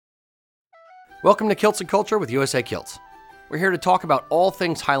Welcome to Kilts and Culture with USA Kilts. We're here to talk about all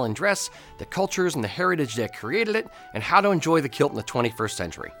things Highland dress, the cultures and the heritage that created it, and how to enjoy the kilt in the 21st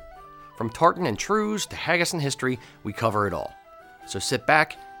century. From tartan and trews to haggis and history, we cover it all. So sit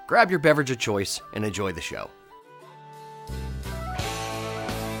back, grab your beverage of choice, and enjoy the show.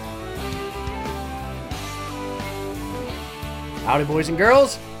 Howdy, boys and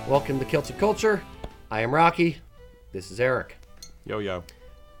girls. Welcome to Kilts and Culture. I am Rocky. This is Eric. Yo, yo.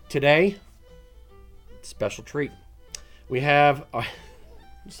 Today, special treat. We have,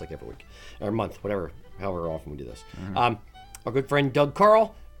 just like every week, or month, whatever, however often we do this. Our good friend Doug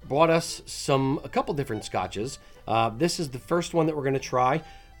Carl brought us a couple different scotches. This is the first one that we're going to try.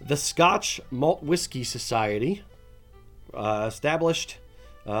 The Scotch Malt Whisky Society, established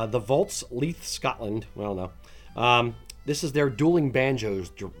the Vaults, Leith, Scotland. Well, no. This is their Dueling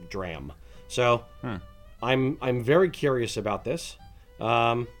Banjos dram. So, I'm very curious about this.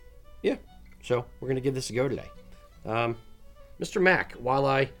 Yeah, so we're going to give this a go today. Mr. Mack, while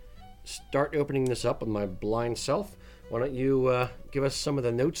I start opening this up with my blind self, why don't you give us some of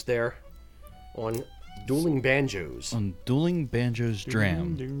the notes there on Dueling Banjos. On Dueling Banjos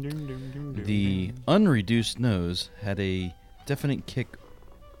dram, the unreduced nose had a definite kick,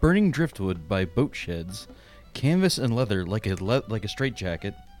 burning driftwood by boat sheds, canvas and leather like a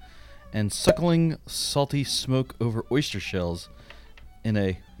straitjacket, and suckling salty smoke over oyster shells in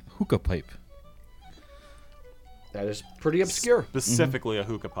a hookah pipe. That is pretty obscure. Specifically a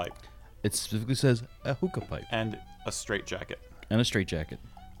hookah pipe. It specifically says a hookah pipe. And a straitjacket. And a straitjacket.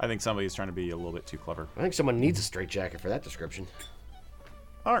 I think somebody's trying to be a little bit too clever. I think someone needs a straitjacket for that description.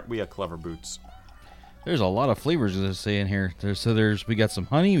 Aren't we a clever boots? There's a lot of flavors, as I say in here. We got some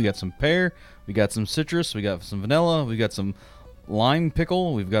honey, we got some pear, we got some citrus, we got some vanilla, we got some lime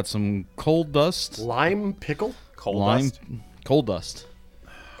pickle, we've got some cold dust. Lime pickle? Cold dust? Cold dust.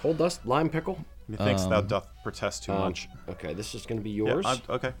 Cold dust, lime pickle? Methinks thou doth protest too much. Okay, this is going to be yours. Yeah,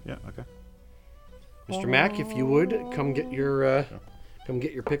 okay. Mr. Mack, if you would, come get your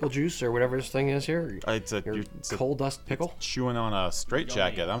pickle juice or whatever this thing is here. It's a cold dust pickle. Chewing on a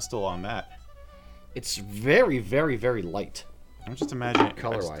straitjacket. I'm still on that. It's very, very, very light. I'm just imagining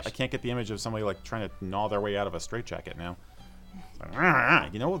color-wise. I can't get the image of somebody like trying to gnaw their way out of a straitjacket now. It's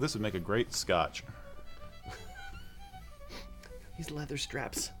like, you know what? This would make a great scotch. These leather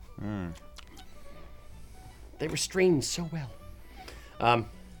straps. They restrain so well.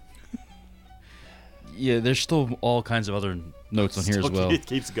 Yeah, there's still all kinds of other notes on here as well. It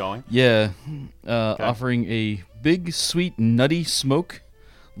keeps going. Yeah, offering a big, sweet, nutty smoke,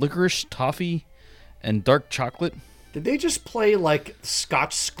 licorice, toffee, and dark chocolate. Did they just play like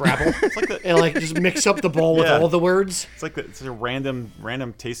Scotch Scrabble and just mix up the bowl with all the words? It's a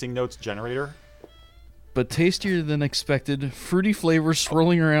random tasting notes generator. But tastier than expected, fruity flavors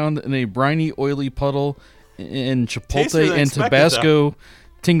swirling around in a briny, oily puddle, and chipotle and Tabasco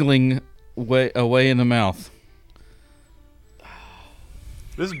tingling away in the mouth.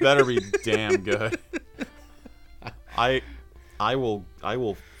 This better be damn good. I will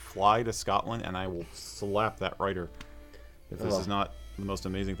fly to Scotland and I will slap that writer if this is not the most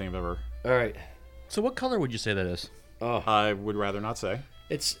amazing thing I've ever. All right. So what color would you say that is? I would rather not say.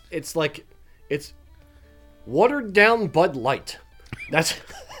 It's watered down Bud Light. That's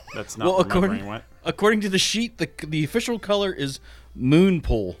not where my brain went. According to the sheet, the official color is moon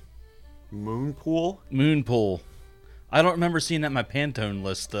pool. Moon pool? Moon pool. I don't remember seeing that in my Pantone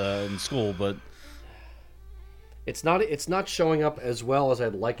list in school, but it's not showing up as well as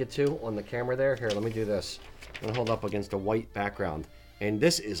I'd like it to on the camera there. Here, let me do this. I'm gonna hold up against a white background, and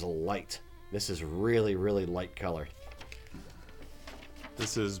this is light. This is really, really light color.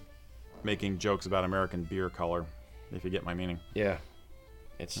 This is making jokes about American beer color, if you get my meaning. Yeah,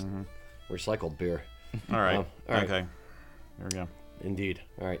 it's recycled beer. All right. All right. Okay. There we go. Indeed.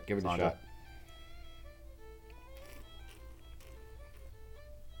 All right, give it a shot.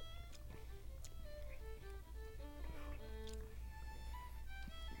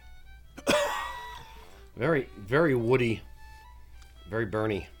 Very, very woody. Very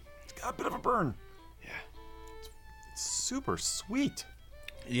burny. It's got a bit of a burn. Yeah. It's super sweet.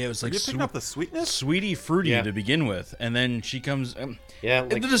 Yeah, it was like you picking up the sweetness? Sweetie fruity to begin with, and then she comes. Yeah,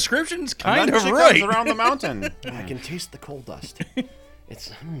 the description's kind of she right. Comes around the mountain. I can taste the coal dust.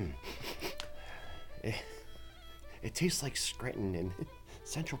 It's it tastes like Scranton in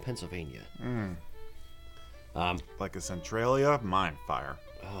central Pennsylvania. Like a Centralia mine fire.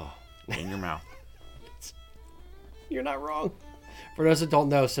 Oh, in your mouth. You're not wrong. For those that don't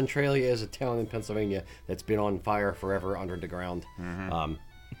know, Centralia is a town in Pennsylvania that's been on fire forever under the ground.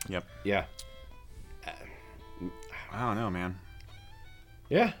 Yep. Yeah. I don't know, man.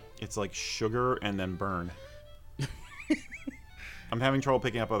 Yeah. It's like sugar and then burn. I'm having trouble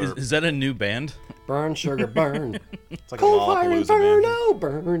picking up other. Is that a new band? Burn, sugar, burn. It's like Coal a fire and Lollapalooza burn, band. oh,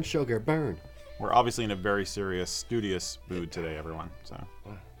 burn, sugar, burn. We're obviously in a very serious, studious mood today, everyone. So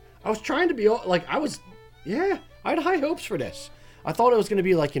I was trying to be like I had high hopes for this. I thought it was going to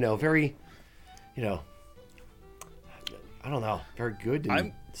be like very, I don't know, very good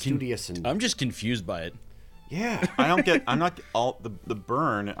and studious and I'm just confused by it. yeah. I'm not all the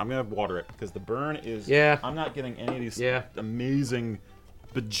burn. I'm gonna water it because the burn is. Yeah. I'm not getting any of these Yeah. amazing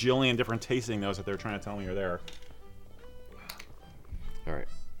bajillion different tasting notes that they're trying to tell me are there. All right.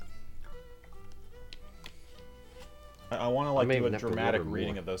 I want to may do a even have to dramatic water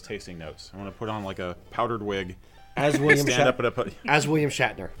reading more. of those tasting notes. I want to put on like a powdered wig, As William stand up at a. as William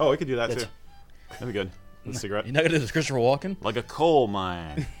Shatner. Oh, we could do that That's- too. That'd be good. A cigarette. You're not gonna do this, Christopher Walken? Like a coal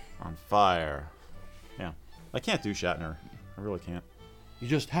mine on fire. Yeah. I can't do Shatner. I really can't. You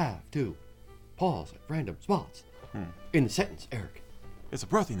just have to pause at random spots in the sentence, Eric. It's a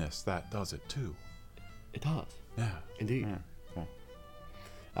breathiness that does it too. It does. Yeah. Indeed. Yeah.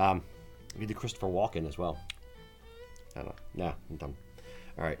 Cool. We do Christopher Walken as well. I don't know. Nah, I'm done.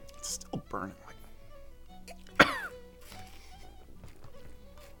 All right. It's still burning. Like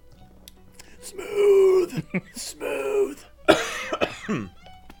Smooth. Smooth. I'm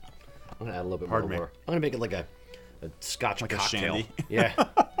gonna add a little bit Pardon me. more. I'm gonna make it like a Scotch Like a cocktail. shandy. Yeah.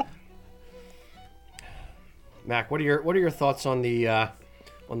 Mac, what are your thoughts on the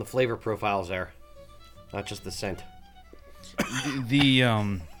flavor profiles there? Not just the scent.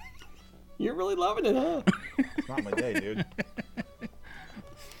 The You're really loving it, huh? it's not my day, dude.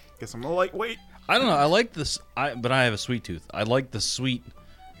 Guess I'm a lightweight. I don't know. I like this, but I have a sweet tooth. I like the sweet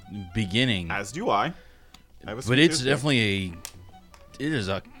beginning, As do I. I have a but sweet it's tooth, yeah. definitely it is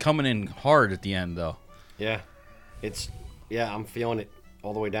coming in hard at the end though. Yeah. I'm feeling it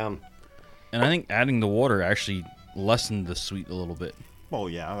all the way down. And I think adding the water actually lessened the sweet a little bit. Well,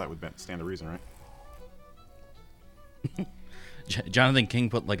 yeah, that would stand to reason, right? Jonathan King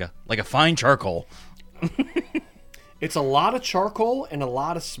put like a fine charcoal. It's a lot of charcoal and a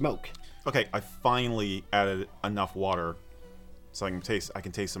lot of smoke. Okay, I finally added enough water so I can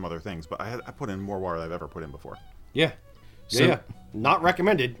taste some other things, but I put in more water than I've ever put in before. Yeah. So- Yeah. Not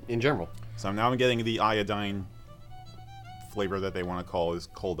recommended in general. So now I'm getting the iodine flavor that they want to call is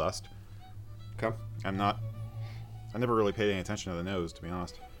coal dust. Okay. I never really paid any attention to the nose, to be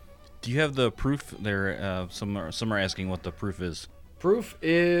honest. Do you have the proof there? Some are asking what the proof is. Proof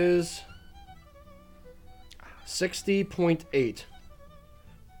is 60.8%.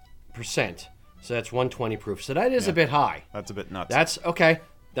 So that's 120 proof. So that is a bit high. That's a bit nuts. That's okay.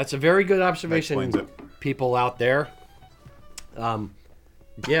 That's a very good observation, That explains people out there.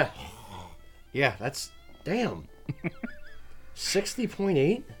 Yeah. Yeah, that's damn.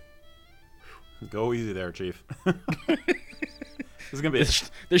 60.8? Go easy there, Chief. This is gonna be.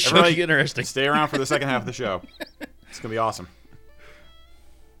 This show's Everybody, interesting. Stay around for the second half of the show. It's gonna be awesome.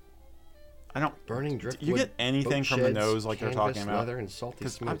 I don't. Burning driftwood. You get anything boat from the sheds, nose like they're talking canvas, about? leather, and salty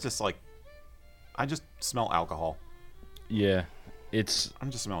Because smoke. I'm just like, I just smell alcohol. Yeah, it's I'm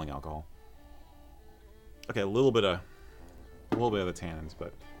just smelling alcohol. Okay, a little bit of the tannins,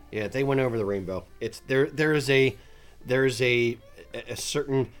 but Yeah, they went over the rainbow. It's there's a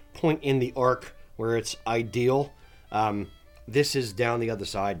certain point in the arc where it's ideal. This is down the other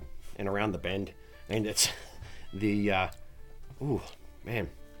side and around the bend, and it's the ooh man,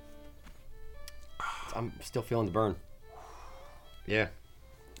 I'm still feeling the burn. Yeah.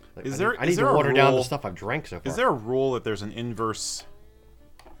 Like, I need to water down the stuff I've drank so far. Is there a rule that there's an inverse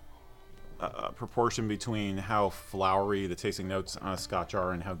proportion between how flowery the tasting notes on a Scotch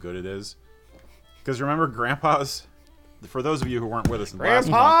are and how good it is? Because remember, Grandpa's. For those of you who weren't with us in the last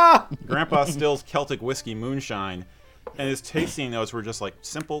Grandpa? month, Grandpa Still's Celtic whiskey moonshine, and his tasting notes were just like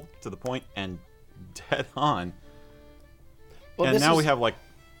simple, to the point, and dead on. Well, And this now is we have like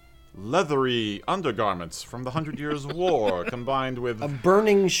leathery undergarments from the 100 Years' War combined with a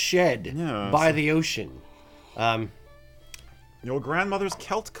burning shed Yes. by the ocean. your grandmother's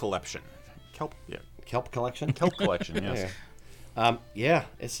Celt collection. Kelp collection. Celt collection, yes. Yeah,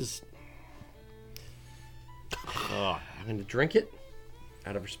 this is. I'm going to drink it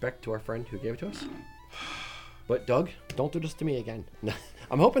out of respect to our friend who gave it to us. But Doug, don't do this to me again.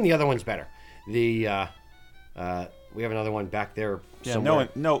 I'm hoping the other one's better. We have another one back there. Yeah, somewhere.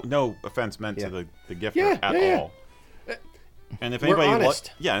 no offense meant Yeah. to the gifter Yeah, at yeah, yeah. all. And if We're anybody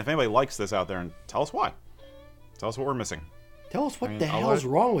honest. if anybody likes this out there, and tell us why. Tell us what we're missing. Tell us what the hell's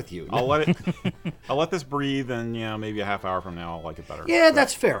wrong with you. I'll let this breathe, and maybe a half hour from now I'll like it better. Yeah,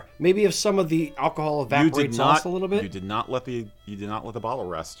 that's fair. Maybe if some of the alcohol evaporates off a little bit. You did not let the bottle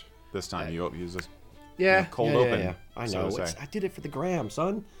rest this time. You used this. Cold open. Yeah. I know. I did it for the gram,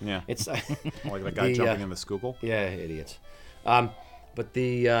 son. Yeah. It's like the guy jumping in the Schuylkill. Yeah, idiots. But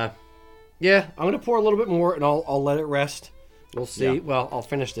I'm gonna pour a little bit more, and I'll let it rest. We'll see. Yeah. Well, I'll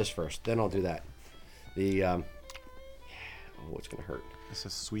finish this first, then I'll do that. It's gonna hurt. This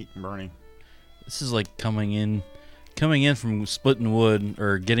is sweet and burning. This is like coming in from splitting wood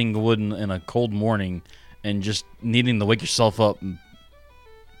or getting the wood in a cold morning, and just needing to wake yourself up.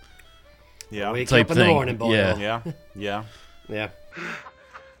 Yeah, wake up in the morning, boy. Yeah.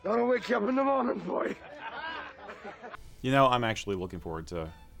 Don't wake you up in the morning, boy. I'm actually looking forward to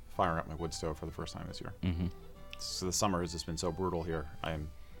firing up my wood stove for the first time this year. Mm-hmm. So the summer has just been so brutal here. I am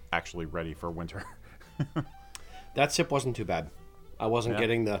actually ready for winter. That sip wasn't too bad. I wasn't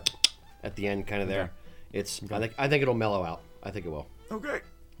getting the at the end kind of there. Okay. I think it'll mellow out. I think it will. Okay.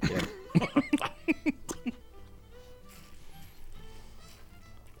 Yeah.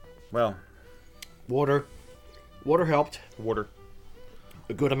 Well, water helped. Water.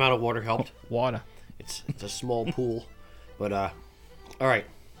 A good amount of water helped. Water. It's a small pool, but all right.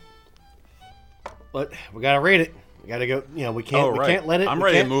 But we gotta rate it. We gotta go. We can't. We can't let it. I'm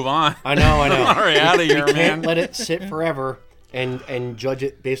ready to move on. I know. I'm already out of here, we man. Can't let it sit forever and judge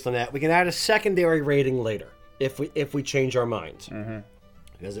it based on that. We can add a secondary rating later if we change our minds. Mm-hmm.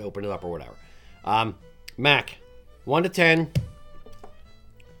 Because open it up or whatever. Mac, 1 to 10.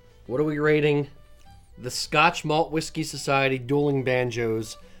 What are we rating the Scotch Malt Whiskey Society Dueling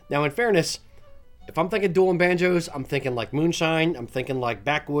Banjos? Now, in fairness, if I'm thinking dueling banjos, I'm thinking like moonshine. I'm thinking like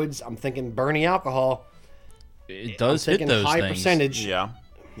backwoods. I'm thinking burning alcohol. It does hit those high things. Percentage. Yeah.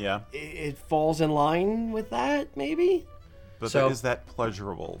 It falls in line with that, maybe. But is that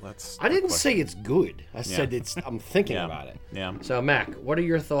pleasurable? I didn't say it's good. I said I'm thinking about it. Yeah. So Mac, what are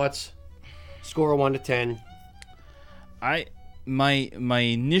your thoughts? Score 1 to 10. My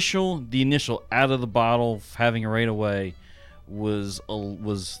initial out of the bottle, having it right away, was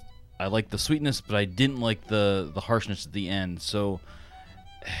I liked the sweetness, but I didn't like the harshness at the end. So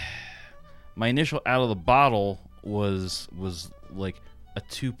my initial out of the bottle was like a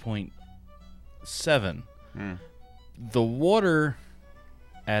 2.7. The water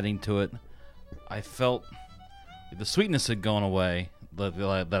adding to it, I felt the sweetness had gone away that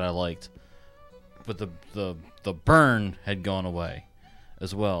I liked, but the burn had gone away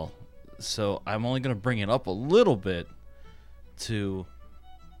as well. So I'm only going to bring it up a little bit to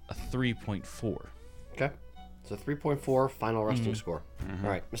a 3.4. Okay. So 3.4 final resting score. All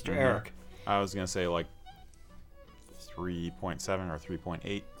right, Mr. Eric. I was going to say like 3.7 or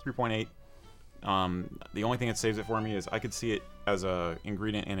 3.8. 3.8. The only thing that saves it for me is I could see it as a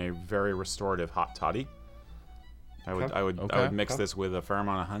ingredient in a very restorative hot toddy. I would mix this with a fair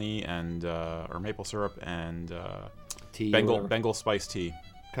amount of honey and or maple syrup and Tea Bengal spice tea,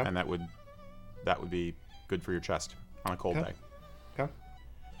 and that would be good for your chest on a cold day. Okay.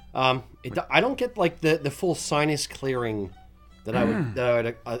 I don't get like the full sinus clearing that I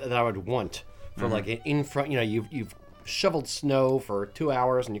would want for like in front. You've shoveled snow for 2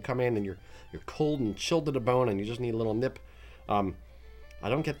 hours and you come in and you're cold and chilled to the bone and you just need a little nip. I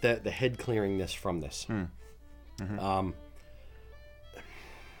don't get the head clearingness from this. I'm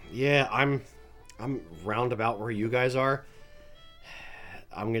roundabout where you guys are.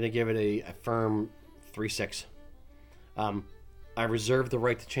 I'm gonna give it a firm 3.6. I reserve the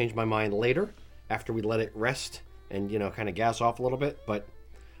right to change my mind later after we let it rest and kind of gas off a little bit, but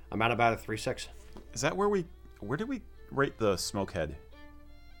I'm at about a 3.6. Is that where did we rate the Smokehead? Do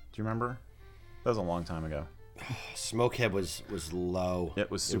you remember? That was a long time ago. Smokehead was low.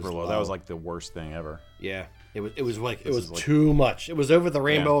 It was super low. That was like the worst thing ever. Yeah. It was too much. It was over the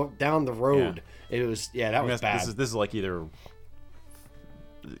rainbow, down the road. Yeah. It was that was bad. This is like either.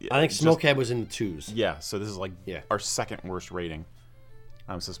 I think Smokehead was in the 2s. Yeah, so this is like our second worst rating.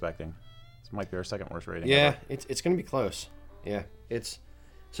 I'm suspecting this might be our second worst rating. Yeah, ever. it's gonna be close. Yeah,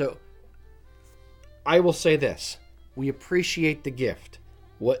 so. I will say this: we appreciate the gift.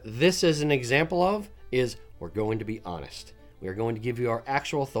 What this is an example of is we're going to be honest. We are going to give you our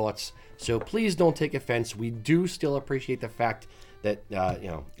actual thoughts. So please don't take offense. We do still appreciate the fact that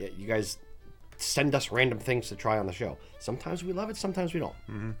you guys send us random things to try on the show. Sometimes we love it, sometimes we don't.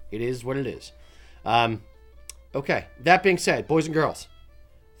 Mm-hmm. It is what it is. Okay. That being said, boys and girls,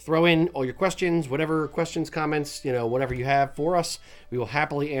 throw in all your questions, whatever questions, comments, whatever you have for us. We will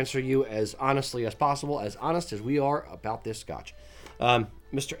happily answer you as honestly as possible, as honest as we are about this scotch.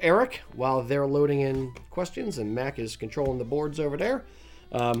 Mr. Eric, while they're loading in questions and Mac is controlling the boards over there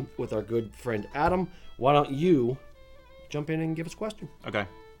with our good friend Adam, why don't you jump in and give us a question? Okay.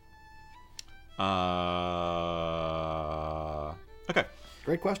 Okay.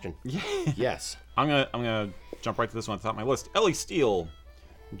 Great question. Yes. I'm gonna jump right to this one at the top of my list. Ellie Steele,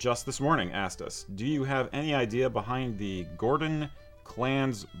 just this morning, asked us, "Do you have any idea behind the Gordon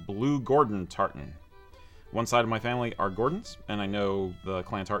clan's Blue Gordon tartan? One side of my family are Gordons, and I know the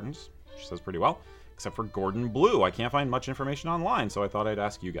clan tartans," she says, pretty well, "except for Gordon Blue. I can't find much information online, so I thought I'd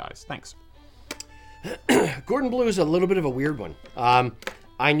ask you guys. Thanks." Gordon Blue is a little bit of a weird one.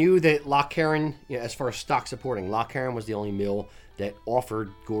 I knew that Loch Carron, as far as stock supporting, Loch Carron was the only mill that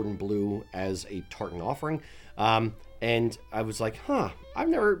offered Gordon Blue as a tartan offering. And I was like, I've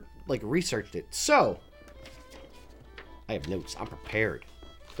never researched it. So I have notes. I'm prepared.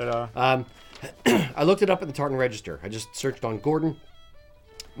 Ta-da. I looked it up at the tartan register. I just searched on Gordon,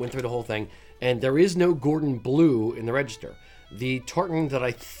 went through the whole thing, and there is no Gordon Blue in the register. The tartan that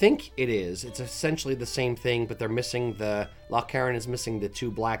I think it is, it's essentially the same thing, but they're missing Loch Carron is missing the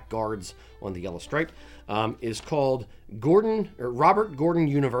 2 black guards on the yellow stripe, is called Robert Gordon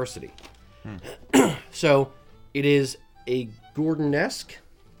University. So it is a Gordon-esque,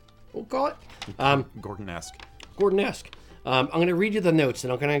 we'll call it. Gordon-esque. Gordon-esque. I'm going to read you the notes,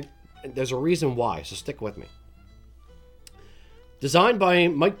 and there's a reason why, so stick with me. Designed by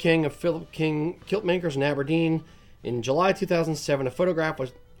Mike King of Philip King Kilt Makers in Aberdeen, in July 2007, a photograph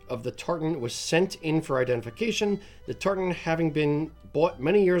of the tartan was sent in for identification, the tartan having been bought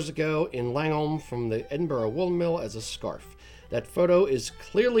many years ago in Langholm from the Edinburgh Wool Mill as a scarf. That photo is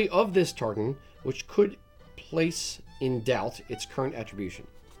clearly of this tartan, which could place in doubt its current attribution.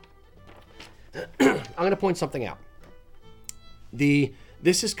 I'm going to point something out.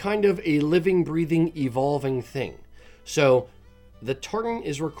 This is kind of a living, breathing, evolving thing. So the tartan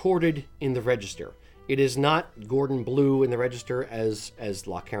is recorded in the register. It is not Gordon Blue in the register as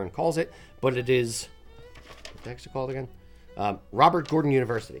Loch Carron calls it, but it is, what's next called again? Robert Gordon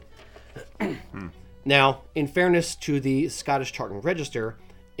University. Now, in fairness to the Scottish Tartan Register,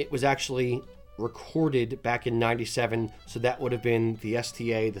 it was actually recorded back in 97, so that would have been the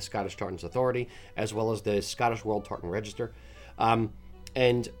STA, the Scottish Tartans Authority, as well as the Scottish World Tartan Register.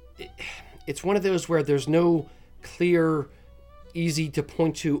 And it's one of those where there's no clear, easy to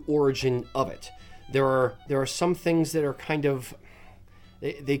point to origin of it. There are some things that are kind of,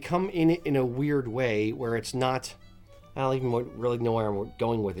 they come in a weird way where it's not, I don't even really know where I'm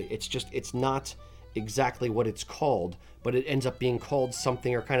going with it. It's not exactly what it's called, but it ends up being called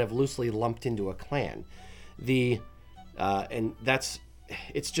something or kind of loosely lumped into a clan. And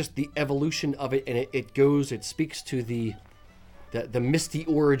it's just the evolution of it, and it speaks to the misty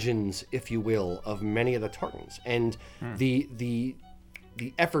origins, if you will, of many of the tartans, and the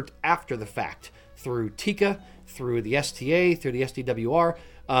effort after the fact through TICA, through the STA, through the SDWR,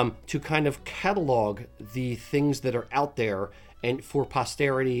 to kind of catalog the things that are out there and for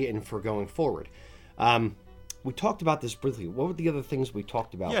posterity and for going forward. We talked about this briefly. What were the other things we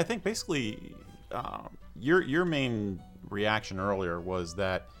talked about? Yeah, I think basically your main reaction earlier was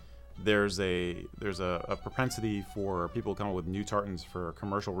that there's a propensity for people to come up with new tartans for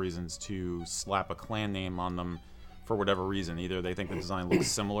commercial reasons to slap a clan name on them for whatever reason. Either they think the design looks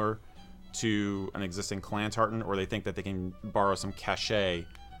similar to an existing clan tartan, or they think that they can borrow some cachet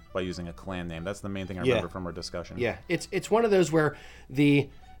by using a clan name. That's the main thing I remember from our discussion. Yeah, it's one of those where the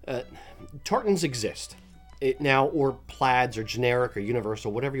tartans exist now, or plaids, or generic, or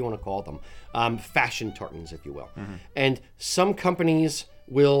universal, whatever you want to call them, fashion tartans, if you will. Mm-hmm. And some companies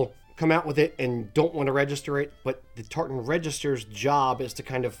will come out with it and don't want to register it, but the tartan register's job is to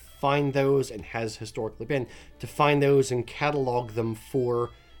kind of find those, and has historically been, to find those and catalog them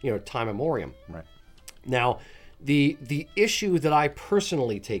for time immemorial. Right. Now, the issue that I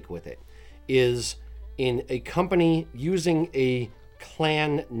personally take with it is in a company using a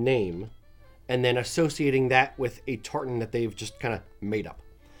clan name and then associating that with a tartan that they've just kind of made up.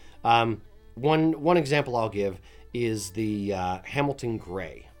 One example I'll give is the Hamilton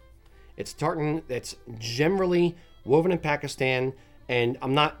Grey. It's a tartan that's generally woven in Pakistan, and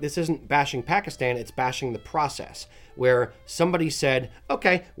this isn't bashing Pakistan, it's bashing the process, where somebody said,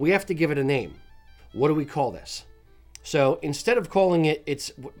 okay, we have to give it a name. What do we call this? So instead of calling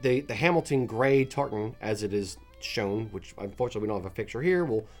it's the Hamilton Grey tartan, as it is shown, which unfortunately we don't have a picture here,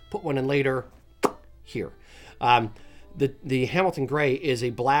 we'll put one in later here. The Hamilton Grey is a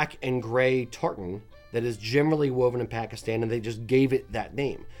black and gray tartan that is generally woven in Pakistan, and they just gave it that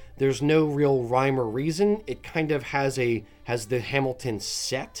name. There's no real rhyme or reason. It kind of has the Hamilton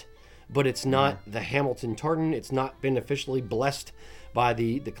set, but it's not the Hamilton tartan. It's not been officially blessed by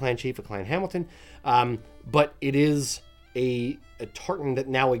the clan chief of Clan Hamilton. But it is a tartan that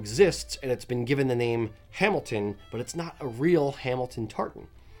now exists, and it's been given the name Hamilton, but it's not a real Hamilton tartan.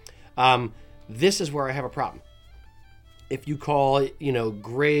 This is where I have a problem. If you call it,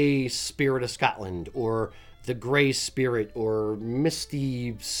 Grey Spirit of Scotland, or the Grey Spirit, or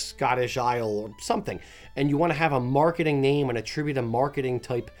Misty Scottish Isle, or something, and you want to have a marketing name and attribute a marketing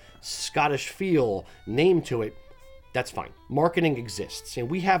type Scottish feel name to it, that's fine. Marketing exists, and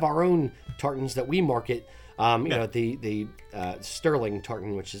we have our own tartans that we market. The sterling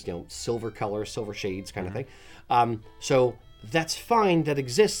tartan, which is silver color, silver shades kind of thing. So that's fine, that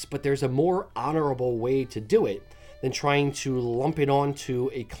exists, but there's a more honorable way to do it than trying to lump it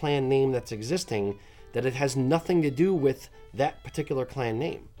onto a clan name that's existing, that it has nothing to do with that particular clan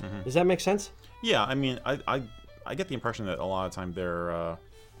name. Does that make sense? Yeah, I mean, I get the impression that a lot of time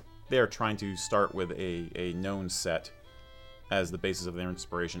they're trying to start with a known set as the basis of their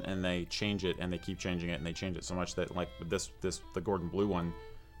inspiration, and they change it, and they keep changing it, and they change it so much that, like, the Gordon Blue one,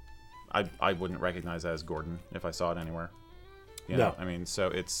 I wouldn't recognize as Gordon if I saw it anywhere. You know? I mean, so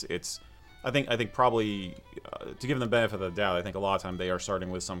it's I think probably to give them the benefit of the doubt, I think a lot of time they are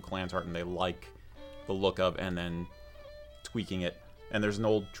starting with some clan tartan they like the look of, and then tweaking it. And there's an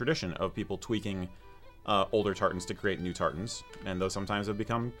old tradition of people tweaking older tartans to create new tartans, and those sometimes have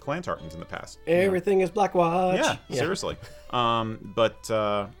become clan tartans in the past. Everything is Black Watch. Yeah, seriously. It's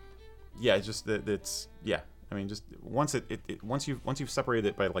just that it's I mean, just once once you've separated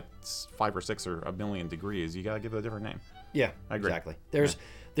it by like 5 or 6 or a million degrees, you gotta give it a different name. Yeah, I agree. Exactly. There's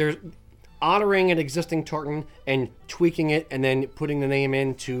honoring an existing tartan and tweaking it, and then putting the name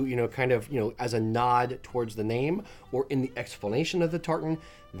into as a nod towards the name or in the explanation of the tartan.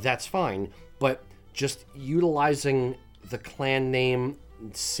 That's fine, but just utilizing the clan name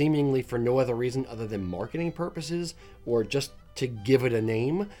seemingly for no other reason other than marketing purposes, or just to give it a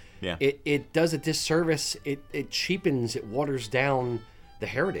name, it does a disservice. It cheapens, it waters down the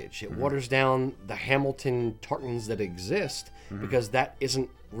heritage. It waters down the Hamilton tartans that exist, because that isn't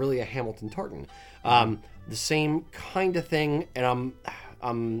really a Hamilton tartan. The same kind of thing, and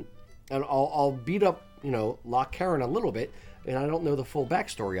I'll beat up Loch Carron a little bit, and I don't know the full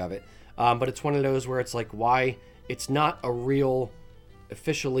backstory of it, but it's one of those where it's like, why it's not a real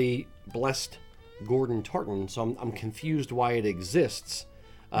officially blessed Gordon tartan, so I'm confused why it exists.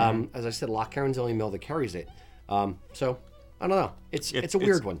 As I said, Loch Carron's the only mill that carries it, so I don't know. It's a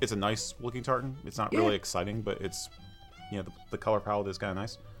weird one. It's a nice looking tartan. It's not really exciting, but it's the color palette is kind of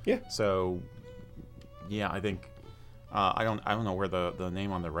nice. Yeah. So I think I don't know where the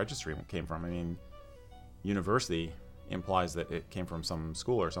name on the registry came from. I mean, university implies that it came from some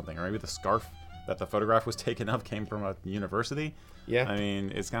school or something, or maybe the scarf that the photograph was taken of came from a university. Yeah. I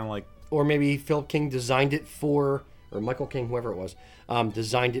mean, it's kind of like, or maybe Philip King designed it for, or Michael King, whoever it was,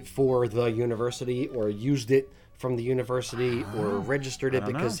 designed it for the university, or used it from the university, or registered it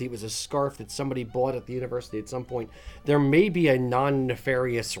because he was a scarf that somebody bought at the university at some point. There may be a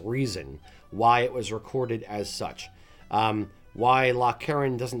non-nefarious reason why it was recorded as such. Why Loch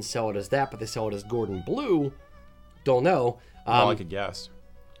Carron doesn't sell it as that, but they sell it as Gordon Blue, don't know. Well, I could guess.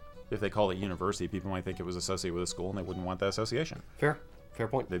 If they called it university, people might think it was associated with a school, and they wouldn't want that association. Fair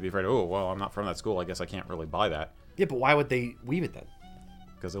point. They'd be afraid, oh, well, I'm not from that school, I guess I can't really buy that. Yeah, but why would they weave it then?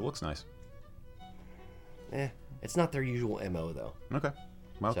 Because it looks nice. It's not their usual MO, though. Okay.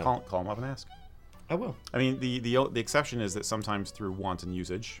 Well, so, call them up and ask. I will. I mean, the exception is that sometimes through wanton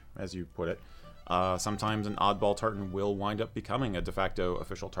usage, as you put it, sometimes an oddball tartan will wind up becoming a de facto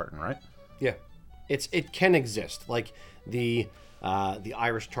official tartan, right? Yeah. It can exist. Like the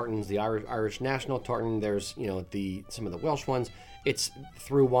Irish tartans, the Irish national tartan, there's, some of the Welsh ones. It's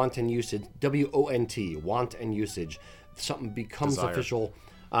through wanton usage, WONT, want and usage. Something becomes official.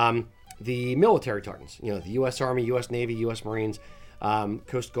 The military tartans, the U.S. Army, U.S. Navy, U.S. Marines,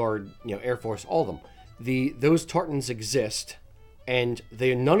 Coast Guard, Air Force, all of them. Those tartans exist, and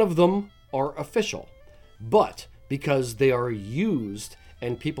none of them are official. But because they are used,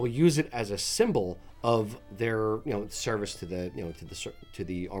 and people use it as a symbol of their service to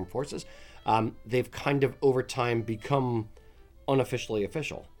the armed forces, they've kind of over time become unofficially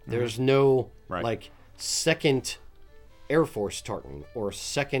official. There's no like second Air Force tartan or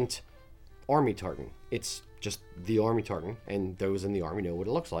second Army tartan. It's just the Army tartan, and those in the Army know what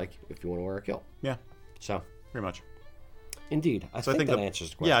it looks like if you want to wear a kilt. Yeah. So pretty much. Indeed. I think that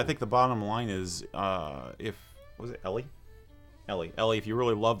answers the question. Yeah, I think the bottom line is was it Ellie? Ellie, if you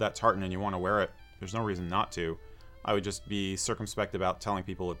really love that tartan and you want to wear it, there's no reason not to. I would just be circumspect about telling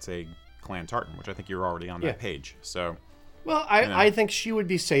people it's a clan tartan, which I think you're already on that page. So, well, I think she would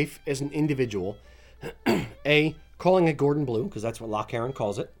be safe as an individual. calling it Gordon Blue because that's what Lochcarron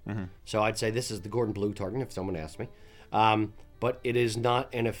calls it. So I'd say this is the Gordon Blue tartan if someone asked me. But it is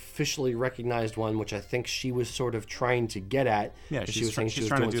not an officially recognized one, which I think she was sort of trying to get at. Yeah, she she's was saying she was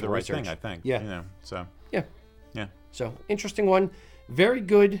trying to doing do the some right research. thing, I think. Yeah. You know, so Yeah. yeah. So interesting one. Very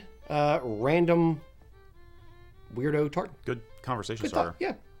good, random, weirdo tartan. Good conversation Good starter. thought.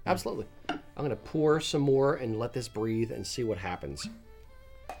 Yeah, absolutely. I'm gonna pour some more and let this breathe and see what happens.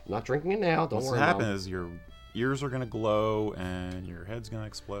 I'm not drinking it now. Don't What's worry. happen Mom. is your ears are gonna glow and your head's gonna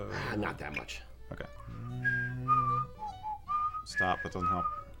explode. Not that much. Okay. Stop. That doesn't help.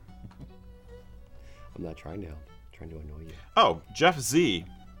 I'm not trying to help. I'm trying to annoy you. Oh, Jeff Z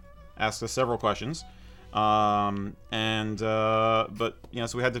asked us several questions, but so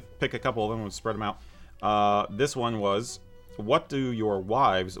we had to pick a couple of them and spread them out. This one was, what do your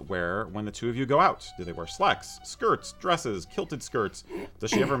wives wear when the two of you go out? Do they wear slacks, skirts, dresses, kilted skirts? Does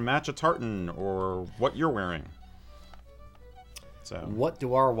she ever match a tartan or what you're wearing? So What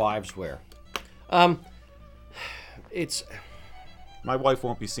do our wives wear? It's my wife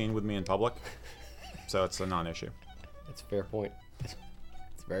won't be seen with me in public, so it's a non-issue. That's a fair point. It's a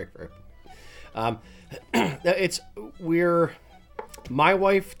very fair point. My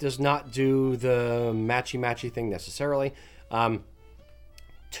wife does not do the matchy thing necessarily. Tone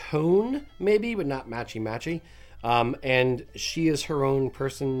maybe, but not matchy. And she is her own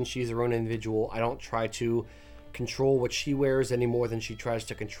person. She's her own individual. I don't try to control what she wears any more than she tries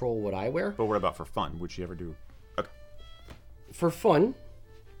to control what I wear. But what about for fun? Would she ever do? Okay. For fun,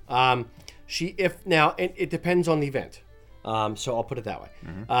 it depends on the event. So I'll put it that way.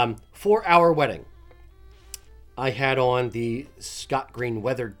 For our wedding, I had on the Scott Green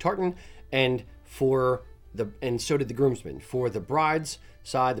weathered tartan, and so did the groomsmen. For the bride's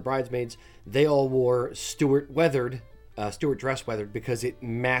side, the bridesmaids, they all wore Stuart dress weathered because it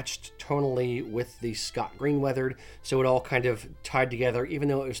matched tonally with the Scott Green weathered, so it all kind of tied together. Even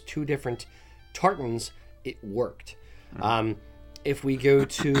though it was two different tartans, it worked. If we go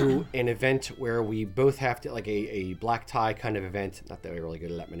to an event where we both have to, like a black tie kind of event, not that I really go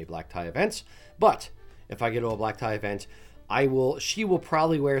to that many black tie events, but if I go to a black tie event, she will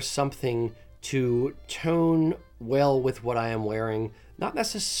probably wear something to tone well with what I am wearing. Not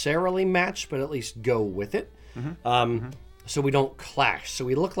necessarily match, but at least go with it. So we don't clash. So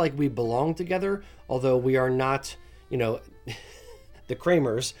we look like we belong together, although we are not, the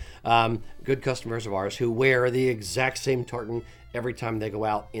Kramers, good customers of ours who wear the exact same tartan every time they go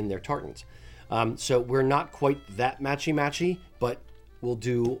out in their tartans. So we're not quite that matchy, but we'll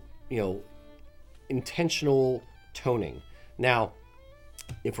do, intentional toning. Now,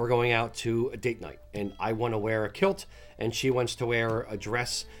 if we're going out to a date night and I want to wear a kilt and she wants to wear a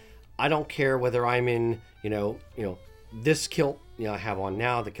dress, I don't care whether I'm in, this kilt, I have on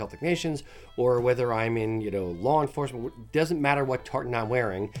now, the Celtic Nations, or whether I'm in, law enforcement. It doesn't matter what tartan I'm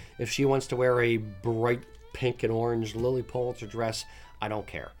wearing. If she wants to wear a bright pink and orange Lily Pulitzer dress, I don't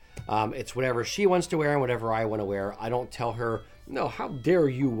care. It's whatever she wants to wear and whatever I want to wear. I don't tell her, no, how dare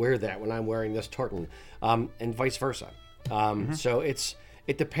you wear that when I'm wearing this tartan, and vice versa. So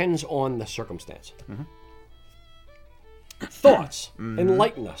it depends on the circumstance. Thoughts?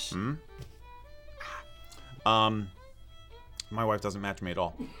 Enlighten us. My wife doesn't match me at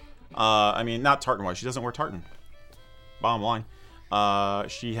all. Not tartan-wise. She doesn't wear tartan. Bottom line.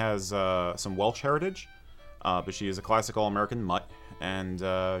 She has some Welsh heritage, but she is a classical American mutt, and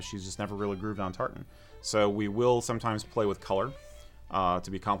she's just never really grooved on tartan. So we will sometimes play with color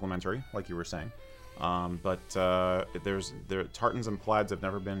to be complementary, like you were saying. But tartans and plaids have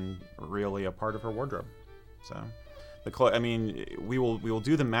never been really a part of her wardrobe. So we will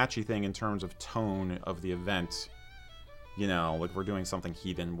do the matchy thing in terms of tone of the event. Like we're doing something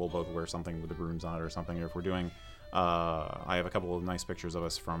heathen, we'll both wear something with the brooms on it or something. Or if we're doing, I have a couple of nice pictures of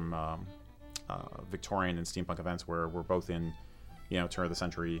us from Victorian and steampunk events where we're both in, turn of the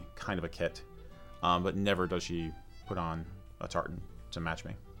century kind of a kit. But never does she put on a tartan to match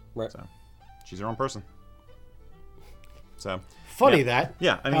me. Right. So she's her own person. So funny that.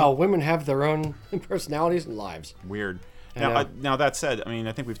 Yeah. How women have their own personalities and lives. Weird. Now that said,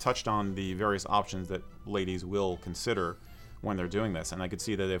 I think we've touched on the various options that ladies will consider when they're doing this, and I could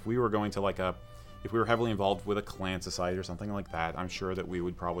see that if we were going to if we were heavily involved with a clan society or something like that, I'm sure that we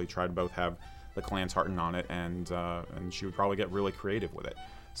would probably try to both have the clan tartan on it, and she would probably get really creative with it.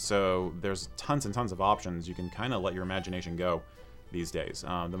 So there's tons and tons of options. You can kind of let your imagination go these days.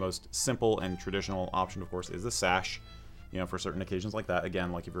 The most simple and traditional option, of course, is the sash. For certain occasions like that.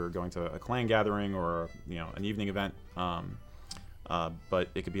 Again, like if you're going to a clan gathering or an evening event. But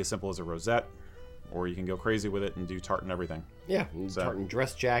it could be as simple as a rosette, or you can go crazy with it and do tartan everything. Yeah, tartan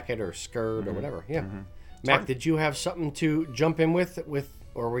dress jacket or skirt or whatever. Yeah. Mac, did you have something to jump in with,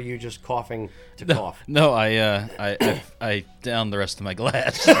 or were you just coughing to cough? No, I downed the rest of my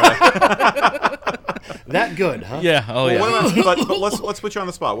glass. That good, huh? Yeah. Oh yeah. What about, but let's put you on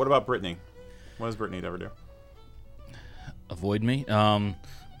the spot. What about Brittany? What does Brittany ever do? Avoid me.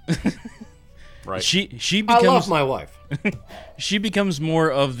 Right. She I becomes love my wife. she becomes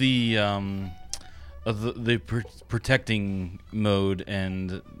more of the protecting mode,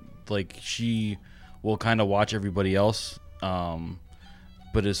 and like she will kind of watch everybody else.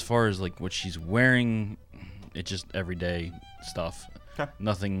 But as far as like what she's wearing, it's just everyday stuff. Okay.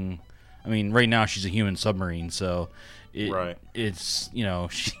 Nothing. I mean, right now she's a human submarine, so it's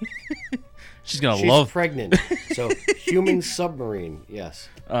she's gonna She's love. pregnant, so human submarine. Yes.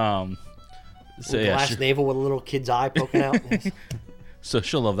 So yeah, Glass navel with a little kid's eye poking out. Yes. so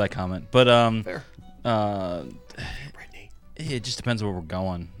she'll love that comment. But Fair. Brittany. it just depends where we're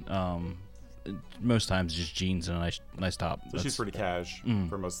going. Most times just jeans and a nice top. So she's pretty cash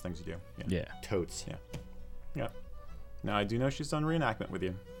for most things you do. Yeah. Totes. Yeah. Now I do know she's done reenactment with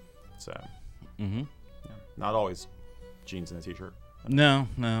you, so Mm-hmm. yeah. Not always jeans and a t-shirt. No,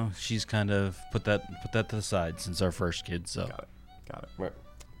 she's kind of put that to the side since our first kid. So Got it. Right.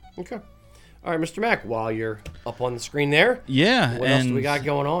 Okay. All right, Mr. Mac, while you're up on the screen there, yeah. what else do we got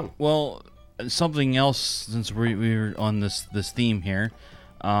going on? Well, something else since we were on this theme here.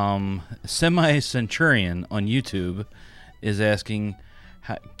 Semi-Centurion on YouTube is asking,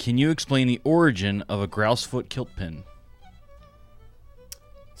 can you explain the origin of a grouse-foot kilt pin?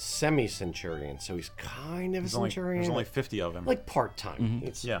 Semi-centurion, so he's kind of a centurion. There's only 50 of them. Like part-time. Mm-hmm.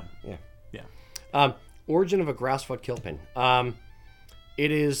 It's, Yeah. Origin of a grousefoot kilt pin.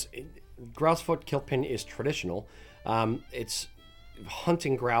 Grousefoot kilt pin is traditional. It's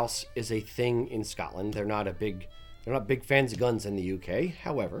hunting grouse is a thing in Scotland. They're not big fans of guns in the UK.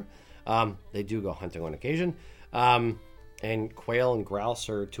 However, they do go hunting on occasion. And quail and grouse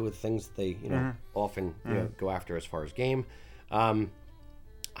are two of the things that they often go after as far as game. I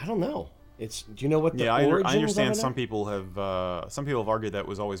don't know. Do you know what the origins I understand of it some people have argued that it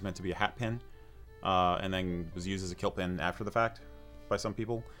was always meant to be a hat pin, and then was used as a kilt pin after the fact by some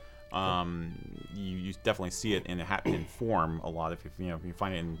people. You definitely see it in a hat pin form a lot if you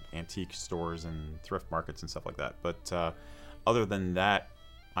find it in antique stores and thrift markets and stuff like that. But other than that,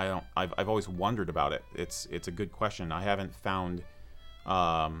 I've always wondered about it. It's a good question. I haven't found,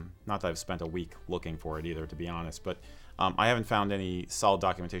 not that I've spent a week looking for it either, to be honest, but I haven't found any solid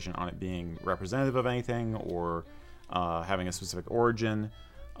documentation on it being representative of anything or having a specific origin.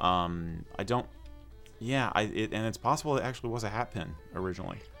 And it's possible it actually was a hat pin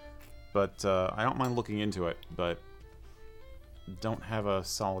originally, but I don't mind looking into it, but don't have a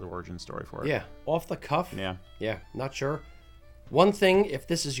solid origin story for it. Yeah, off the cuff. Yeah, not sure. One thing, if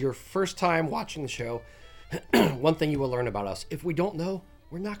this is your first time watching the show, one thing you will learn about us: if we don't know,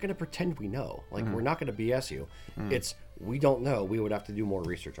 we're not going to pretend we know. Like we're not going to BS you. It's we don't know. We would have to do more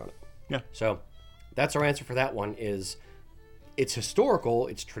research on it. Yeah. So that's our answer for that one. Is it's historical,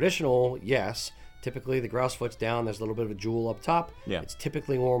 it's traditional, yes. Typically, the grouse foot's down. There's a little bit of a jewel up top. Yeah. It's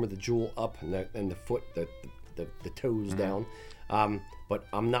typically worn with the jewel up and the foot, the toes down. But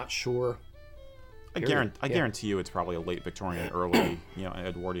I'm not sure. I guarantee you it's probably a late Victorian, early,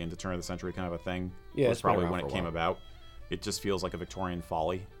 Edwardian to turn of the century kind of a thing. Yeah, That's it's been probably around when for it a came while. about. It just feels like a Victorian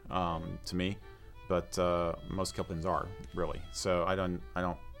folly to me, but most kilt pins are really. So I don't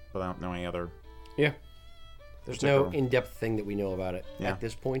know any other. Yeah. There's no in-depth thing that we know about it Yeah. at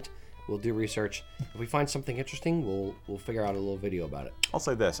this point. We'll do research. If we find something interesting, we'll figure out a little video about it. I'll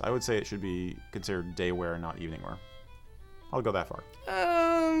say this: I would say it should be considered day wear, not evening wear. I'll go that far.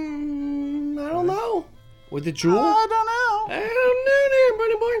 I don't know. With the jewel? I don't know. I don't know there,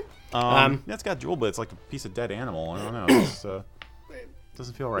 buddy boy. Yeah, it's got jewel, but it's like a piece of dead animal. I don't know. It's,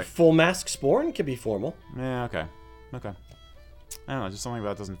 doesn't feel right. Full mask sporn can be formal. Yeah, okay. I don't know, just something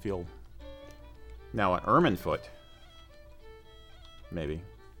about it doesn't feel... Now, an ermine foot, maybe,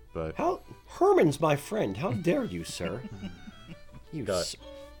 but... Herman's my friend. How dare you, sir? You Got it.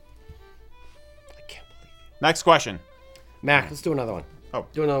 I can't believe you. Next question. Mac, let's do another one. Oh.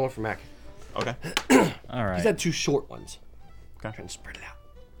 Do another one for Mac. Okay. All right. He's had two short ones. Okay. Trying to spread it out.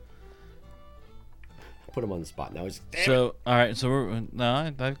 Put him on the spot now. So, all right. So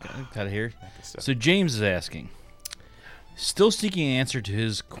I've got it here. So James is asking, still seeking an answer to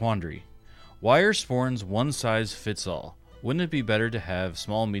his quandary. Why are sporns one size fits all? Wouldn't it be better to have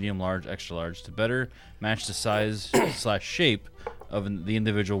small, medium, large, extra large to better match the size / shape of the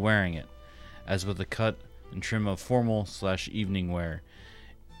individual wearing it, as with the cut and trim of formal / evening wear?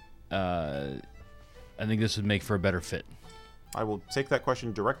 I think this would make for a better fit. I will take that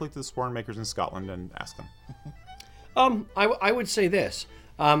question directly to the sporn makers in Scotland and ask them. I would say this.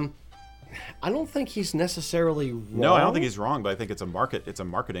 I don't think he's necessarily wrong. No, I don't think he's wrong, but I think it's a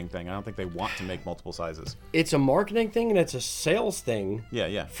marketing thing. I don't think they want to make multiple sizes. It's a marketing thing and it's a sales thing.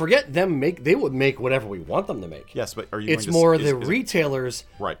 Yeah. Forget them they would make whatever we want them to make. Yes, but are you It's going to, more is the it- retailers.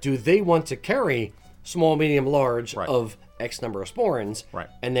 Right. Do they want to carry small, medium, large Right. of X number of sporins? Right.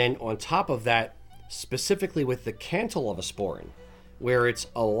 And then on top of that, specifically with the cantle of a sporin, where it's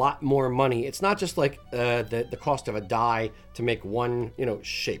a lot more money. It's not just like the cost of a die to make one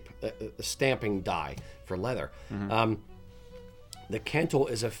shape, a stamping die for leather. The cantle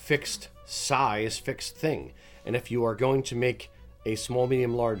is a fixed size, fixed thing. And if you are going to make a small,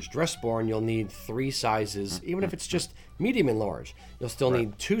 medium, large dress sporn, you'll need 3 sizes. Even if it's just medium and large, you'll still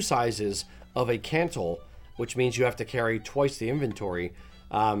need 2 sizes of a cantle, which means you have to carry twice the inventory.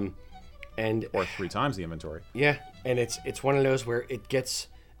 or 3 times the inventory. Yeah, and it's one of those where it gets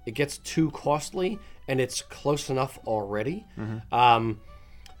too costly, and it's close enough already.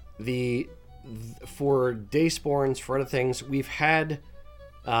 For day sporns, for other things, we've had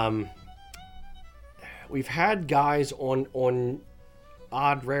guys on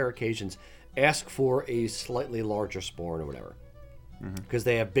odd, rare occasions ask for a slightly larger sporn or whatever, because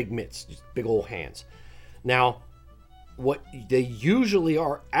they have big mitts, just big old hands. Now, what they usually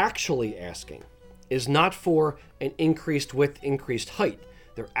are actually asking is not for an increased width, increased height.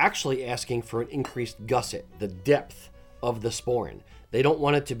 They're actually asking for an increased gusset, the depth of the sporin. They don't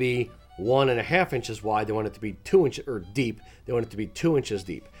want it to be 1.5 inches wide. They want it to be 2 inches or deep. They want it to be 2 inches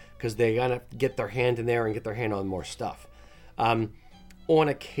deep because they gotta get their hand in there and get their hand on more stuff. On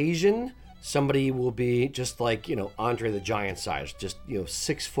occasion, somebody will be just like Andre the Giant size, just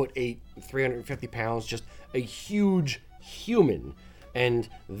 6'8", 350 pounds, just a huge human, and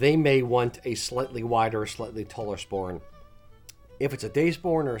they may want a slightly wider, slightly taller sporn. If it's a day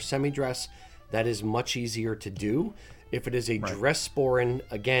sporn or a semi-dress, that is much easier to do. If it is a dress sporn,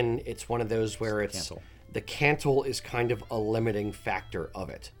 again, it's one of those where the cantle is kind of a limiting factor of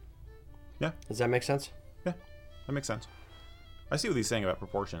it. Yeah. Does that make sense? Yeah, that makes sense. I see what he's saying about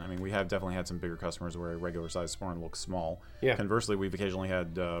proportion. I mean, we have definitely had some bigger customers where a regular size sporn looks small. Yeah. Conversely, we've occasionally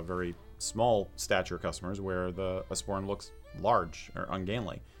had very small stature customers where a sporn looks large or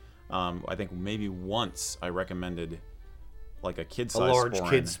ungainly. I think maybe once I recommended like a kid-sized a large sporn.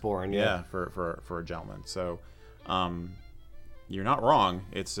 kid sporn, yeah. For a gentleman. So you're not wrong.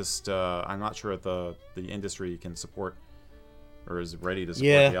 It's just I'm not sure if the industry can support or is ready to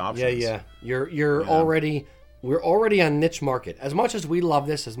support the options. Yeah. We're already on niche market. As much as we love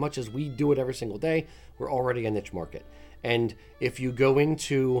this, as much as we do it every single day, we're already a niche market. And if you go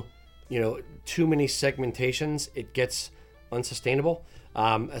into, too many segmentations, it gets unsustainable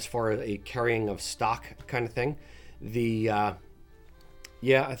as far as a carrying of stock kind of thing. I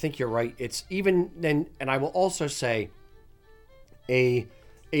think you're right. It's even then, and I will also say a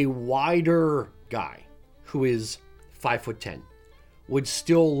wider guy who is 5'10" would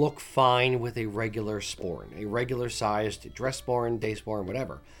still look fine with a regular sporn, a regular sized dress sporn, day sporn,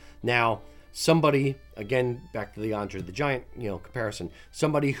 whatever. Now, somebody, again, back to the Andre the Giant, comparison,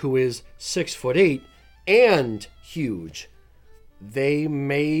 somebody who is 6'8" and huge, they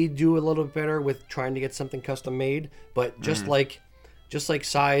may do a little bit better with trying to get something custom made, but just like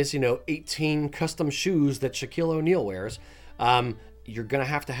size, 18 custom shoes that Shaquille O'Neal wears, you're going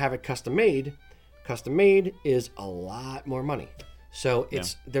to have it custom made. Custom made is a lot more money. So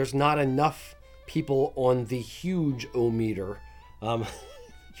there's not enough people on the huge O-meter,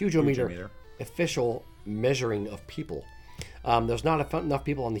 official measuring of people. There's not enough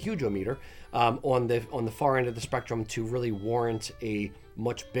people on the huge O-meter on the far end of the spectrum to really warrant a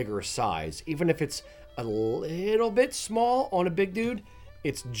much bigger size. Even if it's a little bit small on a big dude,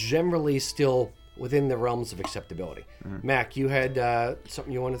 it's generally still within the realms of acceptability. Mac, you had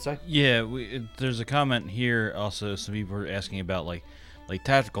something you wanted to say? Yeah, there's a comment here also. Some people are asking about like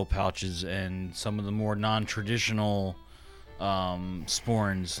tactical pouches and some of the more non-traditional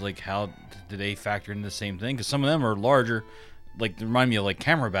sporns. Like, how do they factor into the same thing? Because some of them are larger. Like, they remind me of like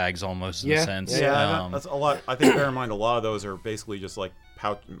camera bags almost in a sense. Yeah, that's a lot. I think bear in mind a lot of those are basically just like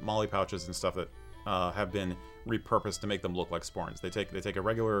molly pouches and stuff that have been repurposed to make them look like sporns. They take a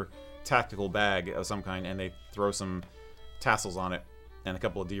regular tactical bag of some kind and they throw some tassels on it and a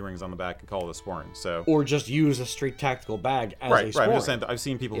couple of D-rings on the back and call it a sporn. So or just use a straight tactical bag as a sporn. Right. I'm just saying I've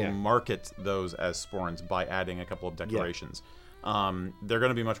seen people who market those as sporns by adding a couple of decorations. They're going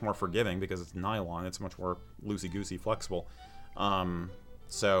to be much more forgiving because it's nylon. It's much more loosey-goosey, flexible.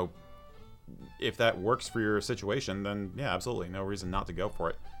 So if that works for your situation, then yeah, absolutely, no reason not to go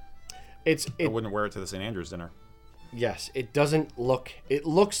for it. I wouldn't wear it to the St. Andrews dinner. Yes, it doesn't look. It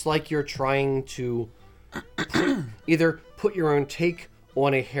looks like you're trying to either put your own take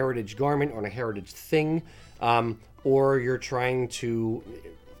on a heritage garment, on a heritage thing, or you're trying to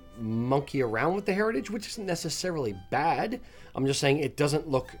monkey around with the heritage, which isn't necessarily bad. I'm just saying it doesn't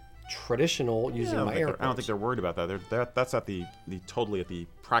look traditional using my air quotes. I don't think they're worried about that. That's at the totally at the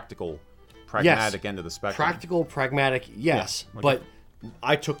pragmatic end of the spectrum. Practical, pragmatic, yes. Yeah. But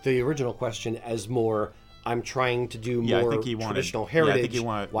I took the original question as more, I'm trying to do more traditional heritage. I think he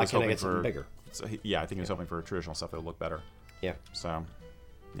why can't I get something bigger? So I think he was hoping for traditional stuff that would look better. Yeah. So,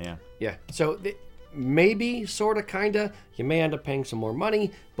 yeah. Yeah. So maybe, sort of, kind of, you may end up paying some more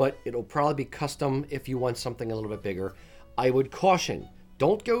money, but it'll probably be custom if you want something a little bit bigger. I would caution,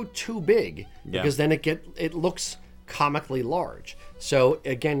 don't go too big, because then it looks comically large. So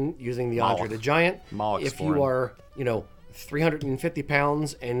again, using the Andre the Giant, if you are 350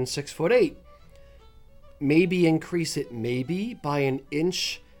 pounds and 6'8", maybe increase it maybe by an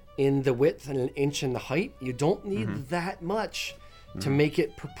inch in the width and an inch in the height. You don't need that much to make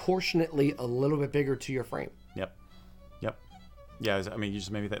it proportionately a little bit bigger to your frame. Yep. Yeah, I mean, you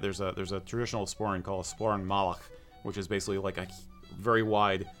just maybe that there's a traditional sporran called a sporran malach, which is basically like a very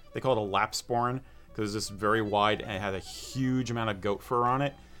wide. They call it a lap sporran because it's just very wide and it had a huge amount of goat fur on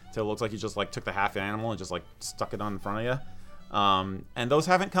it. So it looks like you just like took the half animal and just like stuck it on in front of you. And those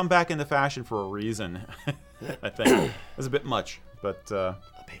haven't come back into fashion for a reason. I think it's a bit much, but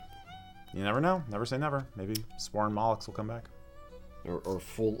you never know. Never say never. Maybe sporran malachs will come back. Or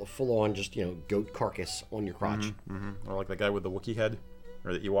full on just goat carcass on your crotch. Or like the guy with the Wookiee head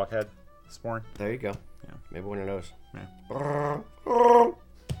or the Ewok head, sporran. There you go. Yeah. Maybe one of those. Yeah.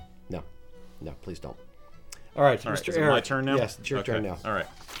 No, please don't. All right, All right, Mr. is it Eric. my turn now? Yes, it's your turn now. All right.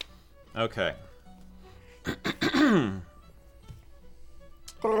 Okay.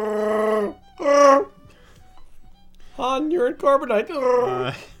 Han, you're in carbonite.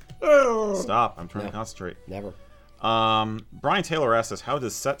 Stop. I'm trying to concentrate. Never. Brian Taylor asked us, how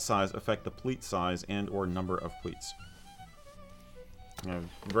does set size affect the pleat size and or number of pleats? I'm going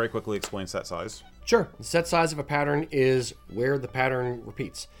to very quickly explain set size. Sure. The set size of a pattern is where the pattern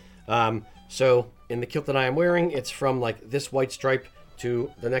repeats. So in the kilt that I am wearing, it's from like this white stripe to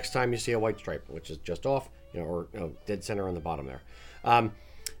the next time you see a white stripe, which is just off, or dead center on the bottom there.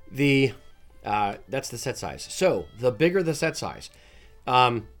 That's the set size. So the bigger the set size,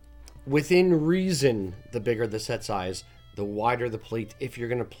 within reason, the bigger the set size, the wider the pleat if you're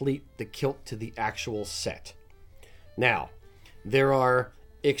going to pleat the kilt to the actual set. Now, there are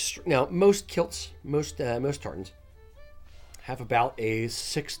most kilts, most tartans have about a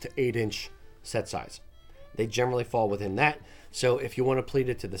 6 to 8 inch set size. They generally fall within that. So if you want to pleat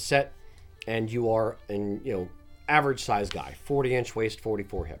it to the set, and you are an average size guy, 40 inch waist,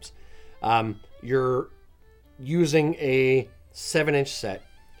 44 hips, you're using a 7 inch set.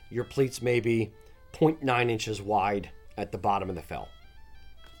 Your pleats may be 0.9 inches wide at the bottom of the fell.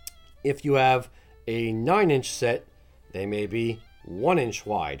 If you have a 9 inch set, they may be 1 inch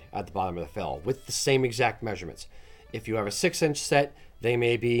wide at the bottom of the fell with the same exact measurements. If you have a 6 inch set, they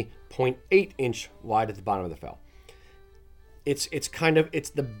may be 0.8 inch wide at the bottom of the fell. It's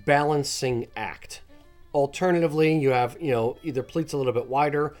the balancing act. Alternatively, you have either pleats a little bit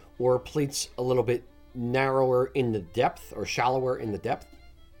wider or pleats a little bit narrower in the depth or shallower in the depth.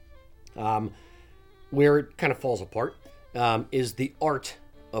 Where it kind of falls apart is the art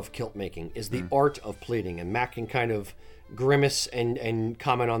of kilt making, is the art of pleating. And Matt can kind of grimace and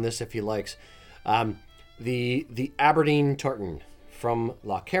comment on this if he likes. The Aberdeen tartan from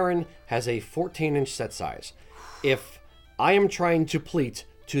La Karen has a 14 inch set size. If I am trying to pleat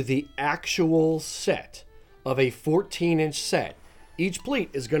to the actual set of a 14 inch set, each pleat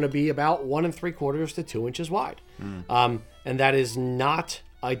is going to be about 1 3/4 to 2 inches wide. And that is not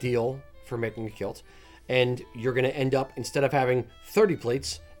ideal for making a kilt. And you're going to end up, instead of having 30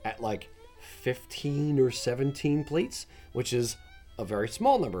 pleats, at like 15 or 17 pleats, which is a very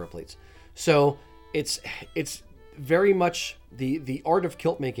small number of pleats. So it's very much the art of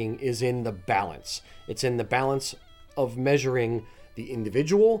kilt making is in the balance. It's in the balance of measuring the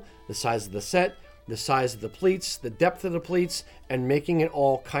individual, the size of the set, the size of the pleats, the depth of the pleats, and making it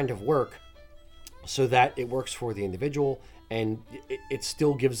all kind of work so that it works for the individual and it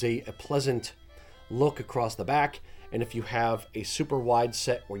still gives a pleasant look across the back. And if you have a super wide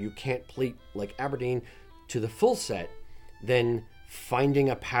set where you can't pleat like Aberdeen to the full set, then finding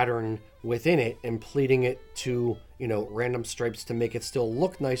a pattern within it and pleating it to random stripes to make it still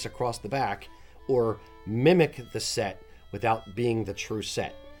look nice across the back or mimic the set without being the true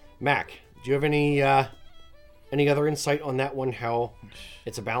set. Mac, do you have any other insight on that one, how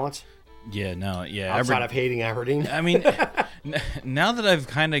it's a balance? Yeah, no, yeah. outside of hating Aberdeen. I mean, now that I've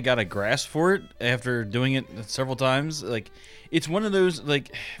kind of got a grasp for it after doing it several times, like, it's one of those,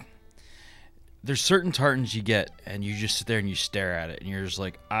 like, there's certain tartans you get, and you just sit there and you stare at it, and you're just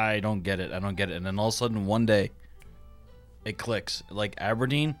like, I don't get it. And then all of a sudden, one day, it clicks. Like,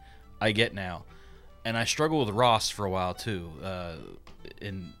 Aberdeen, I get now. And I struggle with Ross for a while, too.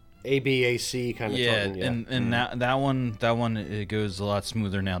 In ABAC kind of tartan. Yeah, and that one it goes a lot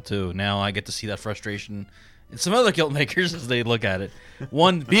smoother now too. Now I get to see that frustration in some other kilt makers as they look at it.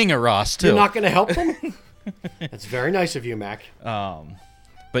 One being a Ross too. You're not going to help them. That's very nice of you, Mac.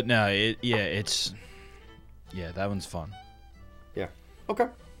 But no, that one's fun. Yeah. Okay.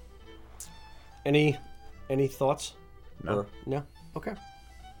 Any thoughts? No. Or, no. Okay.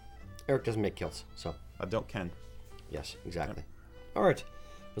 Eric doesn't make kilts, so I don't can. yes, exactly. All right.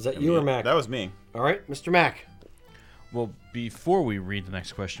 Was that you or Mac? That was me. All right, Mr. Mac. Well, before we read the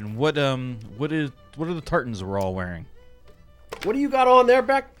next question, what are the tartans we're all wearing? What do you got on there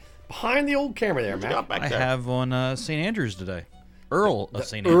back behind the old camera there, What you Mac? got back I there? have on St. Andrews today. Earl of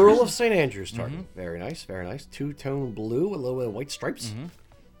St. Andrews. Earl of St. Andrews tartan. Very nice, very nice. Two-tone blue with a little bit of white stripes.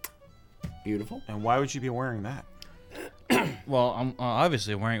 Beautiful. And why would you be wearing that? Well, I'm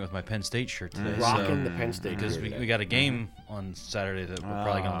obviously wearing it with my Penn State shirt today. Rocking the Penn State because gear we today. got a game on Saturday that we're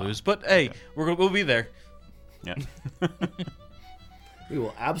probably gonna lose. But hey, we'll be there. Yeah. We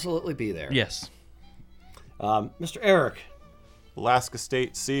will absolutely be there. Yes. Mr. Eric. Alaska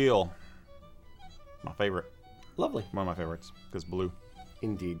State Seal. My favorite. Lovely. One of my favorites. Because blue.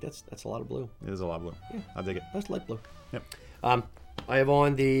 Indeed. That's a lot of blue. It is a lot of blue. I dig it. That's light blue. Yep. I have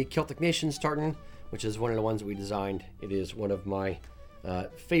on the Celtic Nations tartan, which is one of the ones that we designed. It is one of my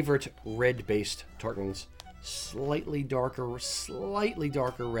favorite red-based tartans. Slightly darker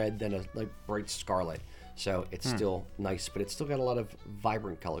red than a like bright scarlet. So it's still nice, but it's still got a lot of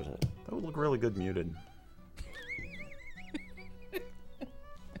vibrant colors in it. That would look really good muted.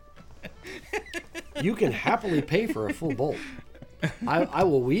 You can happily pay for a full bolt. I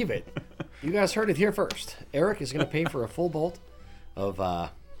will weave it. You guys heard it here first. Eric is going to pay for a full bolt of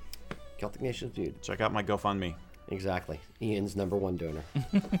Celtic Nations Muted. Check out my GoFundMe. Exactly. Ian's #1 donor.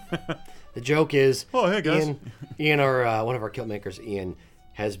 The joke is, Oh, hey, guys. Ian, our one of our kilt makers, Ian,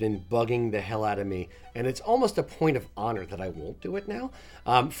 has been bugging the hell out of me, and it's almost a point of honor that I won't do it now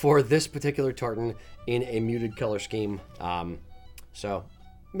for this particular tartan in a muted color scheme. So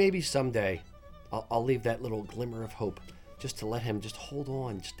maybe someday I'll leave that little glimmer of hope just to let him just hold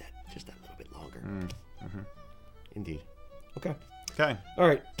on just that little bit longer. Indeed. Okay. Okay. All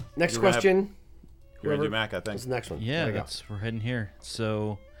right. Next You're gonna question. You're going to do Whoever- Mac, I think. What's the next one? Yeah, There we go. we're heading here.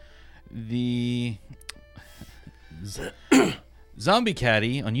 So, the Zombie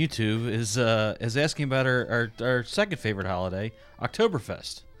Caddy on YouTube is asking about our second favorite holiday,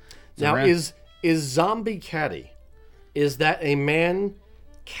 Oktoberfest. It's Now, around- is zombie caddy? Is that a man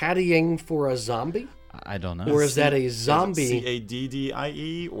caddying for a zombie, I don't know. or is that a zombie?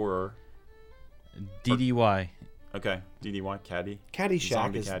 CADDIE or DDY? okay, DDY caddy. Caddyshack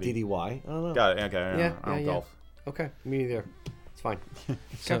Zombie is caddy. DDY. I don't know. Got it. Okay. Yeah, I don't yeah. golf. Okay, me neither. It's fine.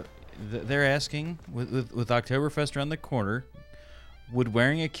 So they're asking with Oktoberfest around the corner, would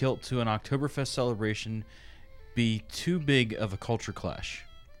wearing a kilt to an Oktoberfest celebration be too big of a culture clash?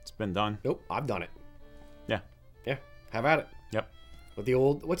 It's been done. Nope, I've done it. Yeah. Yeah, have at it. Yep. With the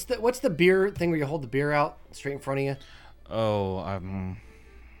old, what's the beer thing where you hold the beer out straight in front of you? Oh,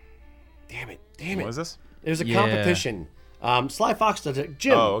 Damn it! What is this? There's a Yeah. competition. Sly Fox does it.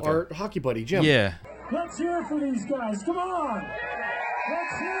 Jim, Oh, okay. our hockey buddy, Jim. yeah. Let's hear it for these guys. Come on.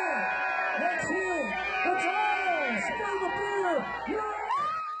 Let's hear it. Let's hear it. Let's all spill the beer.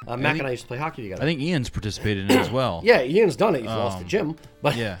 Yeah. Mac and I used to play hockey together. I think Ian's participated in it as well. Yeah, Ian's done it. He's lost to Jim,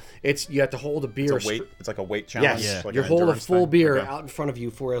 but yeah. it's you have to hold a beer. It's a weight. It's like a weight challenge. Yes, Like you an hold a endurance full thing. beer Okay. out in front of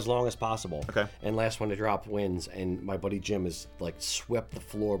you for as long as possible. Okay. And last one to drop wins. And my buddy Jim has like swept the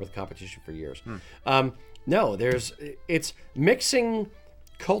floor with competition for years. No, it's mixing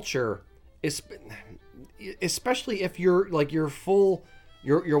culture, especially if you're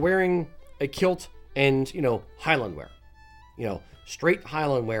wearing a kilt and Highland wear, straight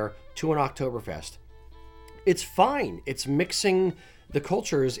Highland wear to an Oktoberfest. It's fine. It's mixing the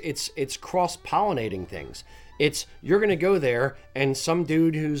cultures. It's cross-pollinating things. You're going to go there, and some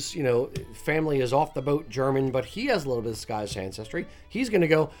dude whose family is off the boat German, but he has a little bit of Scottish ancestry. He's going to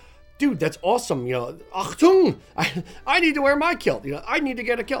go, dude, that's awesome. Achtung! I need to wear my kilt. I need to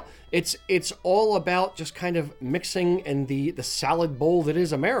get a kilt. It's all about just kind of mixing and the salad bowl that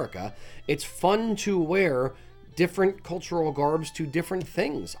is America. It's fun to wear different cultural garbs to different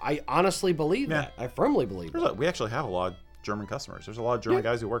things. I honestly believe that. I firmly believe that. We actually have a lot of German customers. There's a lot of German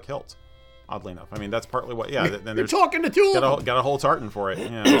guys who wear kilts. Oddly enough, I mean that's partly what. Yeah, then You're there's talking to two of them. got a whole tartan for it.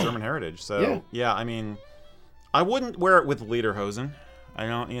 German heritage. So Yeah. yeah, I mean, I wouldn't wear it with lederhosen. I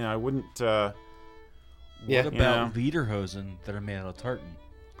don't. I wouldn't. Yeah. What about lederhosen that are made out of tartan?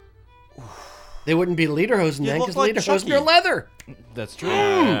 They wouldn't be lederhosen then, look because like lederhosen Chucky. are leather. That's true.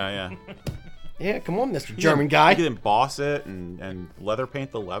 Yeah. Yeah, come on, Mr. German guy. You could emboss it and leather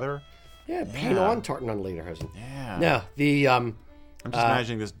paint the leather. Yeah, paint on tartan on lederhosen. Yeah. No, the I'm just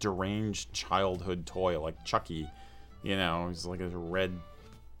imagining this deranged childhood toy like Chucky. It's like a red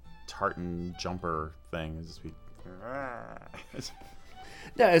tartan jumper thing. It'd just be.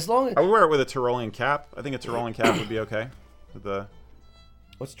 yeah, as long as I would wear it with a Tyrolean cap. I think a Tyrolean cap would be okay. With the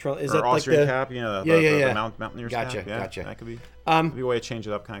what's is or that like Austrian the cap? Yeah. The mountaineer's Gotcha, cap. Yeah, gotcha. That could be a way to change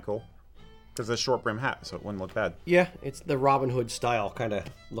it up. Kind of cool. Because it's a short brim hat, so it wouldn't look bad. Yeah, it's the Robin Hood style kind of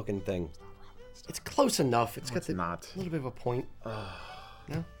looking thing. It's close enough. It's got not. a little bit of a point.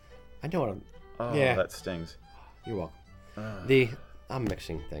 No, I know what I'm. Oh, yeah, that stings. you're welcome. I'm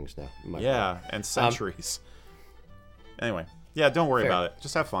mixing things now. Yeah, and centuries. Anyway, yeah, don't worry Fair. about it.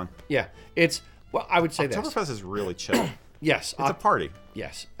 Just have fun. Yeah, well, I would say this. Oktoberfest is really chill. Yes, It's a party.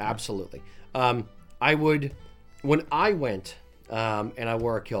 yes, absolutely. I would, when I went and I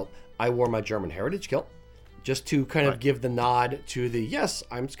wore a kilt, I wore my German heritage kilt, just to kind of give the nod to the yes,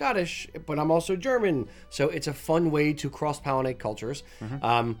 I'm Scottish, but I'm also German. So it's a fun way to cross-pollinate cultures.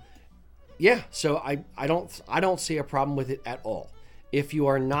 Yeah, so I don't see a problem with it at all. If you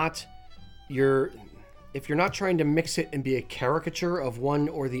are not, if you're not trying to mix it and be a caricature of one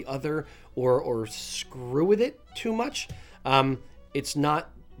or the other, or screw with it too much, it's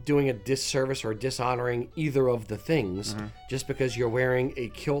not doing a disservice or dishonoring either of the things just because you're wearing a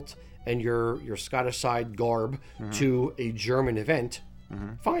kilt and your Scottish side garb to a German event.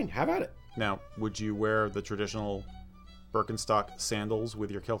 Fine, have at it. Now, would you wear the traditional Birkenstock sandals with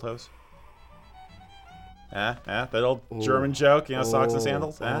your kilt hose? That old German joke, socks and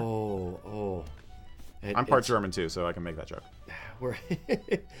sandals. I'm part German too, so I can make that joke. We're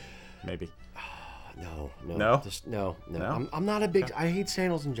Maybe. No. No? Just no. No? I'm not a big. I hate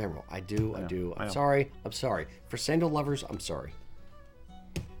sandals in general. I do. I know. I'm sorry. For sandal lovers, I'm sorry.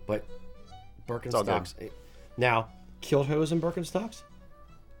 But Birkenstocks. Now, kilt hose and Birkenstocks?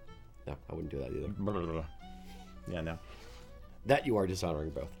 No, I wouldn't do that either. Yeah, no. That you are dishonoring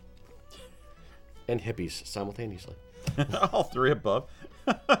both. And hippies simultaneously. All three above.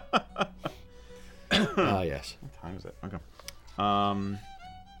 Yes. What time is it? Okay.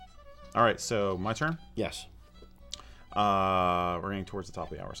 All right, so my turn. Yes. We're getting towards the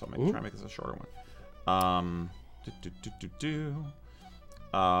top of the hour, so I'll try and make this a shorter one.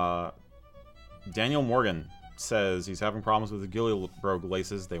 Daniel Morgan says he's having problems with the Gillybrogue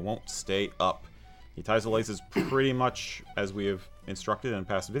laces. They won't stay up. He ties the laces pretty much as we have instructed in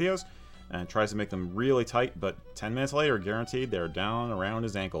past videos and tries to make them really tight, but 10 minutes later, guaranteed, they're down around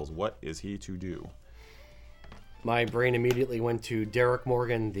his ankles. What is he to do? My brain immediately went to Derek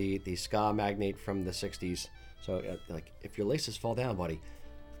Morgan, the ska magnate from the 60s. So, like, if your laces fall down, buddy,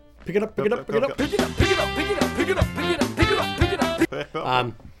 pick it up, pick it up, pick it up. Pick it up, pick it up, pick it up, pick it up, pick it up, pick it up, pick it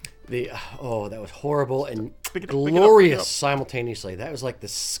up. That was horrible and Pick it up, glorious simultaneously. That was like the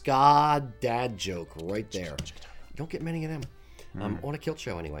ska dad joke right there. You don't get many of them on a kilt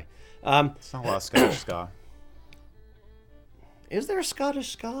show anyway. It's not a lot of Scottish ska. Is there a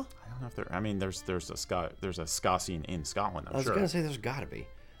Scottish ska? I don't know if there. I mean, there's a ska scene in Scotland. I'm I was sure. gonna say there's got to be.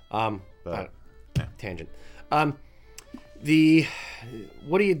 Tangent. What do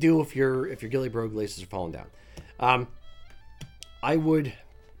you do if your Gillybrogue laces are falling down? I would,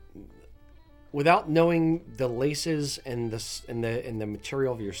 without knowing the laces and the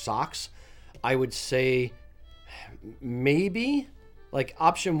material of your socks, I would say maybe like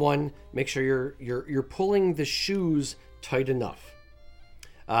option one, make sure you're pulling the shoes tight enough.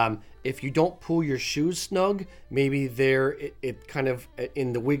 If you don't pull your shoes snug, maybe it kind of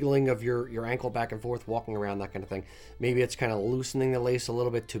in the wiggling of your ankle back and forth, walking around, that kind of thing. Maybe it's kind of loosening the lace a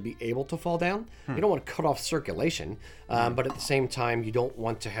little bit to be able to fall down. You don't want to cut off circulation, but at the same time, you don't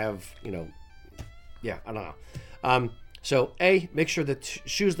want to have, I don't know. So A, make sure the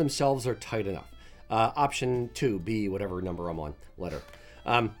shoes themselves are tight enough. Option 2, B, whatever number I'm on, letter.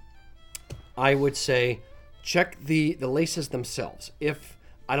 I would say check the laces themselves. If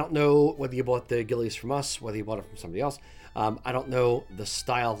I don't know whether you bought the gillies from us, whether you bought it from somebody else. I don't know the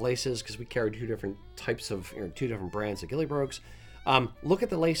style of laces because we carry two different types of, two different brands of Gillybrogues. Look at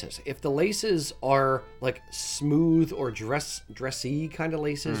the laces. If the laces are like smooth or dressy kind of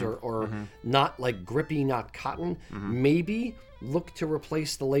laces, or not like grippy, not cotton, maybe look to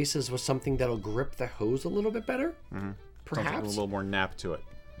replace the laces with something that'll grip the hose a little bit better. Perhaps a little more nap to it.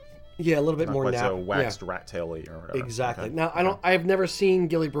 Yeah, a little bit Not more quite nap. so waxed rat taily or whatever. Exactly. Okay. Now I've never seen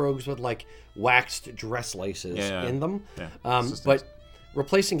ghillie brogues with like waxed dress laces in them. Yeah. But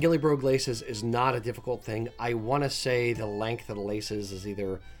replacing ghillie brogue laces is not a difficult thing. I want to say the length of the laces is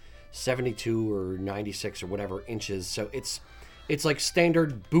either 72 or 96 or whatever inches. So it's like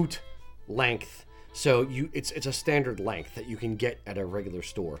standard boot length. So it's a standard length that you can get at a regular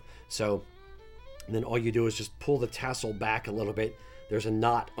store. So then all you do is just pull the tassel back a little bit. There's a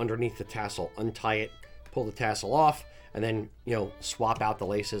knot underneath the tassel. Untie it, pull the tassel off, and then, swap out the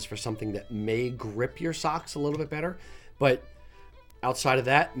laces for something that may grip your socks a little bit better. But outside of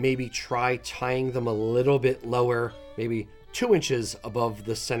that, maybe try tying them a little bit lower, maybe 2 inches above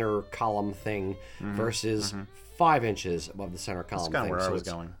the center column thing versus 5 inches above the center column That's thing. kind of where I was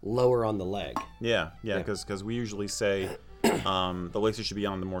it's going. Lower on the leg. Yeah, because we usually say the laces should be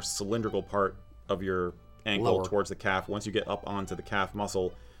on the more cylindrical part of your ankle Lower. towards the calf. Once you get up onto the calf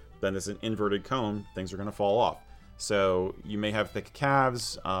muscle, then it's an inverted cone. Things are going to fall off. So you may have thick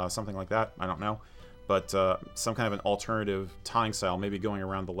calves, something like that. I don't know. But some kind of an alternative tying style, maybe going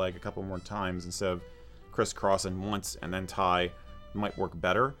around the leg a couple more times instead of crisscrossing once and then tie, might work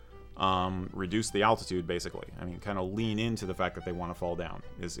better. Reduce the altitude, basically. I mean, kind of lean into the fact that they want to fall down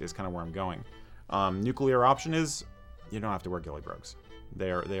is kind of where I'm going. Nuclear option is you don't have to wear ghillie brogues. They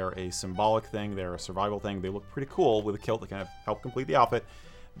are a symbolic thing. They're a survival thing. They look pretty cool with a kilt that kind of help complete the outfit,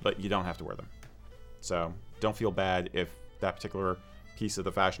 but you don't have to wear them. So don't feel bad if that particular piece of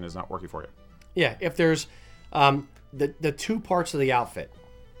the fashion is not working for you. Yeah, if there's the two parts of the outfit,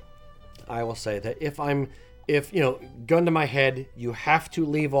 I will say that if gun to my head, you have to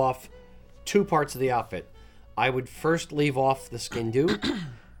leave off 2 parts of the outfit. I would first leave off the skin do.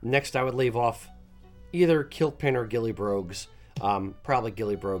 Next, I would leave off either kilt pin or ghillie brogues. Probably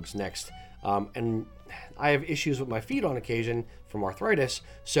ghillie brogues next. And I have issues with my feet on occasion from arthritis,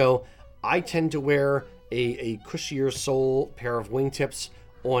 so I tend to wear a cushier sole pair of wingtips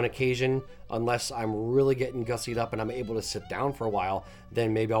on occasion, unless I'm really getting gussied up and I'm able to sit down for a while.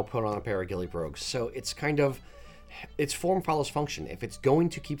 Then maybe I'll put on a pair of ghillie brogues. So it's form follows function. If it's going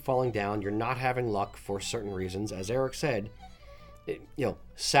to keep falling down, you're not having luck for certain reasons, as Eric said.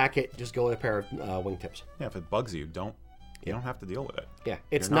 Sack it. Just go with a pair of wingtips. Yeah, if it bugs you, you don't have to deal with it. Yeah,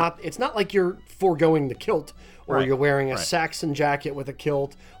 it's not like you're foregoing the kilt, or Right, you're wearing a right. Saxon jacket with a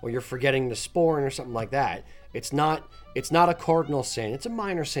kilt, or you're forgetting the sporran or something like that. It's not a cardinal sin. It's a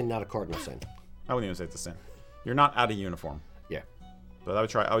minor sin, not a cardinal sin. I wouldn't even say it's a sin. You're not out of uniform. Yeah. But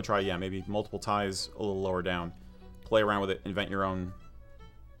I would try, yeah, maybe multiple ties a little lower down. Play around with it, invent your own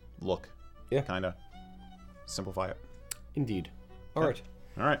look. Yeah. Kind of simplify it. Indeed. All right.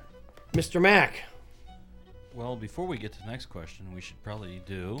 All right. Mr. Mac. Well, before we get to the next question, we should probably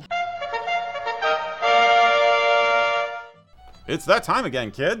do... It's that time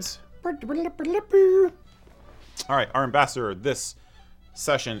again, kids. All right, our ambassador this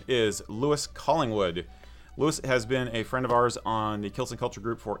session is Lewis Collingwood. Lewis has been a friend of ours on the Kilts and Culture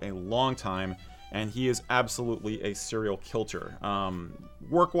group for a long time, and he is absolutely a serial kilter.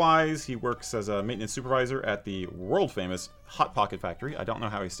 Work-wise, he works as a maintenance supervisor at the world-famous Hot Pocket factory. I don't know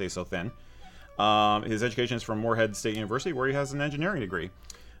how he stays so thin. His education is from Moorhead State University, where he has an engineering degree.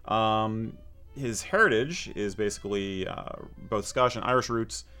 His heritage is basically both Scottish and Irish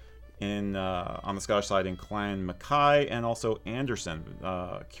roots. On the Scottish side in Clan Mackay and also Anderson.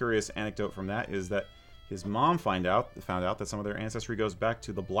 Curious anecdote from that is that his mom found out that some of their ancestry goes back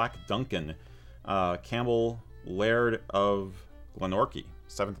to the Black Duncan, Campbell Laird of Glenorchy,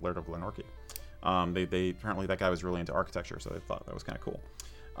 7th Laird of Glenorchy. They apparently that guy was really into architecture, so they thought that was kind of cool.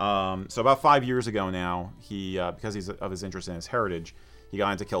 So about 5 years ago now, he because of his interest in his heritage, he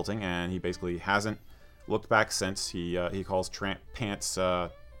got into kilting, and he basically hasn't looked back since. He calls tramp pants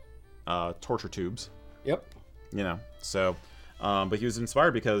torture tubes. Yep. So but he was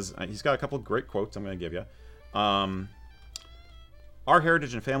inspired because he's got a couple of great quotes I'm going to give you. Our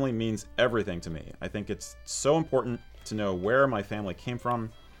heritage and family means everything to me. I think it's so important to know where my family came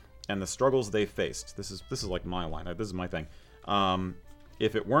from and the struggles they faced. This is like my line. This is my thing.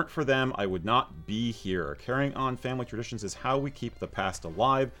 If it weren't for them, I would not be here. Carrying on family traditions is how we keep the past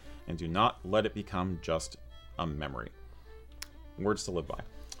alive and do not let it become just a memory. Words to live by.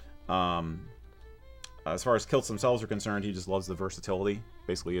 As far as kilts themselves are concerned, he just loves the versatility.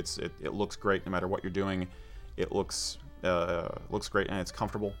 Basically, it looks great no matter what you're doing. It looks great and it's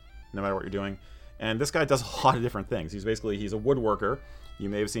comfortable no matter what you're doing. And this guy does a lot of different things. He's a woodworker. You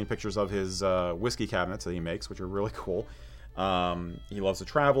may have seen pictures of his whiskey cabinets that he makes, which are really cool. He loves to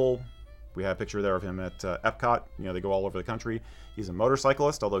travel. We have a picture there of him at Epcot. They go all over the country. He's a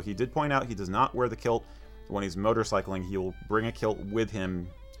motorcyclist, although he did point out he does not wear the kilt. When he's motorcycling, he will bring a kilt with him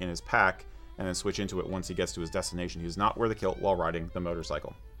in his pack and then switch into it once he gets to his destination. He does not wear the kilt while riding the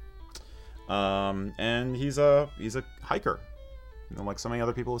motorcycle. And he's a hiker. Like so many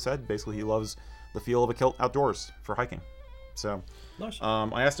other people have said, basically he loves the feel of a kilt outdoors for hiking. So, Nice.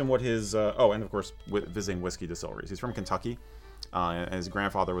 I asked him what his and of course visiting whiskey distilleries. He's from Kentucky, and his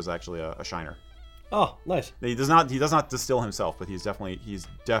grandfather was actually a shiner. Oh, nice. He does not distill himself, but he's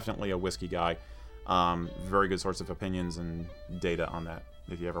definitely a whiskey guy. Very good sorts of opinions and data on that.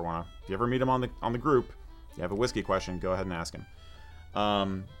 If you ever meet him on the group, you have a whiskey question, go ahead and ask him.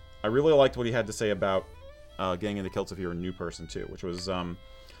 I really liked what he had to say about getting into kilts if you're a new person too, which was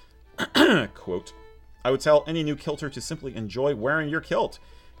quote, "I would tell any new kilter to simply enjoy wearing your kilt.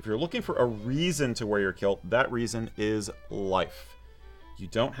 If you're looking for a reason to wear your kilt, that reason is life. You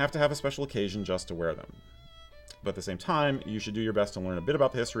don't have to have a special occasion just to wear them. But at the same time, you should do your best to learn a bit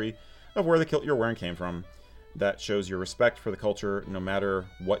about the history of where the kilt you're wearing came from. That shows your respect for the culture, no matter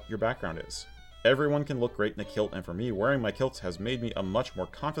what your background is. Everyone can look great in a kilt, and for me, wearing my kilts has made me a much more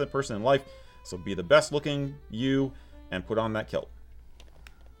confident person in life, so be the best looking you and put on that kilt."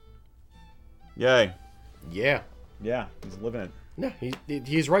 Yay. Yeah. Yeah, he's living it. No,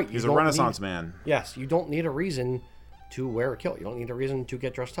 he's right. He's a Renaissance man. Yes, you don't need a reason to wear a kilt. You don't need a reason to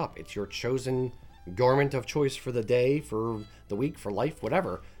get dressed up. It's your chosen garment of choice for the day, for the week, for life,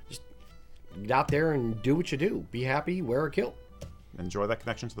 whatever. Just get out there and do what you do. Be happy, wear a kilt. Enjoy that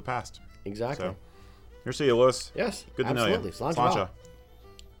connection to the past. Exactly. So, here's to you, Lewis. Yes, Good to absolutely. know you. Sláinte Sláinte. mhath.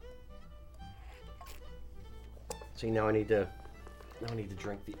 See, now I need to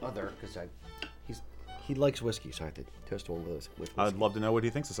drink the other because he likes whiskey, so I have to toast one with whiskey. I'd love to know what he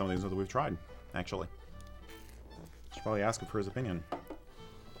thinks of some of these that we've tried, actually. Should probably ask him for his opinion.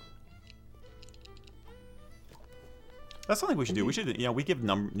 That's something we should do. We should, we give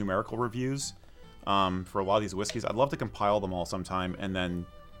numerical reviews for a lot of these whiskeys. I'd love to compile them all sometime and then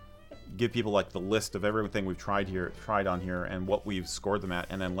give people like the list of everything we've tried on here and what we've scored them at,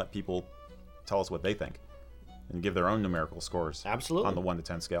 and then let people tell us what they think and give their own numerical scores. Absolutely. On the 1 to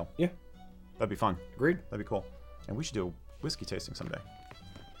 10 scale. Yeah. That'd be fun. Agreed. That'd be cool. And we should do a whiskey tasting someday.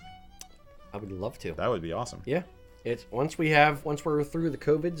 I would love to. That would be awesome. Yeah. It's once we're through the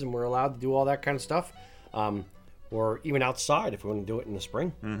COVIDs and we're allowed to do all that kind of stuff, or even outside if we want to do it in the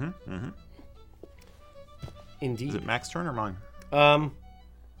spring. Mm-hmm. Mm-hmm. Indeed. Is it Mac's turn or mine?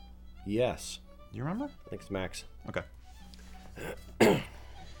 Yes. Do you remember? I think it's Max. Okay.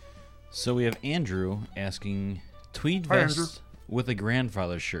 So we have Andrew asking tweed Hi, vest Andrew. with a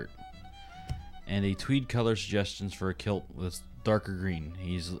grandfather shirt and a tweed color suggestions for a kilt with darker green.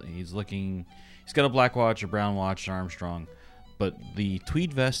 He's got a black watch, a brown watch, an Armstrong, but the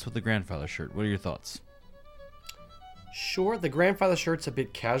tweed vest with the grandfather shirt. What are your thoughts? Sure, the grandfather shirt's a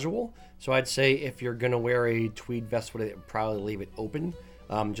bit casual, so I'd say if you're gonna wear a tweed vest with it, probably leave it open,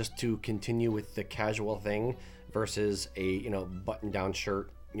 just to continue with the casual thing versus a button-down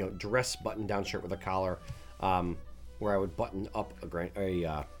shirt, dress button-down shirt with a collar, where I would button up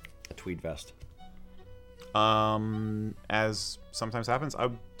a tweed vest. As sometimes happens, I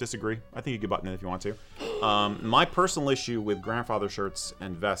would disagree. I think you could button it if you want to. My personal issue with grandfather shirts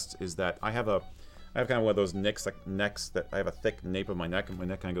and vests is that I have kind of one of those necks that I have a thick nape of my neck, and my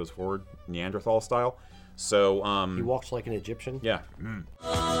neck kind of goes forward, Neanderthal style. So He walks like an Egyptian. yeah.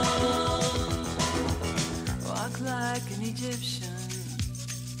 Walk like an Egyptian.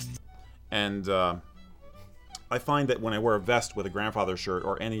 And I find that when I wear a vest with a grandfather shirt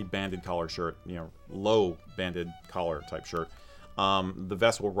or any banded collar shirt, low banded collar type shirt, the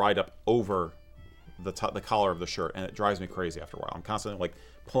vest will ride up over the collar of the shirt, and it drives me crazy after a while. I'm constantly like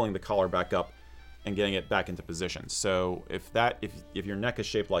pulling the collar back up and getting it back into position. So if your neck is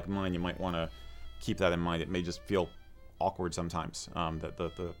shaped like mine, you might want to keep that in mind. It may just feel awkward sometimes that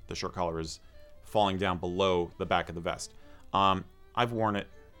the shirt collar is falling down below the back of the vest. I've worn it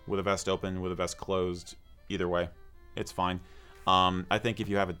with a vest open, with a vest closed. Either way, it's fine. I think if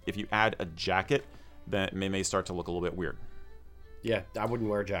you add a jacket, then it may start to look a little bit weird. Yeah, I wouldn't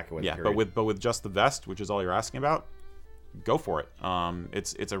wear a jacket with it. Yeah, period. but with just the vest, which is all you're asking about, go for it.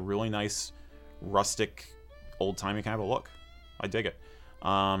 It's a really nice, rustic, old timey kind of a look. I dig it.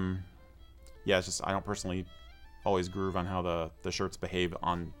 Yeah, it's just I don't personally always groove on how the shirts behave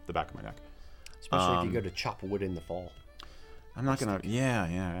on the back of my neck. Especially if you go to chop wood in the fall. I'm not gonna. Yeah.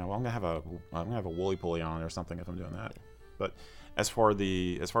 Well, I'm gonna have a woolly pulley on or something if I'm doing that. But as far as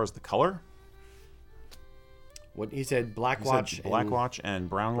the color, what he said, black watch and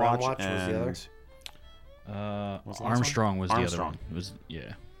brown brown watch and was the other. Armstrong was the other Armstrong. one. It was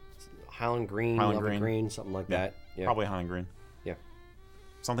Highland green, Highland Love green. green, something like that. Yeah. Probably Highland green. Yeah.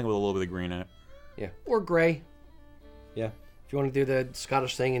 Something with a little bit of green in it. Yeah. Or gray. Yeah. If you want to do the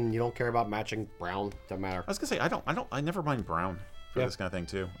Scottish thing and you don't care about matching brown, doesn't matter. I was gonna say I never mind brown for this kind of thing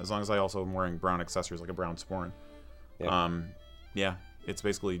too, as long as I also am wearing brown accessories like a brown sporran. Yeah. It's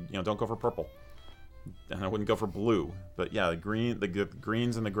basically don't go for purple, and I wouldn't go for blue. But yeah, the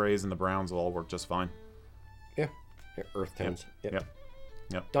greens and the grays and the browns will all work just fine. Yeah, earth tones. Yep.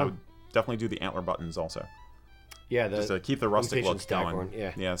 Done. I would definitely do the antler buttons also. Yeah, Just to keep the rustic look staghorn.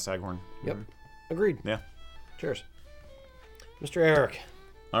 going. Yeah, staghorn. Yep. Agreed. Yeah. Cheers, Mr. Eric.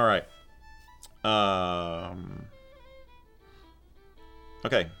 All right.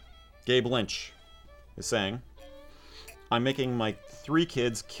 Okay. Gabe Lynch is saying, I'm making my 3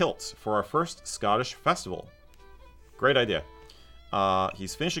 kids kilts for our first Scottish festival. Great idea.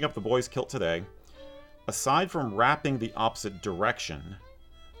 He's finishing up the boys' kilt today. Aside from wrapping the opposite direction,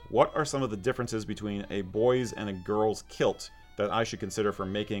 what are some of the differences between a boys' and a girls' kilt that I should consider for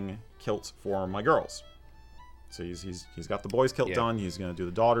making kilts for my girls? So he's got the boys' kilt done. He's going to do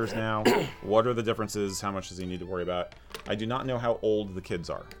the daughters now. What are the differences? How much does he need to worry about? I do not know how old the kids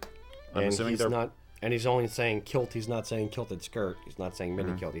are. I'm assuming they're not. And he's only saying kilt. He's not saying kilted skirt. He's not saying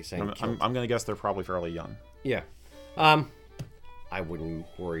mini kilt. He's saying kilt. I'm going to guess they're probably fairly young. Yeah. I wouldn't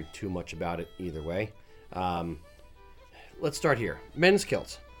worry too much about it either way. Let's start here. Men's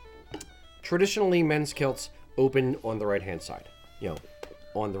kilts. Traditionally, men's kilts open on the right-hand side,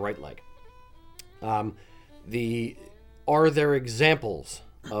 on the right leg. Are there examples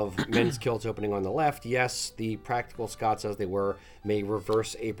of men's kilts opening on the left? Yes, the Practical Scots, as they were, may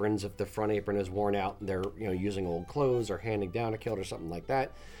reverse aprons if the front apron is worn out and they're using old clothes or handing down a kilt or something like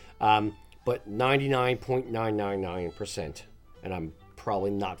that. But 99.999%, and I'm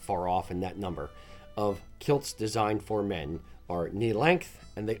probably not far off in that number, of kilts designed for men are knee length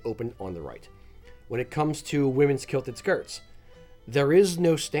and they open on the right. When it comes to women's kilted skirts, there is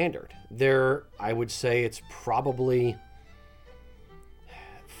no standard. I would say it's probably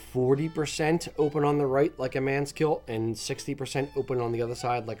 40% open on the right like a man's kilt and 60% open on the other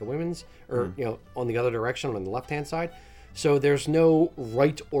side like a women's, or on the other direction on the left-hand side. So there's no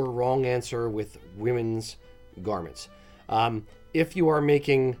right or wrong answer with women's garments. If you are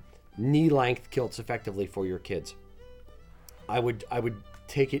making knee-length kilts effectively for your kids, I would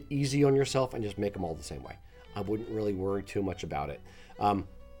take it easy on yourself and just make them all the same way. I wouldn't really worry too much about it.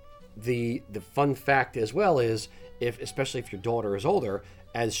 The fun fact as well is, especially if your daughter is older,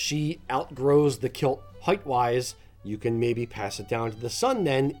 as she outgrows the kilt height-wise, you can maybe pass it down to the son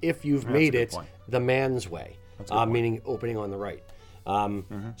then if you've made it the man's way, meaning opening on the right.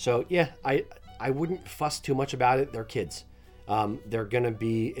 So yeah, I wouldn't fuss too much about it. They're kids.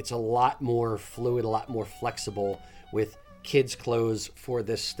 It's a lot more fluid, a lot more flexible with kids' clothes for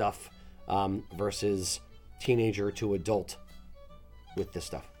this stuff versus teenager to adult with this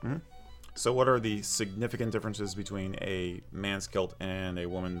stuff. So what are the significant differences between a man's kilt and a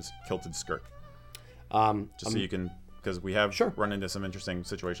woman's kilted skirt? Just so you can, because we have run into some interesting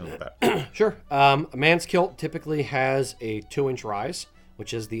situations with that. Sure. A man's kilt typically has a 2-inch rise,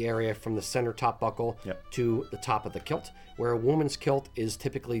 which is the area from the center top buckle to the top of the kilt, where a woman's kilt is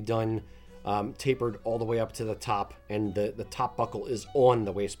typically done tapered all the way up to the top, and the top buckle is on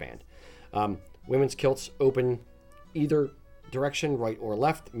the waistband. Women's kilts open either direction, right or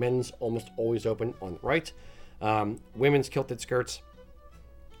left. Men's almost always open on the right. Women's kilted skirts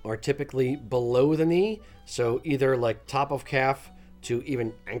are typically below the knee, so either like top of calf to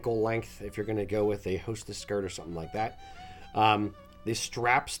even ankle length if you're going to go with a hostess skirt or something like that. The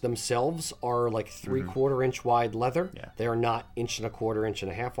straps themselves are like 3/4 inch wide leather. They are not 1 1/4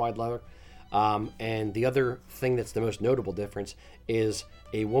 1.5 wide leather. And the other thing that's the most notable difference is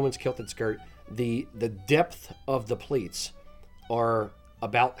a woman's kilted skirt. The depth of the pleats are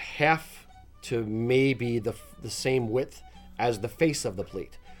about half to maybe the same width as the face of the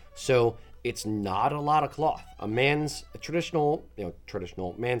pleat. So it's not a lot of cloth. A traditional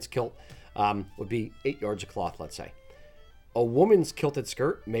man's kilt would be 8 yards of cloth, let's say. A woman's kilted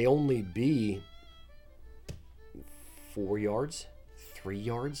skirt may only be 4 yards, 3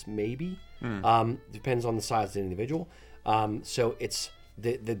 yards maybe. Depends on the size of the individual. So it's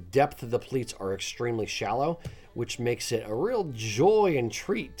the depth of the pleats are extremely shallow, which makes it a real joy and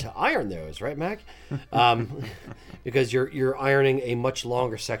treat to iron those, right, Mac? Because you're ironing a much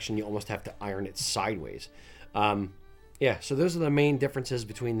longer section. You almost have to iron it sideways. So those are the main differences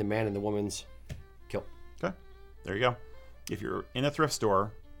between the man and the woman's kilt. Okay, there you go. If you're in a thrift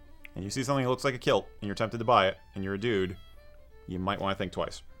store and you see something that looks like a kilt and you're tempted to buy it and you're a dude, you might want to think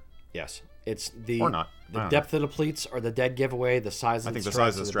twice. Yes. It's the or not. The depth of the pleats are the dead giveaway. The size of the straps. I think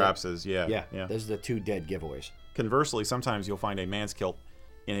the size of the straps is yeah. Those are the two dead giveaways. Conversely, sometimes you'll find a man's kilt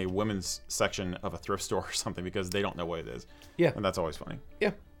in a women's section of a thrift store or something because they don't know what it is. Yeah. And that's always funny.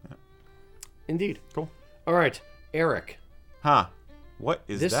 Yeah. Indeed. Cool. All right, Eric. Huh. What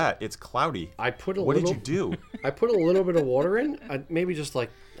is This- that? It's cloudy. I put a What little. did you do? I put a little bit of water in. Maybe just like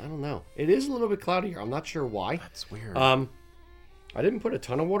I don't know. It is a little bit cloudy here. I'm not sure why. That's weird. I didn't put a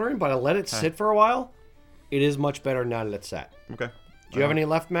ton of water in, but I let it sit for a while. It is much better now that it's sat. Okay. Do you have any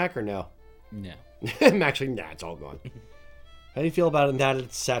left, Mac, or no? No. Actually, nah, it's all gone. How do you feel about it now that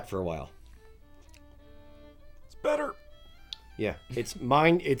it's sat for a while? It's better. Yeah, it's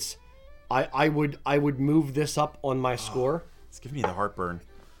mine. It's I would move this up on my score. It's giving me the heartburn.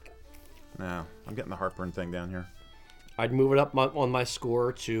 No, I'm getting the heartburn thing down here. I'd move it up on my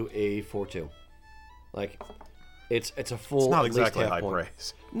score to a 4.2. Like, it's a full. It's not at least exactly half high point.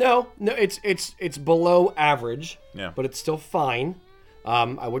 praise. No, it's below average. Yeah. But it's still fine.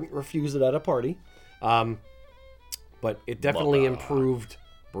 I wouldn't refuse it at a party. But it definitely improved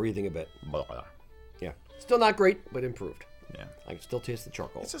breathing a bit. Yeah. Still not great, but improved. Yeah. I can still taste the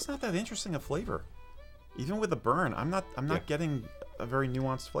charcoal. It's just not that interesting a flavor. Even with the burn, I'm not getting a very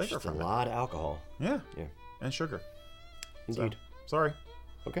nuanced flavor Just a from it. lot of alcohol. Yeah. Yeah. And sugar. Indeed. So, sorry.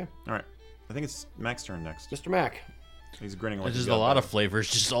 Okay. All right. I think it's Mac's turn next. Mr. Mac. He's grinning like There's he's just a got lot that. of flavors,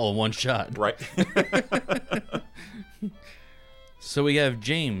 just all in one shot. Right. So we have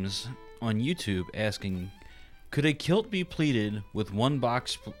James on YouTube asking, could a kilt be pleated with one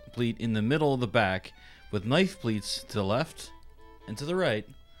box pleat in the middle of the back with knife pleats to the left and to the right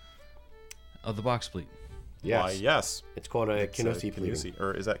of the box pleat? Yes. Why, yes. It's called a It's, Canusi pleating. Canusi.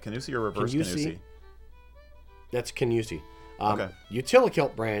 Or is that Canusi or reverse Canusi. Canusi? That's Canusi. Okay.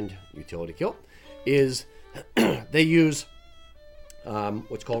 Utilikilt brand, Utility Kilt, is they use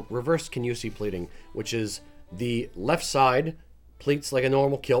what's called reverse Canusi pleating, which is the left side pleats like a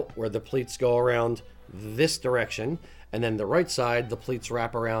normal kilt, where the pleats go around this direction, and then the right side, the pleats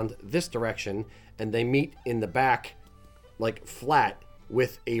wrap around this direction, and they meet in the back like flat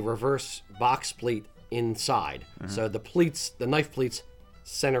with a reverse box pleat inside. So the knife pleats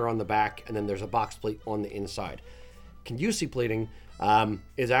center on the back, and then there's a box pleat on the inside. Canusi pleating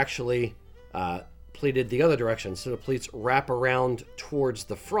is actually pleated the other direction, so the pleats wrap around towards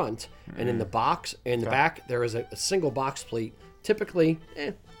the front, and in the box in the back there is a single box pleat, typically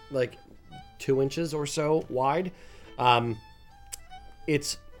like 2 inches or so wide. I'm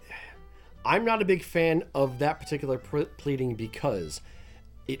not a big fan of that particular pleating because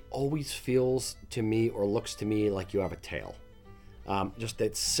it always feels to me or looks to me like you have a tail. Just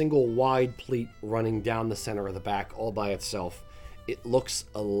that single wide pleat running down the center of the back all by itself. It looks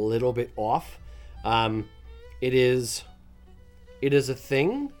a little bit off. It is a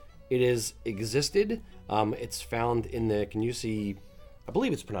thing. It has existed. It's found in the Canusi, I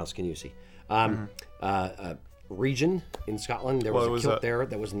believe it's pronounced Canusi, region in Scotland. There was a kilt there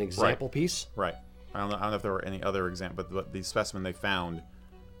that was an example piece. Right. I don't know if there were any other examples, but the specimen they found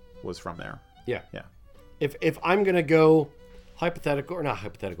was from there. Yeah. Yeah. If I'm gonna go hypothetical or not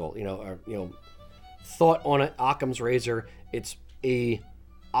hypothetical, thought on it, Occam's razor, it's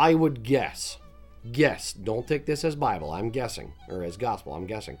I would guess, don't take this as Bible, I'm guessing, or as gospel, I'm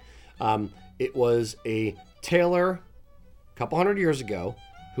guessing. It was a tailor a couple hundred years ago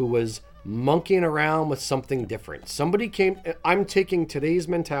who was monkeying around with something different. Somebody came, I'm taking today's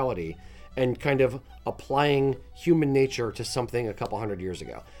mentality and kind of applying human nature to something a couple hundred years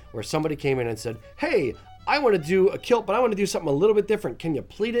ago, where somebody came in and said, hey, I want to do a kilt, but I want to do something a little bit different. Can you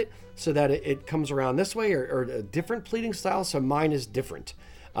pleat it so that it comes around this way, or a different pleating style so mine is different?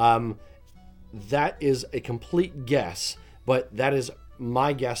 That is a complete guess, but that is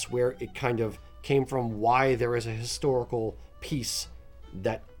my guess where it kind of came from, why there is a historical piece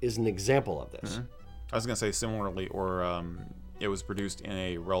that is an example of this. I was going to say similarly, or it was produced in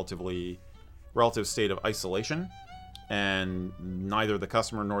a relative state of isolation, and neither the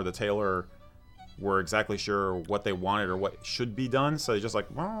customer nor the tailor were exactly sure what they wanted or what should be done. So they just like,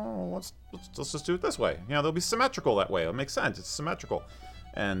 well, let's just do it this way. They'll be symmetrical that way. It makes sense. It's symmetrical.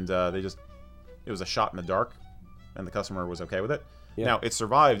 And it was a shot in the dark, and the customer was okay with it. Yeah. Now, it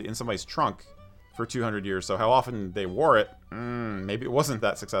survived in somebody's trunk for 200 years, so how often they wore it, maybe it wasn't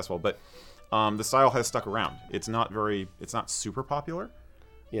that successful, but the style has stuck around. It's not super popular,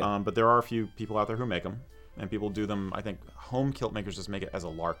 but there are a few people out there who make them, and people do them. I think home kilt makers just make it as a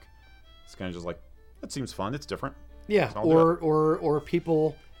lark. It's kind of just like, it seems fun, it's different. Yeah, So I'll do it. or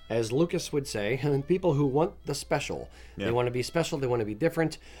people, as Lucas would say, people who want the special. Yeah. They want to be special. They want to be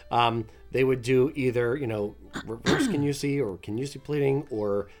different. They would do either, reverse Canusi or Canusi pleating,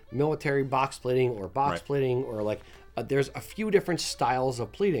 or military box pleating, or box Right. pleating, or like there's a few different styles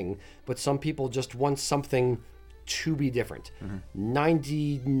of pleating. But some people just want something to be different.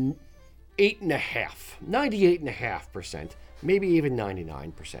 98.5%, maybe even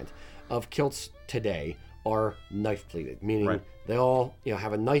 99% of kilts today are knife pleated, meaning they all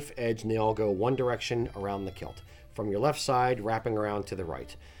have a knife edge and they all go one direction around the kilt, from your left side wrapping around to the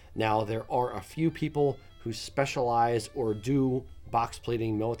right. Now, there are a few people who specialize or do box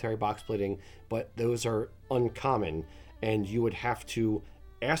pleating, military box pleating, but those are uncommon, and you would have to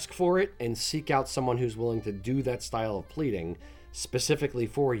ask for it and seek out someone who's willing to do that style of pleating specifically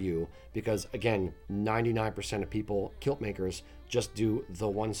for you, because again, 99% of people, kilt makers, just do the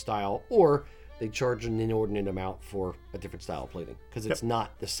one style, or they charge an inordinate amount for a different style of pleating because it's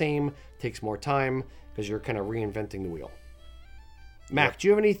not the same, takes more time, because you're kind of reinventing the wheel. Mac, do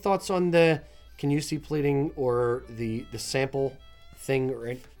you have any thoughts on the can you see pleating or the sample thing?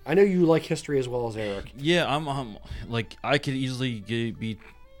 Or I know you like history as well as Eric. Yeah, I'm like, I could easily be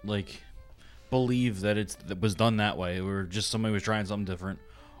like, believe that that was done that way, or just somebody was trying something different.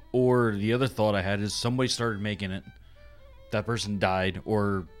 Or the other thought I had is somebody started making it, that person died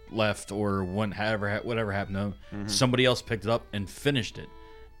or left or whatever happened to them. Somebody else picked it up and finished it,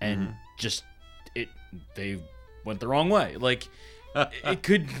 and they went the wrong way. Like, it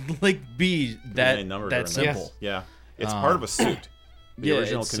could be that simple. Yeah, it's part of a suit. The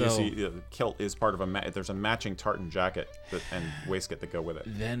original the kilt is part of there's a matching tartan jacket and waistcoat that go with it.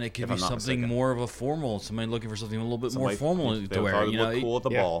 Then it could be something more of a formal. Somebody looking for something a little bit more formal to wear. Look cool at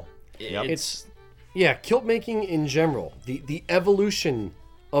the ball. It's kilt making in general. The evolution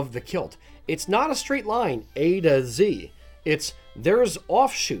of the kilt. It's not a straight line A to Z. There's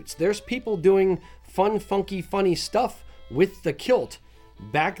offshoots. There's people doing fun, funky, funny stuff with the kilt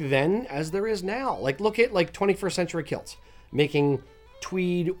back then as there is now. Like, look at 21st century kilts making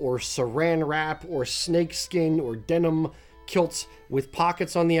tweed or saran wrap or snakeskin or denim kilts with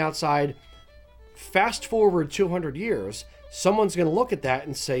pockets on the outside. Fast forward 200 years, someone's going to look at that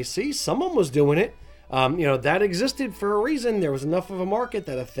and say, see, someone was doing it. That existed for a reason. There was enough of a market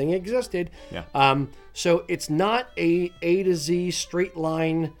that a thing existed. Yeah. So it's not a to Z straight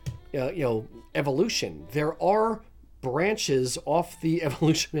line, evolution. There are branches off the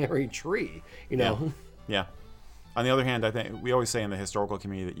evolutionary tree, Yeah. On the other hand, I think we always say in the historical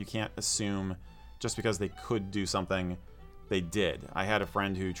community that you can't assume just because they could do something, they did. I had a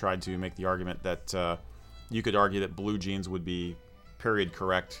friend who tried to make the argument that you could argue that blue jeans would be period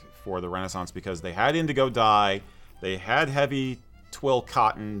correct for the Renaissance because they had indigo dye, they had heavy twill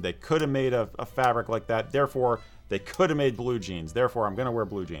cotton, they could have made a fabric like that, therefore they could have made blue jeans, therefore I'm going to wear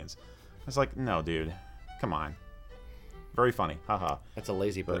blue jeans. It's like, no, dude, come on. Very funny, haha. That's a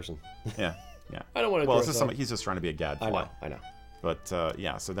lazy person. Yeah. Yeah. I don't want to. Well, he's just trying to be a gadfly. I know. But so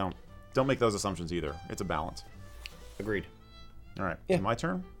don't make those assumptions either. It's a balance. Agreed. All right. Yeah. Is it my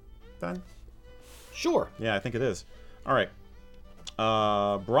turn then? Sure. Yeah, I think it is. All right.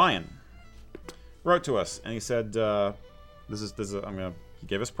 Brian wrote to us and he said, he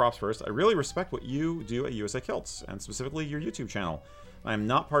gave us props first. I really respect what you do at USA Kilts and specifically your YouTube channel. I am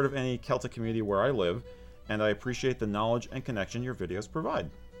not part of any Celtic community where I live, and I appreciate the knowledge and connection your videos provide.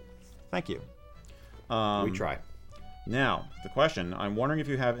 Thank you. We try. Now, the question. I'm wondering if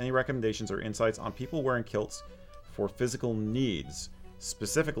you have any recommendations or insights on people wearing kilts for physical needs.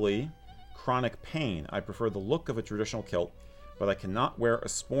 Specifically, chronic pain. I prefer the look of a traditional kilt, but I cannot wear a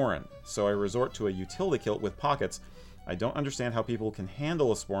sporran, so I resort to a utility kilt with pockets. I don't understand how people can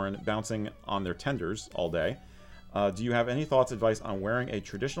handle a sporran bouncing on their tenders all day. Do you have any thoughts, advice on wearing a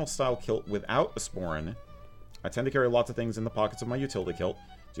traditional style kilt without a sporran? I tend to carry lots of things in the pockets of my utility kilt.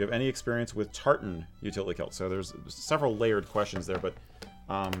 Do you have any experience with tartan utility kilts? So there's several layered questions there, but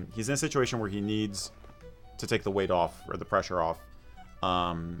he's in a situation where he needs to take the weight off or the pressure off,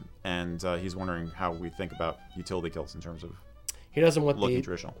 and he's wondering how we think about utility kilts in terms of he doesn't want looking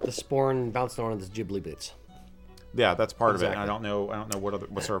traditional. The sporran bouncing on his ghibli bits. Yeah, that's part of it. And I don't know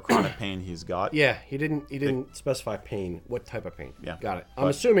what sort of chronic pain he's got. Yeah, he didn't specify pain. What type of pain? Yeah, got it. I'm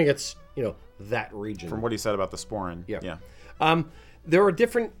assuming it's that region. From what he said about the sporran. Yeah. There are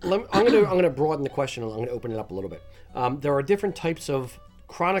different. I'm going to broaden the question. I'm going to open it up a little bit. There are different types of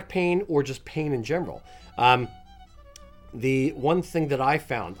chronic pain or just pain in general. The one thing that I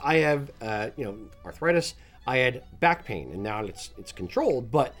found, I have arthritis. I had back pain, and now it's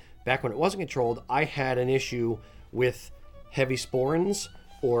controlled. But back when it wasn't controlled, I had an issue with heavy sporrans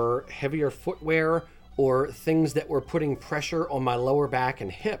or heavier footwear or things that were putting pressure on my lower back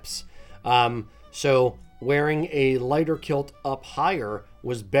and hips. So wearing a lighter kilt up higher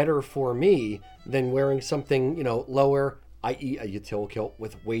was better for me than wearing something, lower, i.e. a util kilt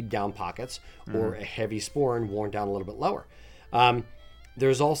with weighed down pockets or a heavy sporran worn down a little bit lower.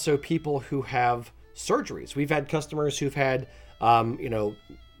 There's also people who have surgeries. We've had customers who've had,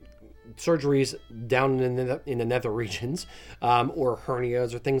 surgeries down in the nether regions, or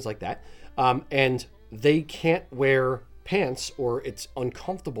hernias or things like that, and they can't wear pants, or it's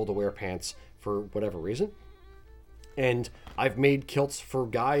uncomfortable to wear pants for whatever reason. And I've made kilts for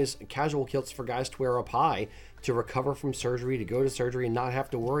guys, casual kilts for guys to wear up high to recover from surgery, to go to surgery and not have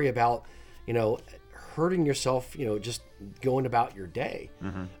to worry about, hurting yourself, just going about your day.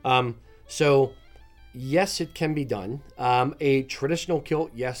 So yes, it can be done. A traditional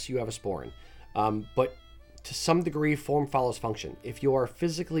kilt, yes, you have a sporran. But to some degree, form follows function. If you are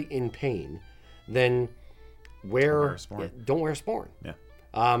physically in pain, then don't wear a sporran. Yeah.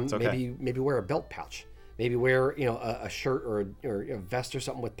 It's okay. Maybe wear a belt pouch. Maybe wear a shirt or a vest or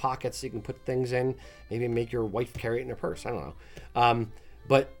something with pockets so you can put things in. Maybe make your wife carry it in her purse. I don't know.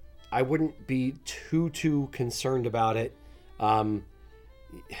 But I wouldn't be too concerned about it.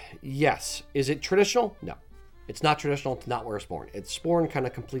 Yes. Is it traditional? No. It's not traditional to not wear a sporran. Sporran kind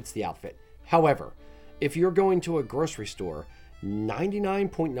of completes the outfit. However, if you're going to a grocery store,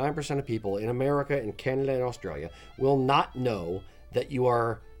 99.9% of people in America and Canada and Australia will not know that you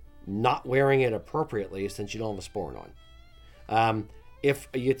are not wearing it appropriately since you don't have a sporran on. If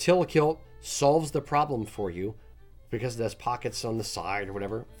a utility kilt solves the problem for you because there's pockets on the side or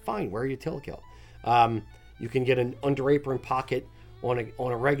whatever, fine, wear a utility kilt. You can get an under apron pocket on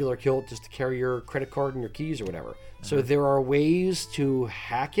a regular kilt just to carry your credit card and your keys or whatever. So there are ways to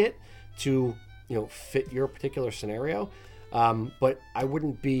hack it to fit your particular scenario. But I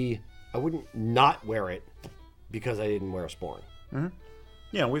wouldn't not wear it because I didn't wear a sporran. Mm-hmm.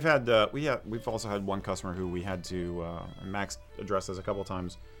 Yeah, we've also had one customer who we had to, Max addressed this a couple of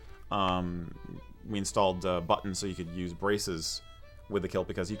times. We installed buttons so you could use braces with the kilt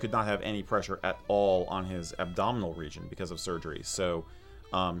because he could not have any pressure at all on his abdominal region because of surgery. So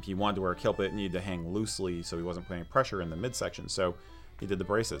he wanted to wear a kilt, but it needed to hang loosely so he wasn't putting pressure in the midsection. So he did the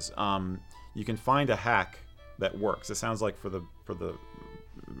braces. You can find a hack that works. It sounds like for the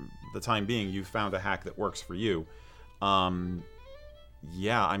time being, you found a hack that works for you.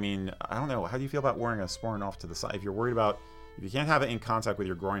 Yeah, I mean, I don't know. How do you feel about wearing a sporran off to the side? If you're worried about, if you can't have it in contact with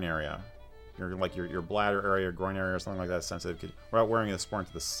your groin area, your bladder area, your groin area, or something like that is sensitive, what about wearing a sporran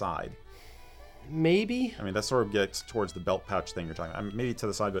to the side? Maybe. I mean, that sort of gets towards the belt pouch thing you're talking about. Maybe to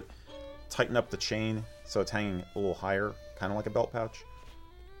the side, but tighten up the chain so it's hanging a little higher, kind of like a belt pouch.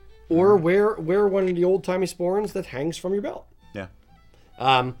 Or wear one of the old-timey sporrans that hangs from your belt. Yeah.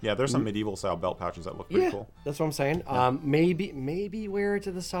 Yeah, there's some medieval style belt pouches that look pretty cool. That's what I'm saying. Yeah. Maybe wear it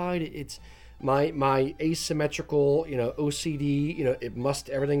to the side. It's my asymmetrical, OCD. It must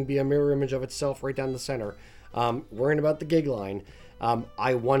everything be a mirror image of itself right down the center. Worrying about the gig line.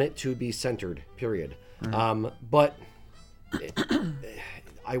 I want it to be centered. Period. Mm-hmm. But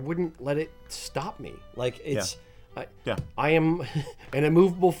I wouldn't let it stop me. Like it's. Yeah. I am an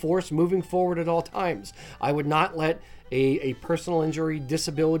immovable force moving forward at all times. I would not let a personal injury,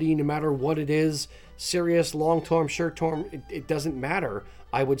 disability, no matter what it is, serious, long-term, short-term, it doesn't matter.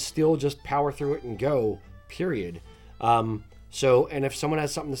 I would still just power through it and go, period. And if someone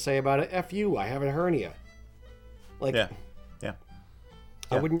has something to say about it, F you, I have a hernia. Yeah.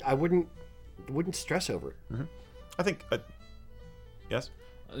 I wouldn't stress over it. Mm-hmm. I think, yes?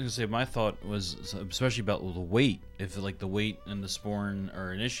 I was gonna say my thought was especially about the weight. If the weight and the sporran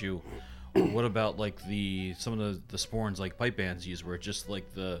are an issue, what about some of the sporrans like pipe bands use, where it's just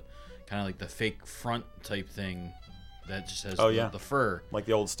the kind of like the fake front type thing that just has the fur, like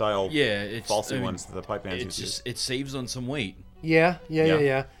the old style, falsy ones that the pipe bands use. It saves on some weight. Yeah.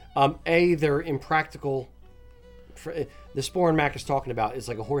 They're impractical. The sporran Mac is talking about is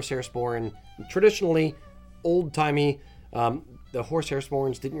like a horsehair sporran. Traditionally, old timey. The horsehair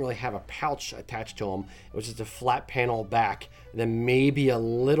sporrans didn't really have a pouch attached to them. It was just a flat panel back, and then maybe a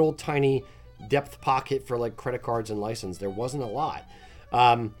little tiny depth pocket for credit cards and license. There wasn't a lot.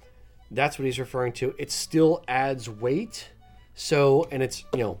 That's what he's referring to. It still adds weight. So, and it's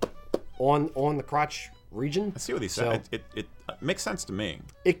on the crotch region. I see what he said. It makes sense to me.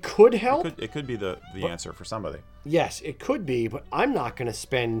 It could help. It could be the answer for somebody. Yes, it could be, but I'm not going to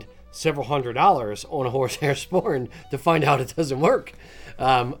spend several $100s on a horsehair sporran to find out it doesn't work.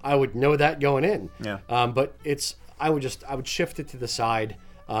 I would know that going in. Yeah. But I would shift it to the side.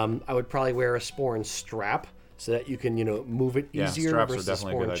 I would probably wear a sporran strap so that you can move it easier versus a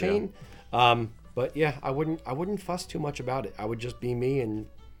sporran chain. But yeah, I wouldn't fuss too much about it. I would just be me and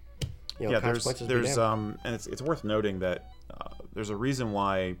there's and it's worth noting that there's a reason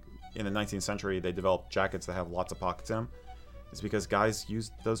why in the 19th century they developed jackets that have lots of pockets in them. It's because guys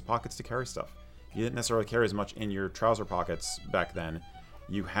used those pockets to carry stuff. You didn't necessarily carry as much in your trouser pockets back then.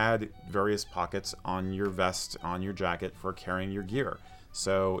 you had various pockets on your vest, on your jacket for carrying your gear.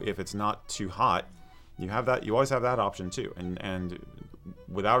 So if it's not too hot, you have that. You always have that option too. And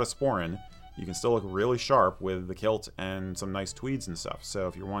without a sporin, you can still look really sharp with the kilt and some nice tweeds and stuff. So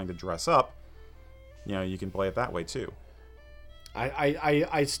if you're wanting to dress up, you can play it that way too.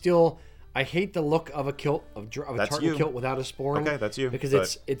 I hate the look of a kilt of a tartan kilt without a sporin. Okay, that's you.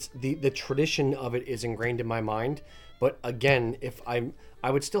 Because it's the tradition of it is ingrained in my mind. But again, if I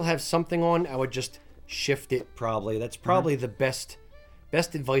would still have something on, I would just shift it probably. That's probably the best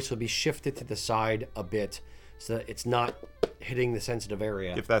advice would be shift it to the side a bit so that it's not hitting the sensitive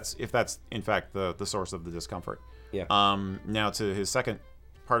area. If that's in fact the source of the discomfort. Yeah. Now to his second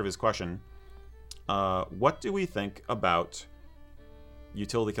part of his question, what do we think about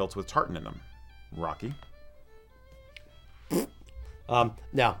utility kilts with tartan in them, Rocky?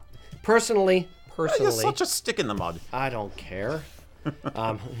 Now, personally, You're such a stick in the mud. I don't care.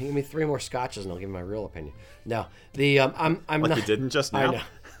 Give me 3 more scotches and I'll give you my real opinion. No, I'm like not. You didn't just now. I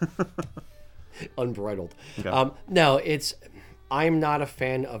know. Unbridled. Okay. No, I'm not a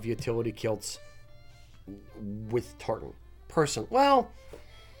fan of utility kilts with tartan. Well,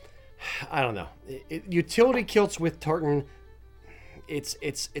 I don't know. Utility kilts with tartan,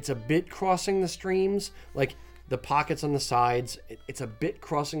 it's a bit crossing the streams. Like the pockets on the sides, it's a bit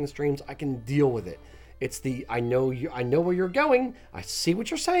crossing the streams. I can deal with it. It's I know where you're going. I see what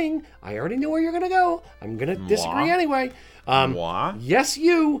you're saying. I already know where you're gonna go. I'm gonna disagree anyway. Moi? Yes,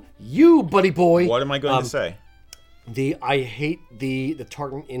 you, buddy boy. What am I going to say? I hate the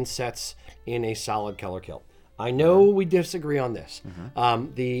tartan insets in a solid color kilt. I know we disagree on this.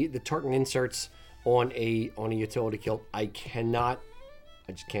 The tartan inserts on a utility kilt, I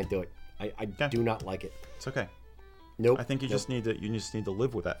just can't do it. I do not like it. It's okay. Nope. I think you just need to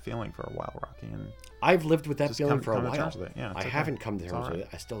live with that feeling for a while, Rocky, and I've lived with that feeling for a come to while. terms with it. Yeah, I haven't come to terms with it.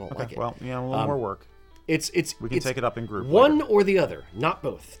 I still don't like it. Well, a little more work. We can take it up in group. One later. or the other, not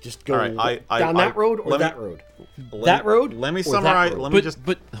both. Just go All right, down that road or that road. That road. Let me or summarize. that road? Let me just.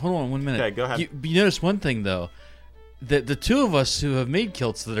 But hold on 1 minute. Okay, go ahead. You notice one thing though, that the two of us who have made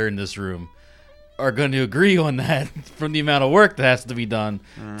kilts that are in this room are going to agree on that from the amount of work that has to be done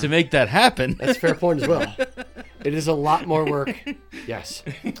to make that happen. That's a fair point as well. It is a lot more work. Yes.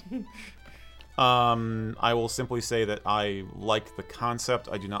 I will simply say that I like the concept.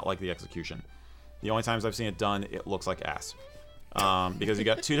 I do not like the execution. The only times I've seen it done, it looks like ass. Because you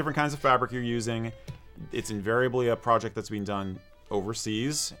got 2 different kinds of fabric you're using. It's invariably a project that's being done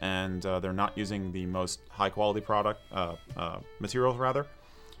overseas, and they're not using the most high quality materials rather.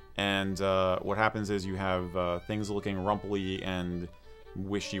 And what happens is you have things looking rumply and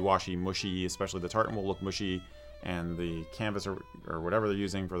wishy-washy, mushy. Especially the tartan will look mushy, and the canvas or whatever they're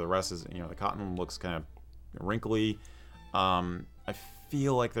using for the rest is, the cotton looks kind of wrinkly. I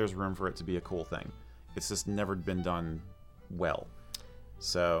feel like there's room for it to be a cool thing. It's just never been done well.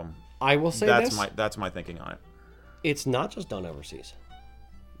 So I will say that's my thinking on it. It's not just done overseas.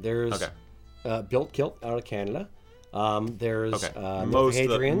 There's Built Kilt out of Canada. There's North of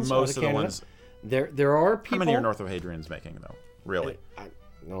Hadrian's out of Canada. The ones. There are people. How many are North of Hadrian's making though? Really?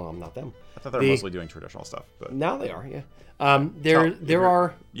 No, I'm not them. I thought they were mostly doing traditional stuff. But now they are. Yeah. There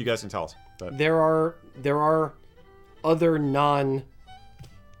are. You guys can tell us. But. There are other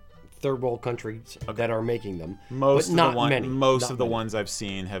third world countries that are making them. Most of the ones I've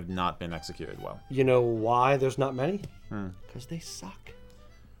seen have not been executed well. You know why there's not many? Because they suck.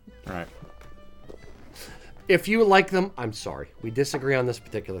 All right. If you like them, I'm sorry. We disagree on this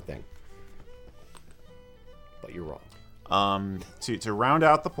particular thing. But you're wrong. To round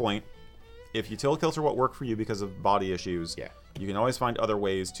out the point, if utility kilts are what work for you because of body issues, you can always find other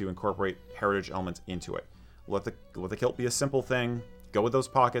ways to incorporate heritage elements into it. Let the kilt be a simple thing. Go with those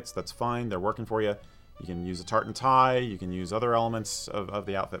pockets. That's fine. They're working for you. You can use a tartan tie. You can use other elements of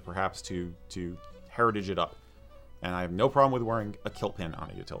the outfit perhaps to heritage it up. And I have no problem with wearing a kilt pin on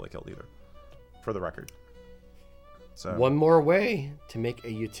a utility kilt either, for the record. So one more way to make a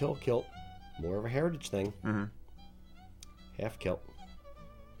util kilt more of a heritage thing. Half kilt.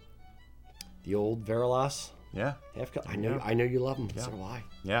 The old Verilas. Yeah. Half kilt. I know you love them. Yeah. So do I.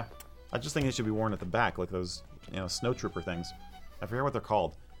 Yeah. I just think they should be worn at the back, like those snow trooper things. I forget what they're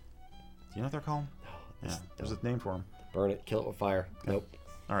called. Do you know what they're called? No. There's a name for them. Burn it. Kill it with fire. Okay. Nope.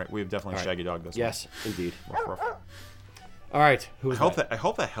 All right. We've definitely shaggy dogged this. Yes, one. Indeed. Ruff, ruff. All right. Who's I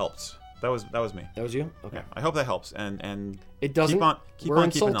hope that helps. That was me. That was you? Okay. Yeah, I hope that helps. And it doesn't. Keep on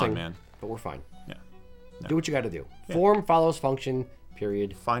keeping on, man. But we're fine. Yeah. No. Do what you got to do. Yeah. Form follows function.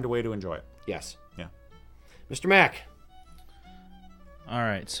 Period. Find a way to enjoy it. Yes. Yeah. Mr. Mack. All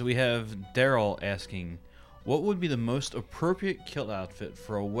right. So we have Daryl asking, What would be the most appropriate kilt outfit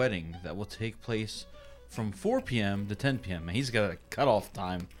for a wedding that will take place from 4 p.m. to 10 p.m.? And he's got a cutoff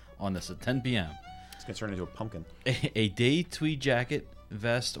time on this at 10 p.m. It's going to turn into a pumpkin. A day tweed jacket,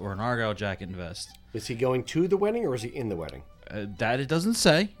 vest, or an argyle jacket and vest. Is he going to the wedding or is he in the wedding? That it doesn't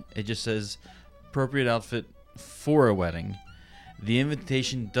say. It just says appropriate outfit for a wedding. The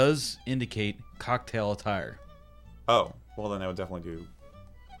invitation does indicate cocktail attire. Oh, well then I would definitely do...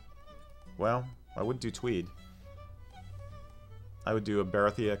 Well, I would do tweed. I would do a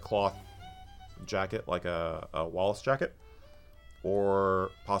Barathea cloth jacket, like a Wallace jacket.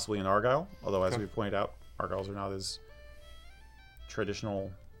 Or possibly an argyle. Although, as we pointed out, argyles are not as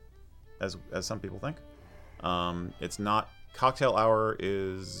traditional as some people think. It's not... Cocktail hour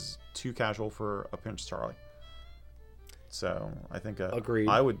is too casual for a Prince Charlie. So I think Agreed.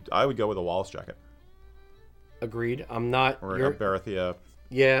 I would go with a Wallace jacket Agreed. I'm not. or a Barathea.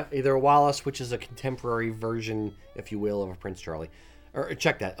 Yeah, either a Wallace, which is a contemporary version, if you will, of a Prince Charlie, or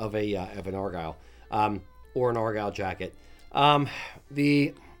check that of an argyle, or an argyle jacket. I'm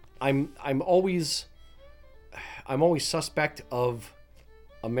always suspect of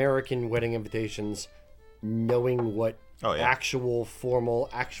American wedding invitations knowing what actual formal,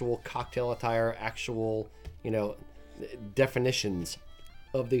 actual cocktail attire, actual definitions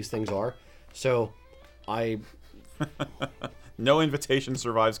of these things are. So No invitation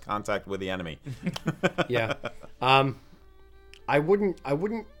survives contact with the enemy. yeah. I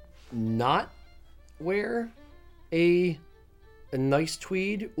wouldn't not wear a nice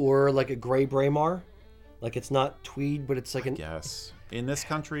tweed or like a gray braemar. Like it's not tweed, but it's like Yes. In this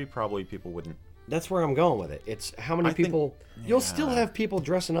country, probably people wouldn't. That's where I'm going with it. It's how many people you'll still have people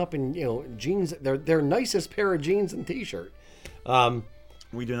dressing up in jeans. Their nicest pair of jeans and t-shirt.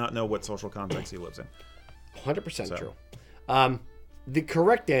 We do not know what social context he lives in. 100% true. The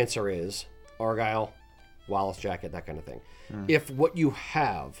correct answer is argyle, Wallace jacket, that kind of thing. If what you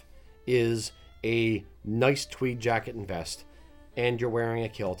have is a nice tweed jacket and vest, and you're wearing a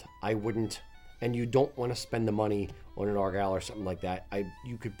kilt, I wouldn't. And you don't want to spend the money on an argyle or something like that.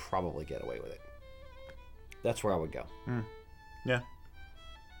 You could probably get away with it. That's where I would go. Yeah.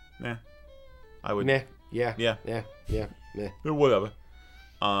 I would. Meh. Yeah. Yeah. Yeah. Yeah. Meh. Whatever.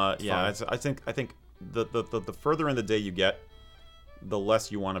 I think the further in the day you get, the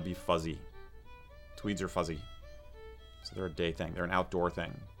less you want to be fuzzy. Tweeds are fuzzy, so they're a day thing. They're an outdoor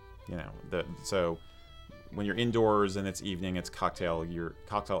thing. So when you're indoors and it's evening, it's cocktail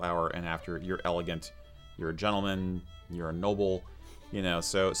hour, and after you're elegant, you're a gentleman, you're a noble.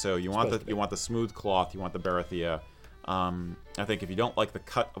 So you want the smooth cloth, you want the Barathea. I think if you don't like the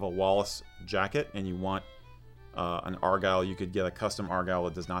cut of a Wallace jacket and you want an argyle, you could get a custom argyle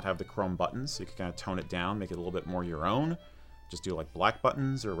that does not have the chrome buttons. So you could kind of tone it down, make it a little bit more your own. Just do like black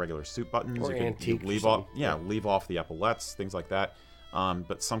buttons or regular suit buttons. Or antique. Leave off the epaulettes, things like that.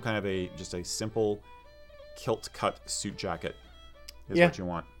 But some kind of a simple kilt cut suit jacket is what you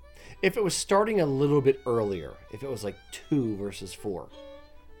want. If it was starting a little bit earlier, if it was like 2 versus 4,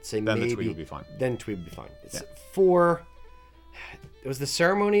 then maybe the tweed would be fine. Then tweed would be fine. It's 4. It was the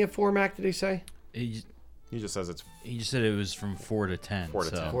ceremony of 4, Mac, did he say? He just says it's. He just said it was from 4 to 10. 4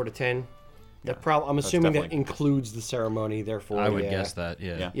 to 10. 4 to 10. I'm assuming that includes the ceremony. Therefore, I would guess that.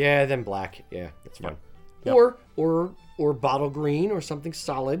 Yeah. Yeah, then black. Yeah, that's fine. Yep. Or bottle green or something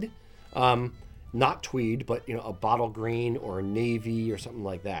solid, not tweed, but a bottle green or a navy or something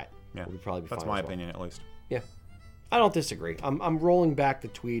like that. Yeah, would probably be that's fine my as well. opinion at least. Yeah, I don't disagree. I'm rolling back the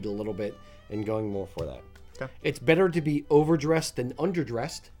tweed a little bit and going more for that. Okay. It's better to be overdressed than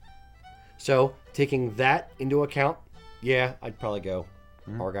underdressed. So taking that into account, yeah, I'd probably go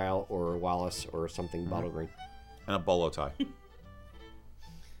argyle or Wallace or something bottle green. And a bolo tie.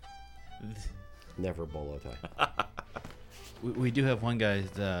 Never bolo tie. We do have one guy,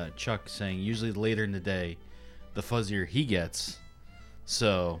 Chuck, saying usually later in the day, the fuzzier he gets.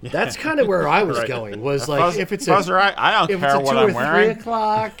 So that's kind of where I was going. Was like if it's I don't care what I'm wearing. 3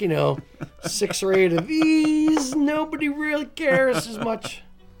 o'clock, 6 or 8 of these, nobody really cares as much.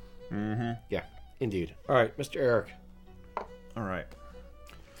 Mm-hmm. Yeah, indeed. All right, Mr. Eric. All right.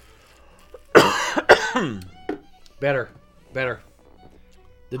 Better.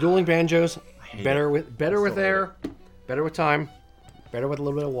 The dueling banjos. Better with air. Better with time. Better with a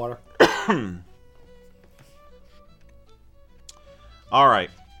little bit of water. All right.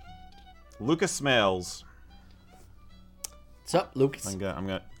 Lucas Smales. What's up, Lucas? I'm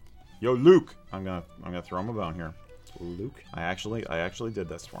gonna. Yo, Luke. I'm gonna throw him a bone here. Luke. I actually did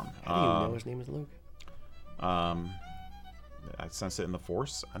this for him. How do you know his name is Luke? I sense it in the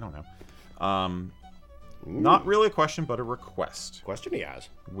force. I don't know. Not really a question, but a request. Question he has.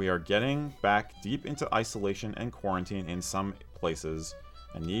 We are getting back deep into isolation and quarantine in some places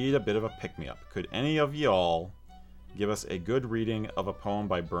and need a bit of a pick-me-up. Could any of y'all give us a good reading of a poem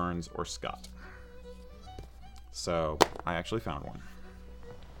by Burns or Scott? So, I actually found one.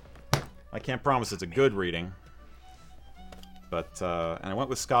 I can't promise it's a good reading, but, and I went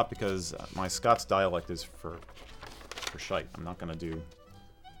with Scott because my Scots dialect is for shite. I'm not going to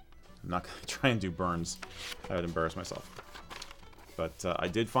try and do Burns. I would embarrass myself. But I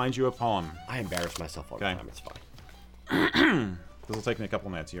did find you a poem. I embarrass myself all the Okay. time. It's fine. This will take me a couple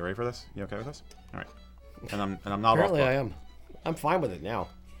minutes. You ready for this? You okay with this? All right. And I'm not Apparently off I book. am. I'm fine with it now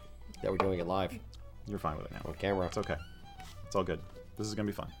that we're doing it live You're fine with it now. on camera. It's okay. It's all good. This is gonna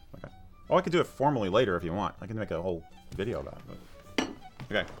be fun. Okay. Oh, I could do it formally later if you want. I can make a whole video about it. But...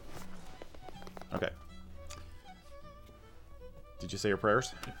 Okay. Okay. Did you say your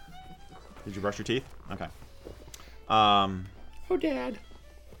prayers? Did you brush your teeth? Okay. Oh, Dad.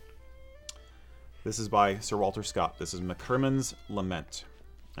 This is by Sir Walter Scott. This is McCrimmon's Lament.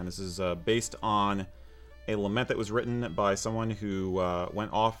 And this is based on a lament that was written by someone who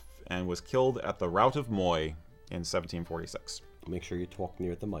went off and was killed at the Rout of Moy in 1746. Make sure you talk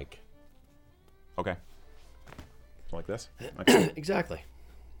near the mic. Okay. Like this? Okay. Exactly.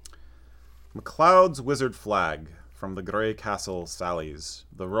 MacLeod's wizard flag from the grey castle sallies.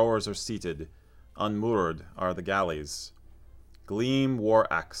 The rowers are seated. Unmoored are the galleys. Gleam war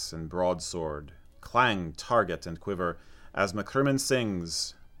axe and broadsword. Clang target and quiver as MacCrimmon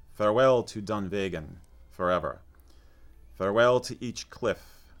sings, farewell to Dunvegan forever. Farewell to each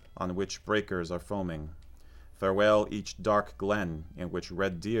cliff on which breakers are foaming. Farewell each dark glen in which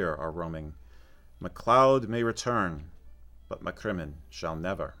red deer are roaming. MacLeod may return, but MacCrimmon shall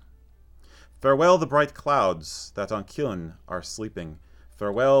never. Farewell the bright clouds that on Kiln are sleeping.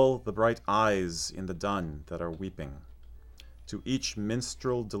 Farewell the bright eyes in the dun that are weeping. To each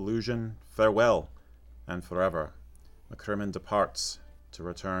minstrel delusion, farewell, and forever. MacCrimmon departs to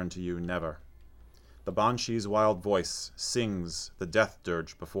return to you never. The banshee's wild voice sings the death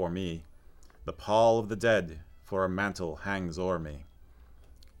dirge before me. The pall of the dead for a mantle hangs o'er me.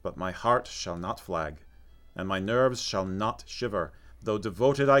 But my heart shall not flag, and my nerves shall not shiver, though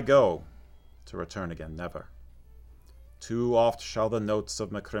devoted I go, to return again never. Too oft shall the notes of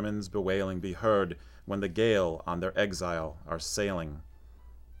MacCrimmon's bewailing be heard when the gale on their exile are sailing.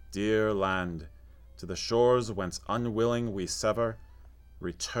 Dear land, to the shores whence unwilling we sever,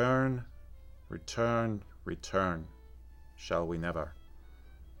 return, return, return, shall we never.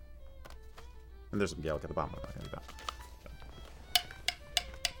 And there's some Gaelic at the bottom of that.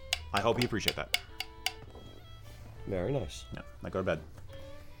 I hope you appreciate that. Very nice. Yeah, now go to bed.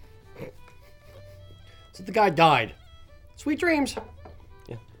 So the guy died. Sweet dreams.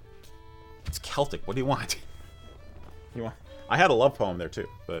 Yeah. It's Celtic. What do you want? I had a love poem there too,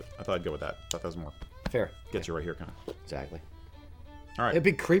 but I thought I'd go with that. Thought that was more Fair. gets you right here, kind of. Exactly. All right. It'd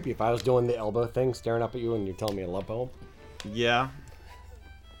be creepy if I was doing the elbow thing, staring up at you, and you're telling me a love poem. Yeah.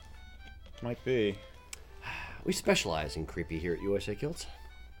 Might be. We specialize in creepy here at USA Kilts.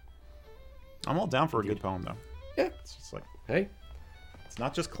 I'm all down for a good poem though. Yeah. It's just like Hey. it's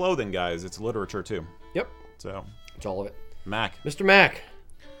not just clothing, guys. It's literature too. Yep. So, It's all of it. Mac. Mr. Mac.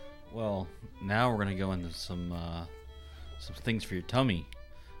 Well, now we're gonna go into some things for your tummy.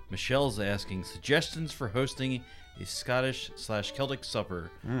 Michelle's asking suggestions for hosting a Scottish/Celtic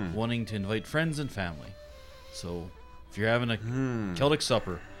supper, wanting to invite friends and family. So, if you're having a Celtic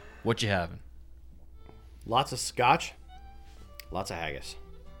supper, what you having? Lots of scotch. Lots of haggis.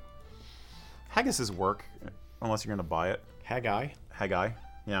 Haggis is work, unless you're gonna buy it. Haggai. Haggai.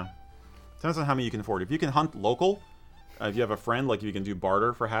 Yeah. Depends on how many you can afford. If you can hunt local, if you have a friend, like you can do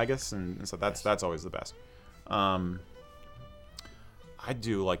barter for haggis, and so that's always the best. I'd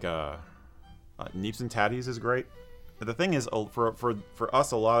do like a Neeps and Tatties is great. The thing is, for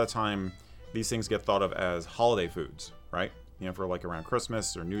us, a lot of time, these things get thought of as holiday foods, right? You know, for like around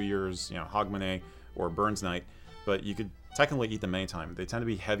Christmas or New Year's, you know, Hogmanay or Burns Night. But you could technically eat them anytime. They tend to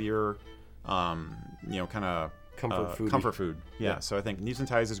be heavier, you know, kind of Comfort food. Yeah. So I think Neeps and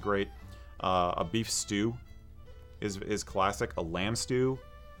Tatties is great. A beef stew is classic. A lamb stew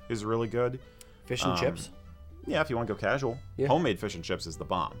is really good. Fish and chips. Yeah, if you want to go casual. Yeah. Homemade fish and chips is the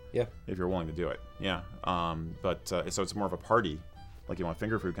bomb. Yeah. If you're willing to do it. Yeah. So it's more of a party. Like you want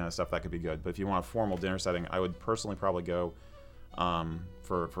finger food kind of stuff, that could be good. But if you want a formal dinner setting, I would personally probably go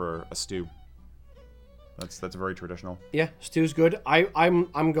for a stew. That's very traditional. Yeah, stew's good.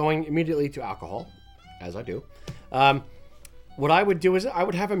 I'm going immediately to alcohol, as I do. What I would do is I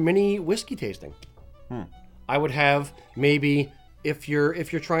would have a mini whiskey tasting. I would have maybe if you're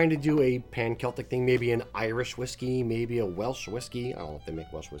trying to do a pan Celtic thing, maybe an Irish whiskey, maybe a Welsh whiskey. I don't know if they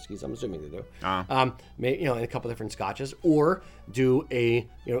make Welsh whiskeys. I'm assuming they do. Maybe, and a couple different scotches, or do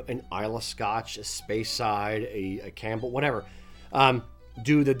an Isle of Scotch, a Speyside, a Campbell, whatever.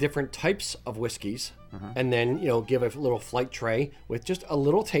 Do the different types of whiskeys, and then give a little flight tray with just a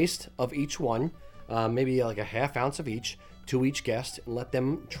little taste of each one, maybe like a half ounce of each to each guest, and let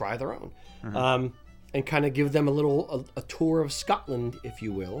them try their own. And kind of give them a tour of Scotland, if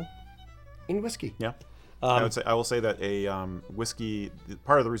you will, in whiskey. Yeah, I will say that a whiskey.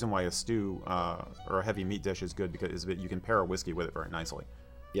 Part of the reason why a stew or a heavy meat dish is good because you can pair a whiskey with it very nicely.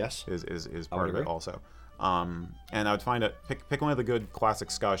 Yes, is part of it also. And I would find pick one of the good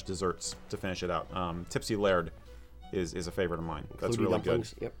classic Scotch desserts to finish it out. Tipsy Laird is a favorite of mine. That's really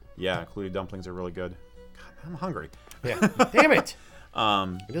dumplings. good. Yep. Yeah, included dumplings are really good. God, I'm hungry. Yeah. Damn it.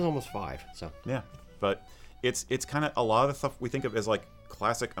 It is almost 5. So. Yeah. But it's kind of a lot of the stuff we think of as like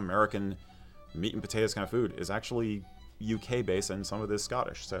classic American meat and potatoes kind of food is actually UK based and some of it is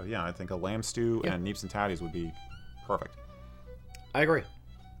Scottish. So yeah, I think a lamb stew and neeps and tatties would be perfect. I agree,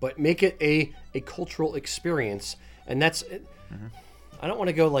 but make it a cultural experience, and that's. I don't want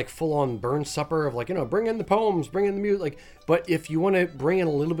to go like full on burn supper of like bring in the poems, bring in the music, but if you want to bring in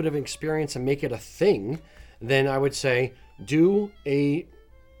a little bit of experience and make it a thing, then I would say do a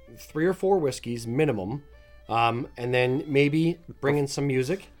 3 or 4 whiskeys minimum, and then maybe bring in some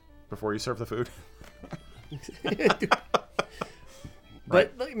music before you serve the food.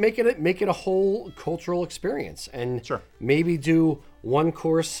 But make it a whole cultural experience, and sure. Maybe do one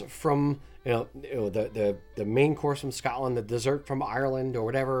course from the main course from Scotland, the dessert from Ireland or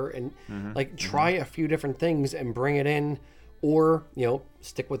whatever, and try a few different things and bring it in. Or,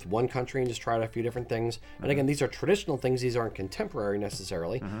 stick with one country and just try out a few different things. And again, these are traditional things; these aren't contemporary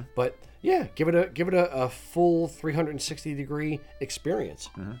necessarily. But yeah, give it a full 360-degree experience.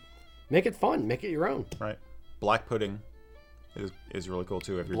 Make it fun. Make it your own. Right. Black pudding is really cool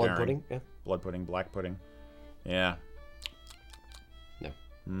too if you're blood daring. pudding. Yeah. Blood pudding, black pudding. Yeah. No.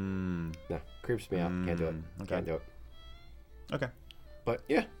 No, creeps me out. Can't do it. Okay. Can't do it. Okay. But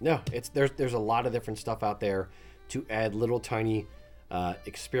yeah, no, there's a lot of different stuff out there to add little tiny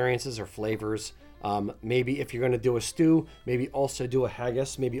experiences or flavors. Maybe if you're going to do a stew, maybe also do a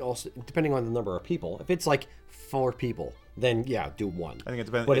haggis. Maybe also, depending on the number of people. If it's like 4 people, then yeah, do one. I think it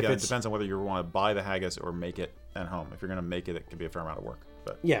depends. But it depends on whether you want to buy the haggis or make it at home. If you're going to make it, it can be a fair amount of work.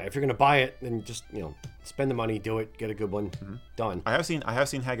 But yeah, if you're going to buy it, then just spend the money, do it, get a good one, done. I have seen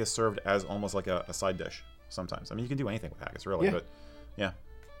haggis served as almost like a side dish sometimes. I mean, you can do anything with haggis, really. Yeah. But yeah.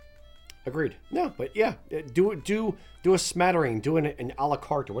 Agreed. No, but yeah, do a smattering, do an a la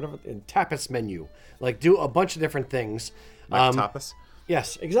carte or whatever, a tapas menu. Like do a bunch of different things. Like tapas?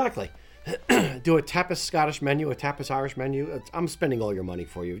 Yes, exactly. Do a tapas Scottish menu, a tapas Irish menu. I'm spending all your money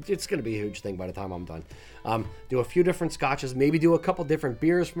for you. It's going to be a huge thing by the time I'm done. Do a few different scotches, maybe do a couple different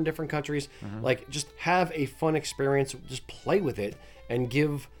beers from different countries. Like just have a fun experience, just play with it and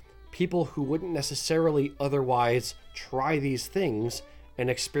give people who wouldn't necessarily otherwise try these things an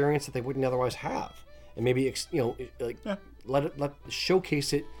experience that they wouldn't otherwise have, and maybe let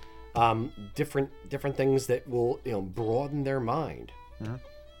showcase it different things that will broaden their mind.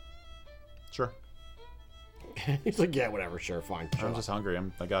 Sure. He's like, yeah, whatever, sure, fine. I'm just hungry. I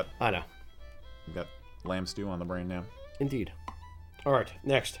know. I've got lamb stew on the brain now. Indeed. All right,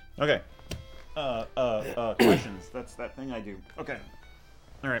 next. Okay. Questions. That's that thing I do. Okay.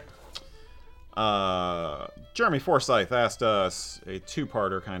 All right. Jeremy Forsyth asked us a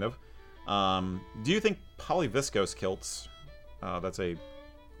 2-parter kind of. Do you think polyviscose kilts, that's a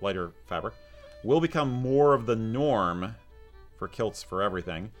lighter fabric, will become more of the norm for kilts for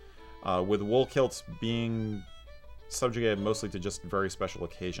everything, with wool kilts being subjugated mostly to just very special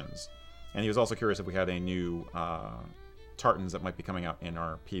occasions? And he was also curious if we had any new tartans that might be coming out in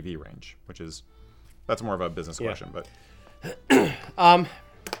our PV range, that's more of a business question, but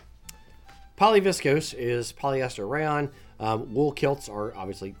Polyviscose is polyester rayon. Wool kilts are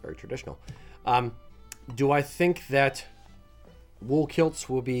obviously very traditional. Do I think that wool kilts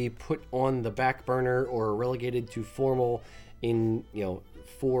will be put on the back burner or relegated to formal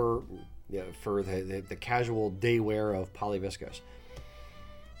for the casual day wear of polyviscose?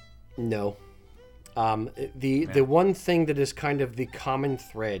 No. The one thing that is kind of the common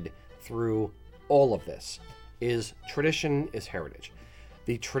thread through all of this is tradition is heritage.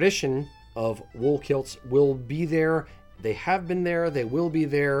 The tradition of wool kilts will be there. They have been there. They will be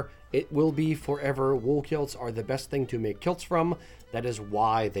there. It will be forever. Wool kilts are the best thing to make kilts from. That is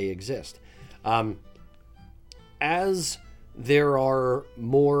why they exist. As there are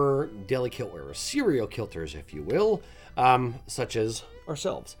more daily kilt wearers, serial kilters, if you will, such as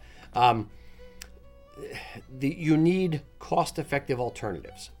ourselves. You need cost-effective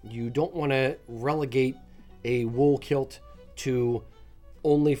alternatives. You don't want to relegate a wool kilt to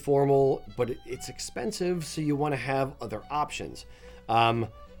only formal, but it's expensive, so you want to have other options.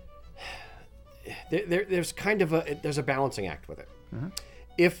 There's kind of there's a balancing act with it.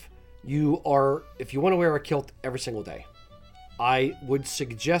 If you want to wear a kilt every single day, I would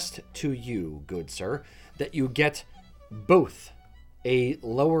suggest to you, good sir, that you get both a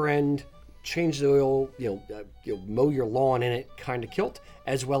lower end, change the oil, mow your lawn in it kind of kilt,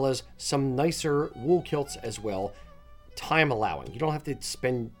 as well as some nicer wool kilts as well, time allowing. You don't have to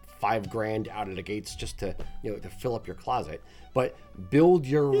spend $5,000 out of the gates just to to fill up your closet, but build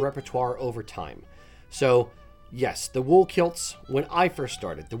your repertoire over time. So yes, the wool kilts, when I first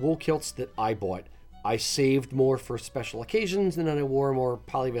started, the wool kilts that I bought, I saved more for special occasions, and then I wore more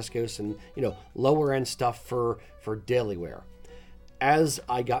polyviscose and lower end stuff for daily wear. As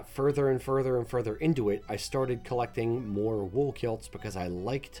I got further and further and further into it, I started collecting more wool kilts because I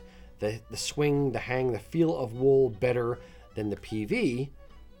liked the swing, the hang, the feel of wool better than the PV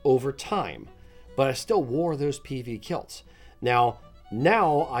over time. But I still wore those PV kilts. Now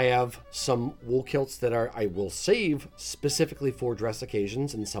I have some wool kilts that I will save specifically for dress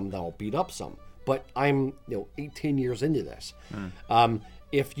occasions, and some that I'll beat up some. But I'm 18 years into this.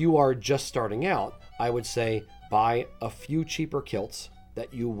 If you are just starting out, I would say buy a few cheaper kilts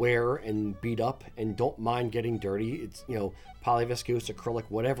that you wear and beat up and don't mind getting dirty. It's polyviscose, acrylic,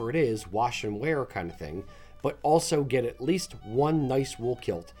 whatever it is, wash and wear kind of thing. But also get at least one nice wool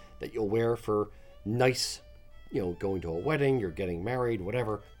kilt that you'll wear for nice, going to a wedding, you're getting married,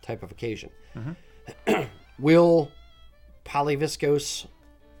 whatever type of occasion. Will polyviscose,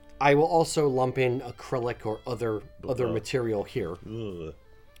 I will also lump in acrylic or other material here.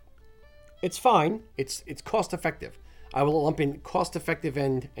 It's fine. It's cost effective. I will lump in cost effective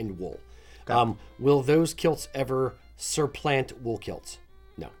and wool. Okay. Will those kilts ever supplant wool kilts?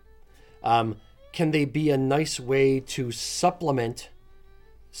 No. Can they be a nice way to supplement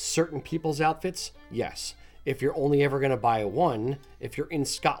certain people's outfits? Yes. If you're only ever going to buy one, if you're in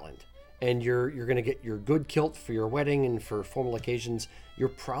Scotland and you're going to get your good kilt for your wedding and for formal occasions, you're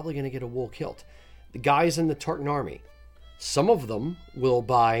probably going to get a wool kilt. The guys in the Tartan Army, some of them will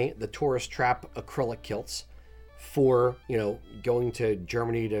buy the tourist trap acrylic kilts for, going to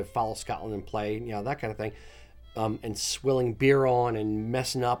Germany to follow Scotland and play, that kind of thing, and swilling beer on and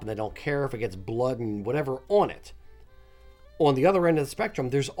messing up, and they don't care if it gets blood and whatever on it. On the other end of the spectrum,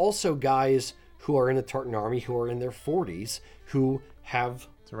 there's also guys who are in the Tartan Army who are in their 40s who have...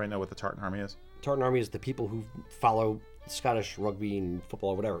 So right now what the Tartan Army is? Tartan Army is the people who follow Scottish rugby and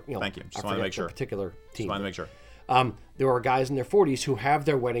football or whatever. Thank you. Just wanted to make sure. Particular team. Just wanted to make sure. There are guys in their 40s who have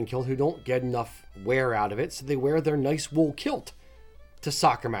their wedding kilt who don't get enough wear out of it, so they wear their nice wool kilt to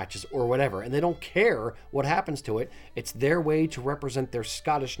soccer matches or whatever, and they don't care what happens to it. It's their way to represent their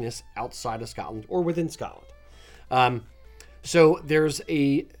Scottishness outside of Scotland or within Scotland. So there's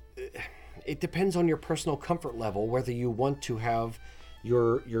it depends on your personal comfort level whether you want to have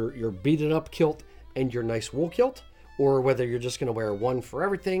your beaten up kilt and your nice wool kilt, or whether you're just going to wear one for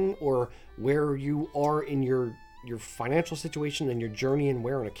everything, or where you are in your financial situation and your journey in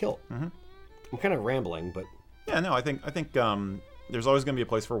wearing a kilt. Mm-hmm. I'm kind of rambling, but yeah, no, I think there's always going to be a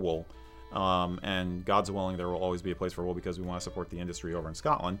place for wool, and God's willing, there will always be a place for wool because we want to support the industry over in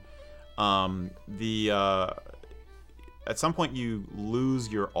Scotland. At some point, you lose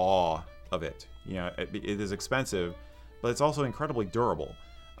your awe of it. It is expensive, but it's also incredibly durable.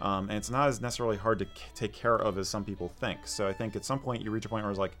 And it's not as necessarily hard to take care of as some people think. So I think at some point you reach a point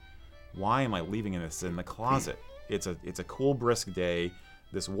where it's like, why am I leaving this in the closet? It's a cool, brisk day.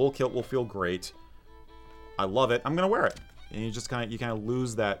 This wool kilt will feel great. I love it. I'm gonna wear it. And you just kind of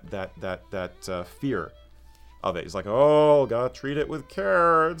lose that fear of it. It's like, oh, gotta treat it with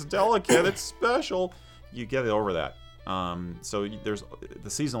care. It's delicate. It's special. You get it over that. So there's the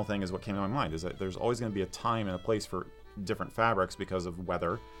seasonal thing is what came to my mind. Is that there's always going to be a time and a place for different fabrics because of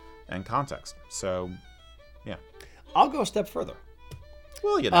weather and context. So, yeah. I'll go a step further.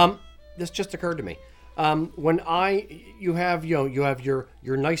 Well, this just occurred to me. When you have your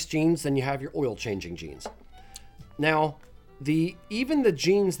nice jeans, then you have your oil changing jeans. Now, even the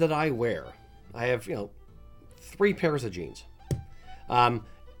jeans that I wear, I have 3 pairs of jeans.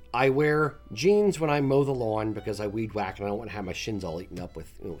 I wear jeans when I mow the lawn because I weed whack and I don't want to have my shins all eaten up with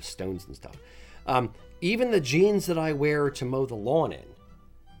stones and stuff. Even the jeans that I wear to mow the lawn in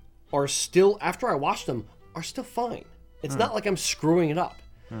are still, after I wash them, are still fine. It's not like I'm screwing it up.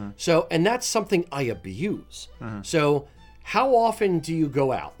 So, and that's something I abuse. So how often do you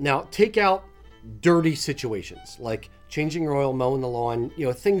go out? Now, take out dirty situations like changing your oil, mowing the lawn,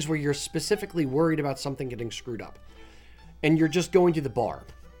 things where you're specifically worried about something getting screwed up. And you're just going to the bar.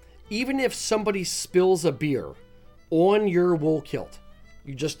 Even if somebody spills a beer on your wool kilt,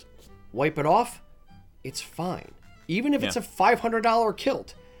 you just wipe it off, it's fine. Even if it's a $500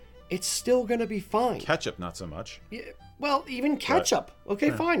 kilt, it's still going to be fine. Ketchup, not so much. Yeah, well, even ketchup.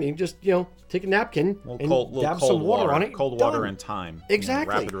 Okay, fine. You just, take a napkin and dab cold some water on it. Cold water and time.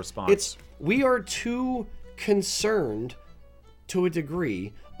 Exactly. Rapid response. We are too concerned to a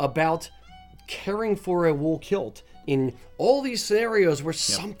degree about caring for a wool kilt in all these scenarios where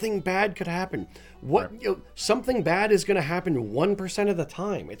something bad could happen. Something bad is going to happen 1% of the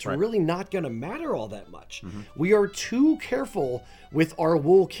time. It's really not going to matter all that much. We are too careful with our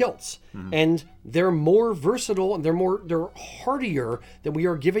wool kilts, and they're more versatile and they're hardier than we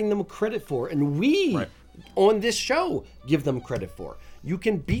are giving them credit for. And we on this show give them credit for. You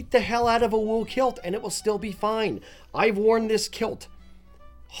can beat the hell out of a wool kilt and it will still be fine. I've worn this kilt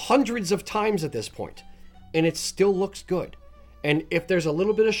hundreds of times at this point, and it still looks good. And if there's a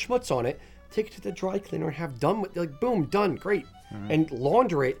little bit of schmutz on it, take it to the dry cleaner and have done with, like, boom, done, great. And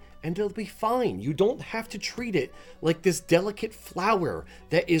launder it, and it'll be fine. You don't have to treat it like this delicate flower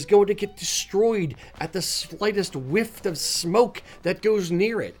that is going to get destroyed at the slightest whiff of smoke that goes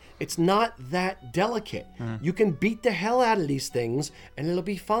near it. It's not that delicate. You can beat the hell out of these things, and it'll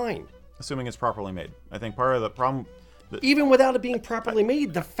be fine. Assuming it's properly made. I think part of the problem... Even without it being properly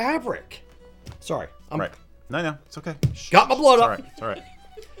made, the fabric... Sorry. Right. No, it's okay. Got my blood up. It's all right.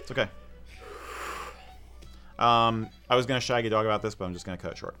 It's okay. I was going to shag a dog about this, but I'm just going to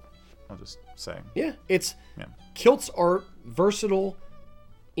cut it short. I'm just saying. Yeah, kilts are versatile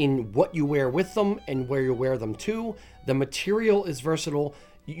in what you wear with them and where you wear them to. The material is versatile.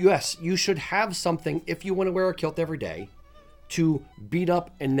 Yes, you should have something if you want to wear a kilt every day to beat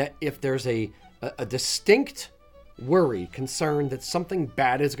up, and that if there's a distinct worry, concern that something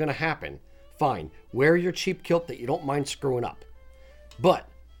bad is going to happen, fine. Wear your cheap kilt that you don't mind screwing up. But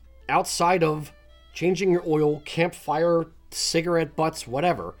outside of changing your oil, campfire, cigarette butts,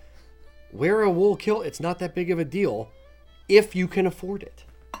 whatever, wear a wool kilt. It's not that big of a deal if you can afford it.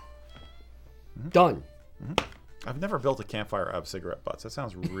 Done. I've never built a campfire out of cigarette butts. That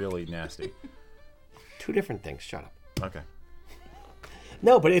sounds really nasty. Two different things. Shut up. Okay.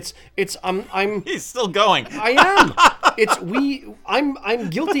 No, but it's I'm He's still going. I am. I'm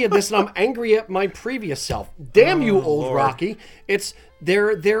guilty of this, and I'm angry at my previous self. Damn you, old Lord. Rocky.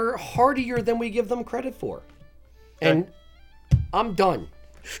 They're hardier than we give them credit for. And I'm done.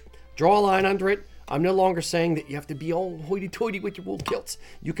 Draw a line under it. I'm no longer saying that you have to be all hoity-toity with your wool kilts.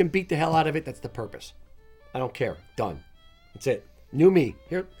 You can beat the hell out of it. That's the purpose. I don't care. Done. That's it. New me.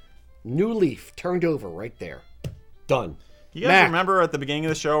 Here. New leaf turned over right there. Done. You guys remember at the beginning of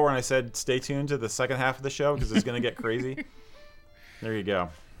the show when I said stay tuned to the second half of the show because it's going to get crazy? There you go.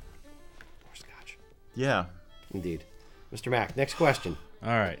 More scotch. Yeah. Indeed. Mr. Mac, next question. All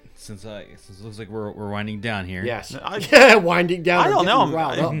right, since it looks like we're winding down here. Yes. I- Winding down. I don't know. getting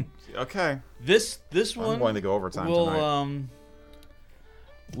riled up. Okay. This one I'm going to go overtime will tonight.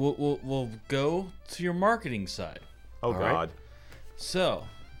 we'll go to your marketing side. Oh, All God. right. So,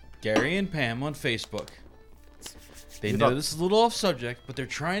 Gary and Pam on Facebook. They You know thought- this is a little off subject, but they're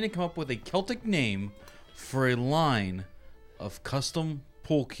trying to come up with a Celtic name for a line of custom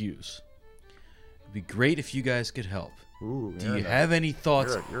pool cues. It'd be great if you guys could help. Ooh, Do you have any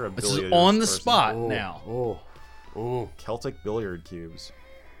thoughts? you're a This is billiards on the person. spot now. Oh. Celtic billiard cubes.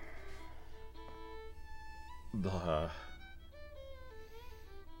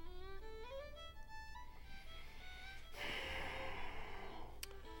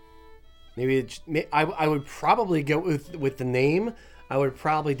 I would probably go with the name. I would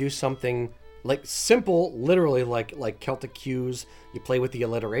probably do something like simple, literally like Celtic cues. You play with the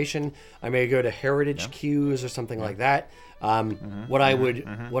alliteration. I may go to heritage cues or something like that. What I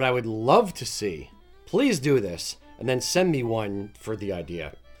would love to see, please do this, and then send me one for the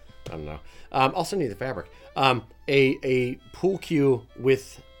idea. I don't know. I'll send you the fabric. A pool cue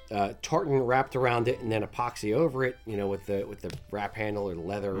with tartan wrapped around it and then epoxy over it. With the wrap handle or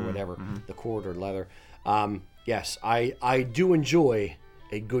leather or whatever, the cord or leather. Yes, I do enjoy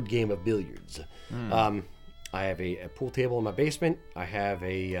a good game of billiards. I have a pool table in my basement. I have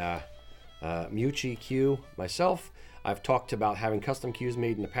a Mucci cue myself. I've talked about having custom cues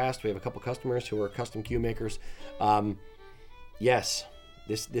made in the past. We have a couple customers who are custom cue makers. Yes,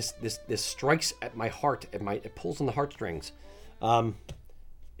 this strikes at my heart. It pulls on the heartstrings.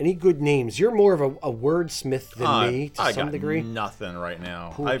 Any good names? You're more of a wordsmith than me to some degree. I got nothing right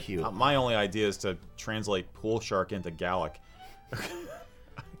now. Pool cue. My only idea is to translate pool shark into Gallic.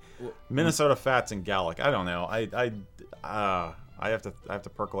 Minnesota Fats and Gallic. I don't know. I have to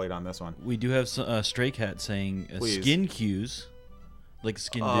percolate on this one. We do have Stray Cat saying Please. skin cues, like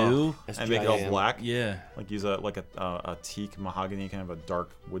skin dew. And make it all black. Yeah. Like use a teak mahogany, kind of a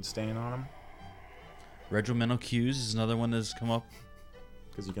dark wood stain on them. Regimental cues is another one that's come up.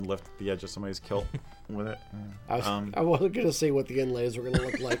 Because you can lift the edge of somebody's kilt with it. I wasn't going to say what the inlays were going to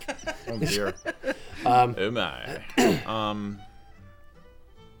look like. Oh dear. Oh my.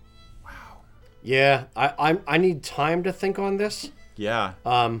 Yeah, I need time to think on this. Yeah.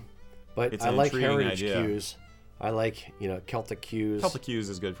 But It's I an like intriguing heritage idea. cues. I like, Celtic cues. Celtic cues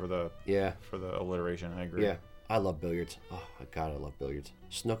is good for the Yeah. alliteration. I agree. Yeah. I love billiards. Oh, God, I love billiards.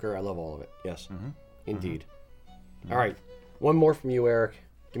 Snooker, I love all of it. Yes. Indeed. All right. One more from you, Eric.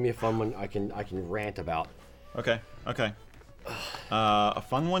 Give me a fun one I can rant about. Okay. A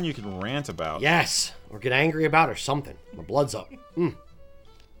fun one you can rant about. Yes. Or get angry about or something. My blood's up.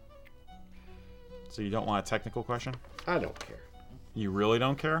 So you don't want a technical question? I don't care. You really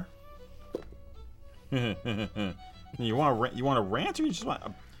don't care? You want to rant or you just want?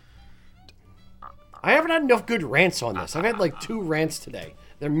 I haven't had enough good rants on this. I've had like 2 rants today.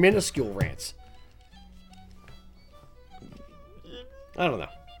 They're minuscule rants. I don't know.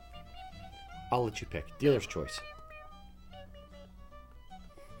 I'll let you pick. Dealer's choice.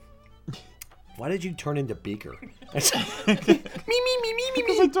 Why did you turn into Beaker? Because I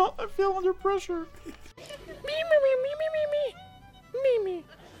feel under pressure.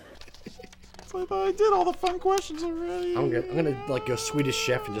 It's like I did all the fun questions already. I'm gonna like go Swedish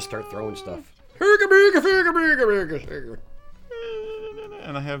Chef and just start throwing stuff.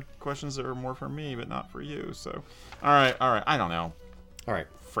 And I have questions that are more for me, but not for you. So, all right. I don't know. All right.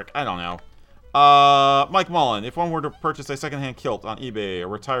 Frick, I don't know. Mike Mullen, if one were to purchase a secondhand kilt on eBay, a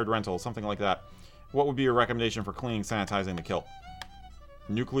retired rental, something like that, what would be your recommendation for cleaning, sanitizing the kilt?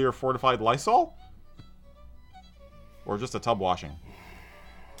 Nuclear fortified Lysol? Or just a tub washing?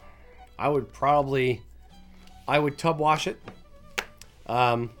 I would tub wash it.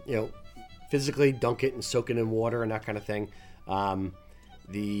 Physically dunk it and soak it in water and that kind of thing.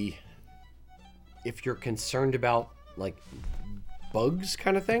 If you're concerned about like bugs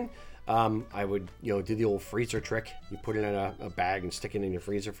kind of thing, I would do the old freezer trick. You put it in a bag and stick it in your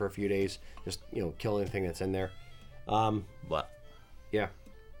freezer for a few days. Just kill anything that's in there. Blah. Yeah,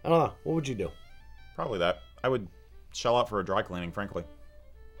 I don't know. What would you do? Probably that. I would shell out for a dry cleaning, frankly.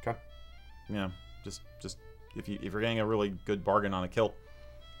 Okay. Yeah, just if you're getting a really good bargain on a kilt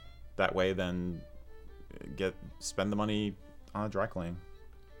that way, then spend the money on a dry cleaning.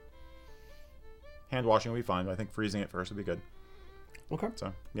 Hand washing would be fine, but I think freezing it first would be good. Okay.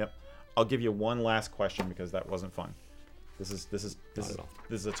 So, yep. I'll give you one last question because that wasn't fun. This is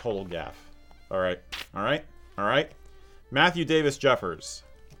a total gaffe. All right. Matthew Davis Jeffers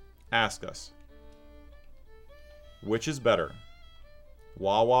asked us, which is better,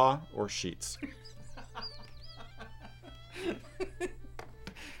 Wawa or Sheets?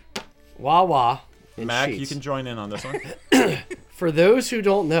 Wawa and Mac, Sheets. you can join in on this one. For those who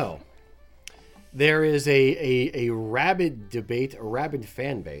don't know, there is a rabid debate, a rabid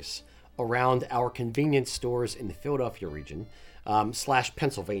fan base around our convenience stores in the Philadelphia region, /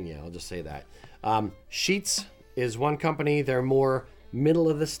 Pennsylvania, I'll just say that. Sheets is one company. They're more middle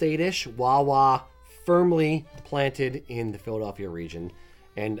of the state-ish. Wawa, firmly planted in the Philadelphia region.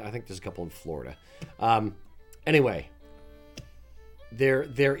 And I think there's a couple in Florida. Anyway,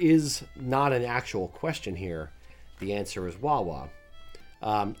 there is not an actual question here. The answer is Wawa.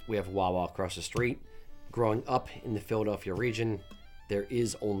 We have Wawa across the street. Growing up in the Philadelphia region, there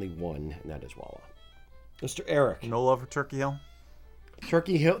is only one, and that is Wawa. Mr. Eric. No love for Turkey Hill?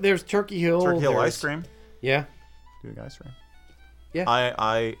 Turkey Hill. There's Turkey Hill. Turkey Hill there's- ice cream? Yeah. Doing ice cream. Yeah.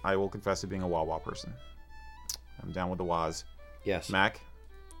 I will confess to being a Wawa person. I'm down with the Waz. Yes. Mac?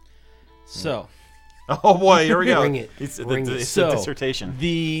 So, Oh boy, here we go. Bring it. It's Bring it. a So, dissertation.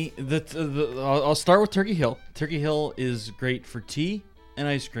 I'll start with Turkey Hill. Turkey Hill is great for tea and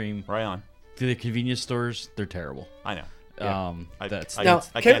ice cream. Right on. The convenience stores, they're terrible. I know. I Now,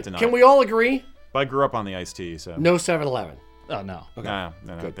 can't deny can it. we all agree? But I grew up on the iced tea, so No 7-Eleven. Oh no, no,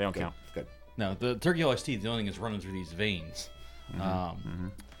 Good, they don't good, count. Good. no. The Turkey Hill iced tea, the only thing is running through these veins.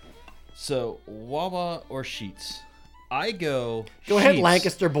 So Wawa or Sheets? I go. Go ahead, Sheetz.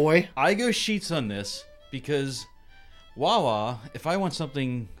 Lancaster boy. I go Sheets on this because Wawa, if I want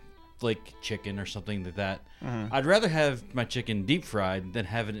something like chicken or something like that, I'd rather have my chicken deep fried than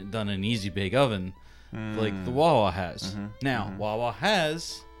having it done in an easy bake oven like the Wawa has. Now, Wawa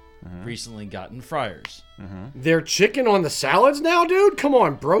has recently gotten fryers. They're chicken on the salads now, dude? Come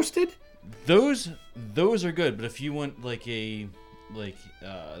on, broasted? Those are good, but if you want like a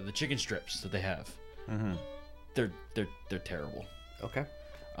the chicken strips that they have. Mm-hmm. They're terrible. Okay.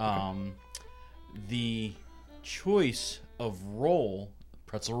 The choice of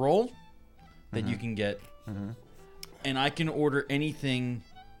pretzel roll that you can get, and I can order anything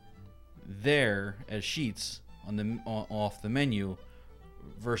there as sheets off the menu,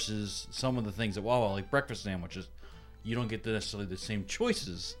 versus some of the things at Wawa, like breakfast sandwiches. You don't get necessarily the same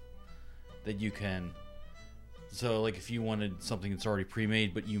choices that you can. So, like, if you wanted something that's already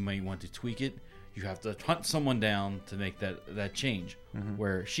pre-made, but you might want to tweak it, you have to hunt someone down to make that change.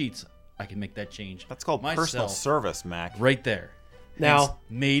 Where sheets, I can make that change. That's called personal myself service, Mac. right there. Now, It's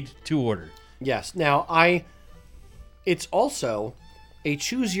made to order. yes. Now, it's also a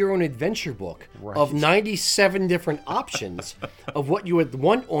choose-your-own-adventure book of 97 different options of what you would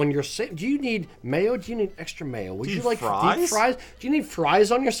want on your sandwich. Do you need mayo? Do you need extra mayo? Would you like deep fries? Do you need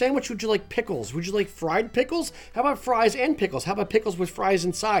fries on your sandwich? Would you like pickles? Would you like fried pickles? How about fries and pickles? How about pickles with fries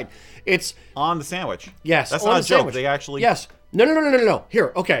inside? It's On the sandwich. yes. That's on not the a joke. sandwich. They actually. Yes. No.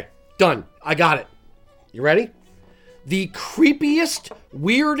 Here. Okay. Done. I got it. You ready? The creepiest,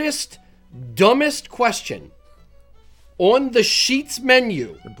 weirdest, dumbest question on the Sheets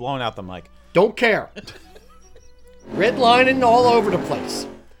menu. They're blowing out the mic. Don't care. Redlining all over the place.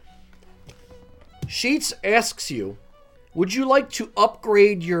 Sheets asks you, would you like to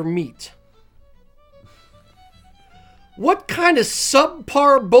upgrade your meat? What kind of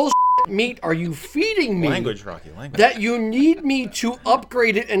subpar bullshit meat are you feeding me Language, Rocky. Language. that you need me to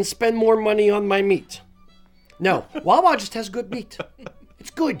upgrade it and spend more money on my meat? No, Wawa just has good meat.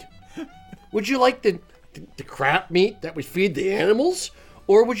 It's good. Would you like the crap meat that we feed the animals?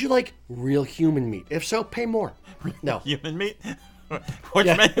 Or would you like real human meat? If so, pay more. No. Human meat? Which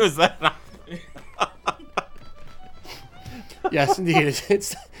menu is that? Yes, indeed.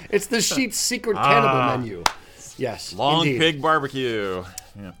 It's the Sheets secret cannibal menu. Yes, Long indeed. pig barbecue.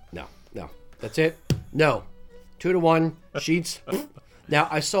 Yeah. No. That's it. No. 2-1. Sheets. Now,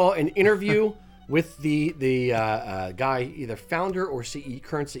 I saw an interview with the guy, either founder or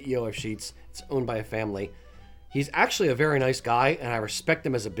current CEO of Sheets. It's owned by a family. He's actually a very nice guy, and I respect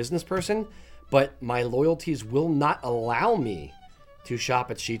him as a business person, but my loyalties will not allow me to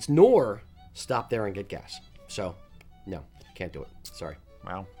shop at Sheets, nor stop there and get gas. So, no, can't do it. Sorry.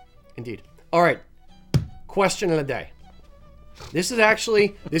 Wow. Indeed. All right. Question of the day. This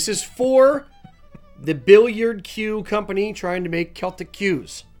is for the Billiard Cue Company trying to make Celtic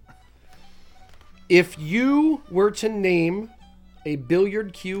cues. If you were to name a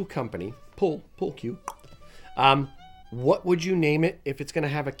billiard cue company, pool cue, what would you name it if it's going to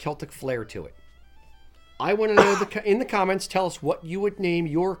have a Celtic flair to it? I want to know in the comments. Tell us what you would name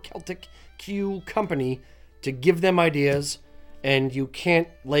your Celtic cue company to give them ideas. And you can't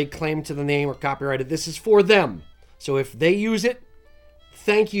lay claim to the name or copyright it. This is for them. So if they use it,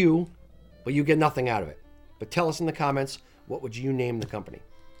 thank you, but you get nothing out of it. But tell us in the comments, what would you name the company?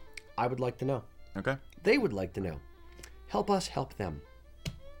 I would like to know. Okay. They would like to know. Help us help them.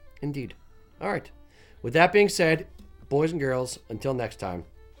 Indeed. All right. With that being said, boys and girls, until next time,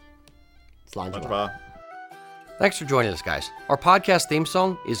 Slanjava. Thanks for joining us, guys. Our podcast theme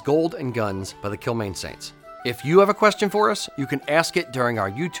song is Gold and Guns by the Kilmaine Saints. If you have a question for us, you can ask it during our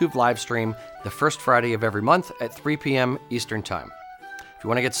YouTube live stream the first Friday of every month at 3 p.m. Eastern Time. If you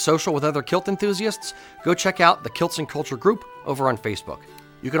want to get social with other kilt enthusiasts, go check out the Kilts and Culture group over on Facebook.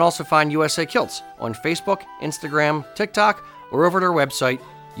 You can also find USA Kilts on Facebook, Instagram, TikTok, or over at our website,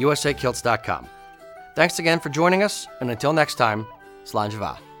 usakilts.com. Thanks again for joining us, and until next time,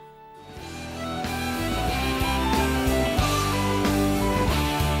 Slanjava.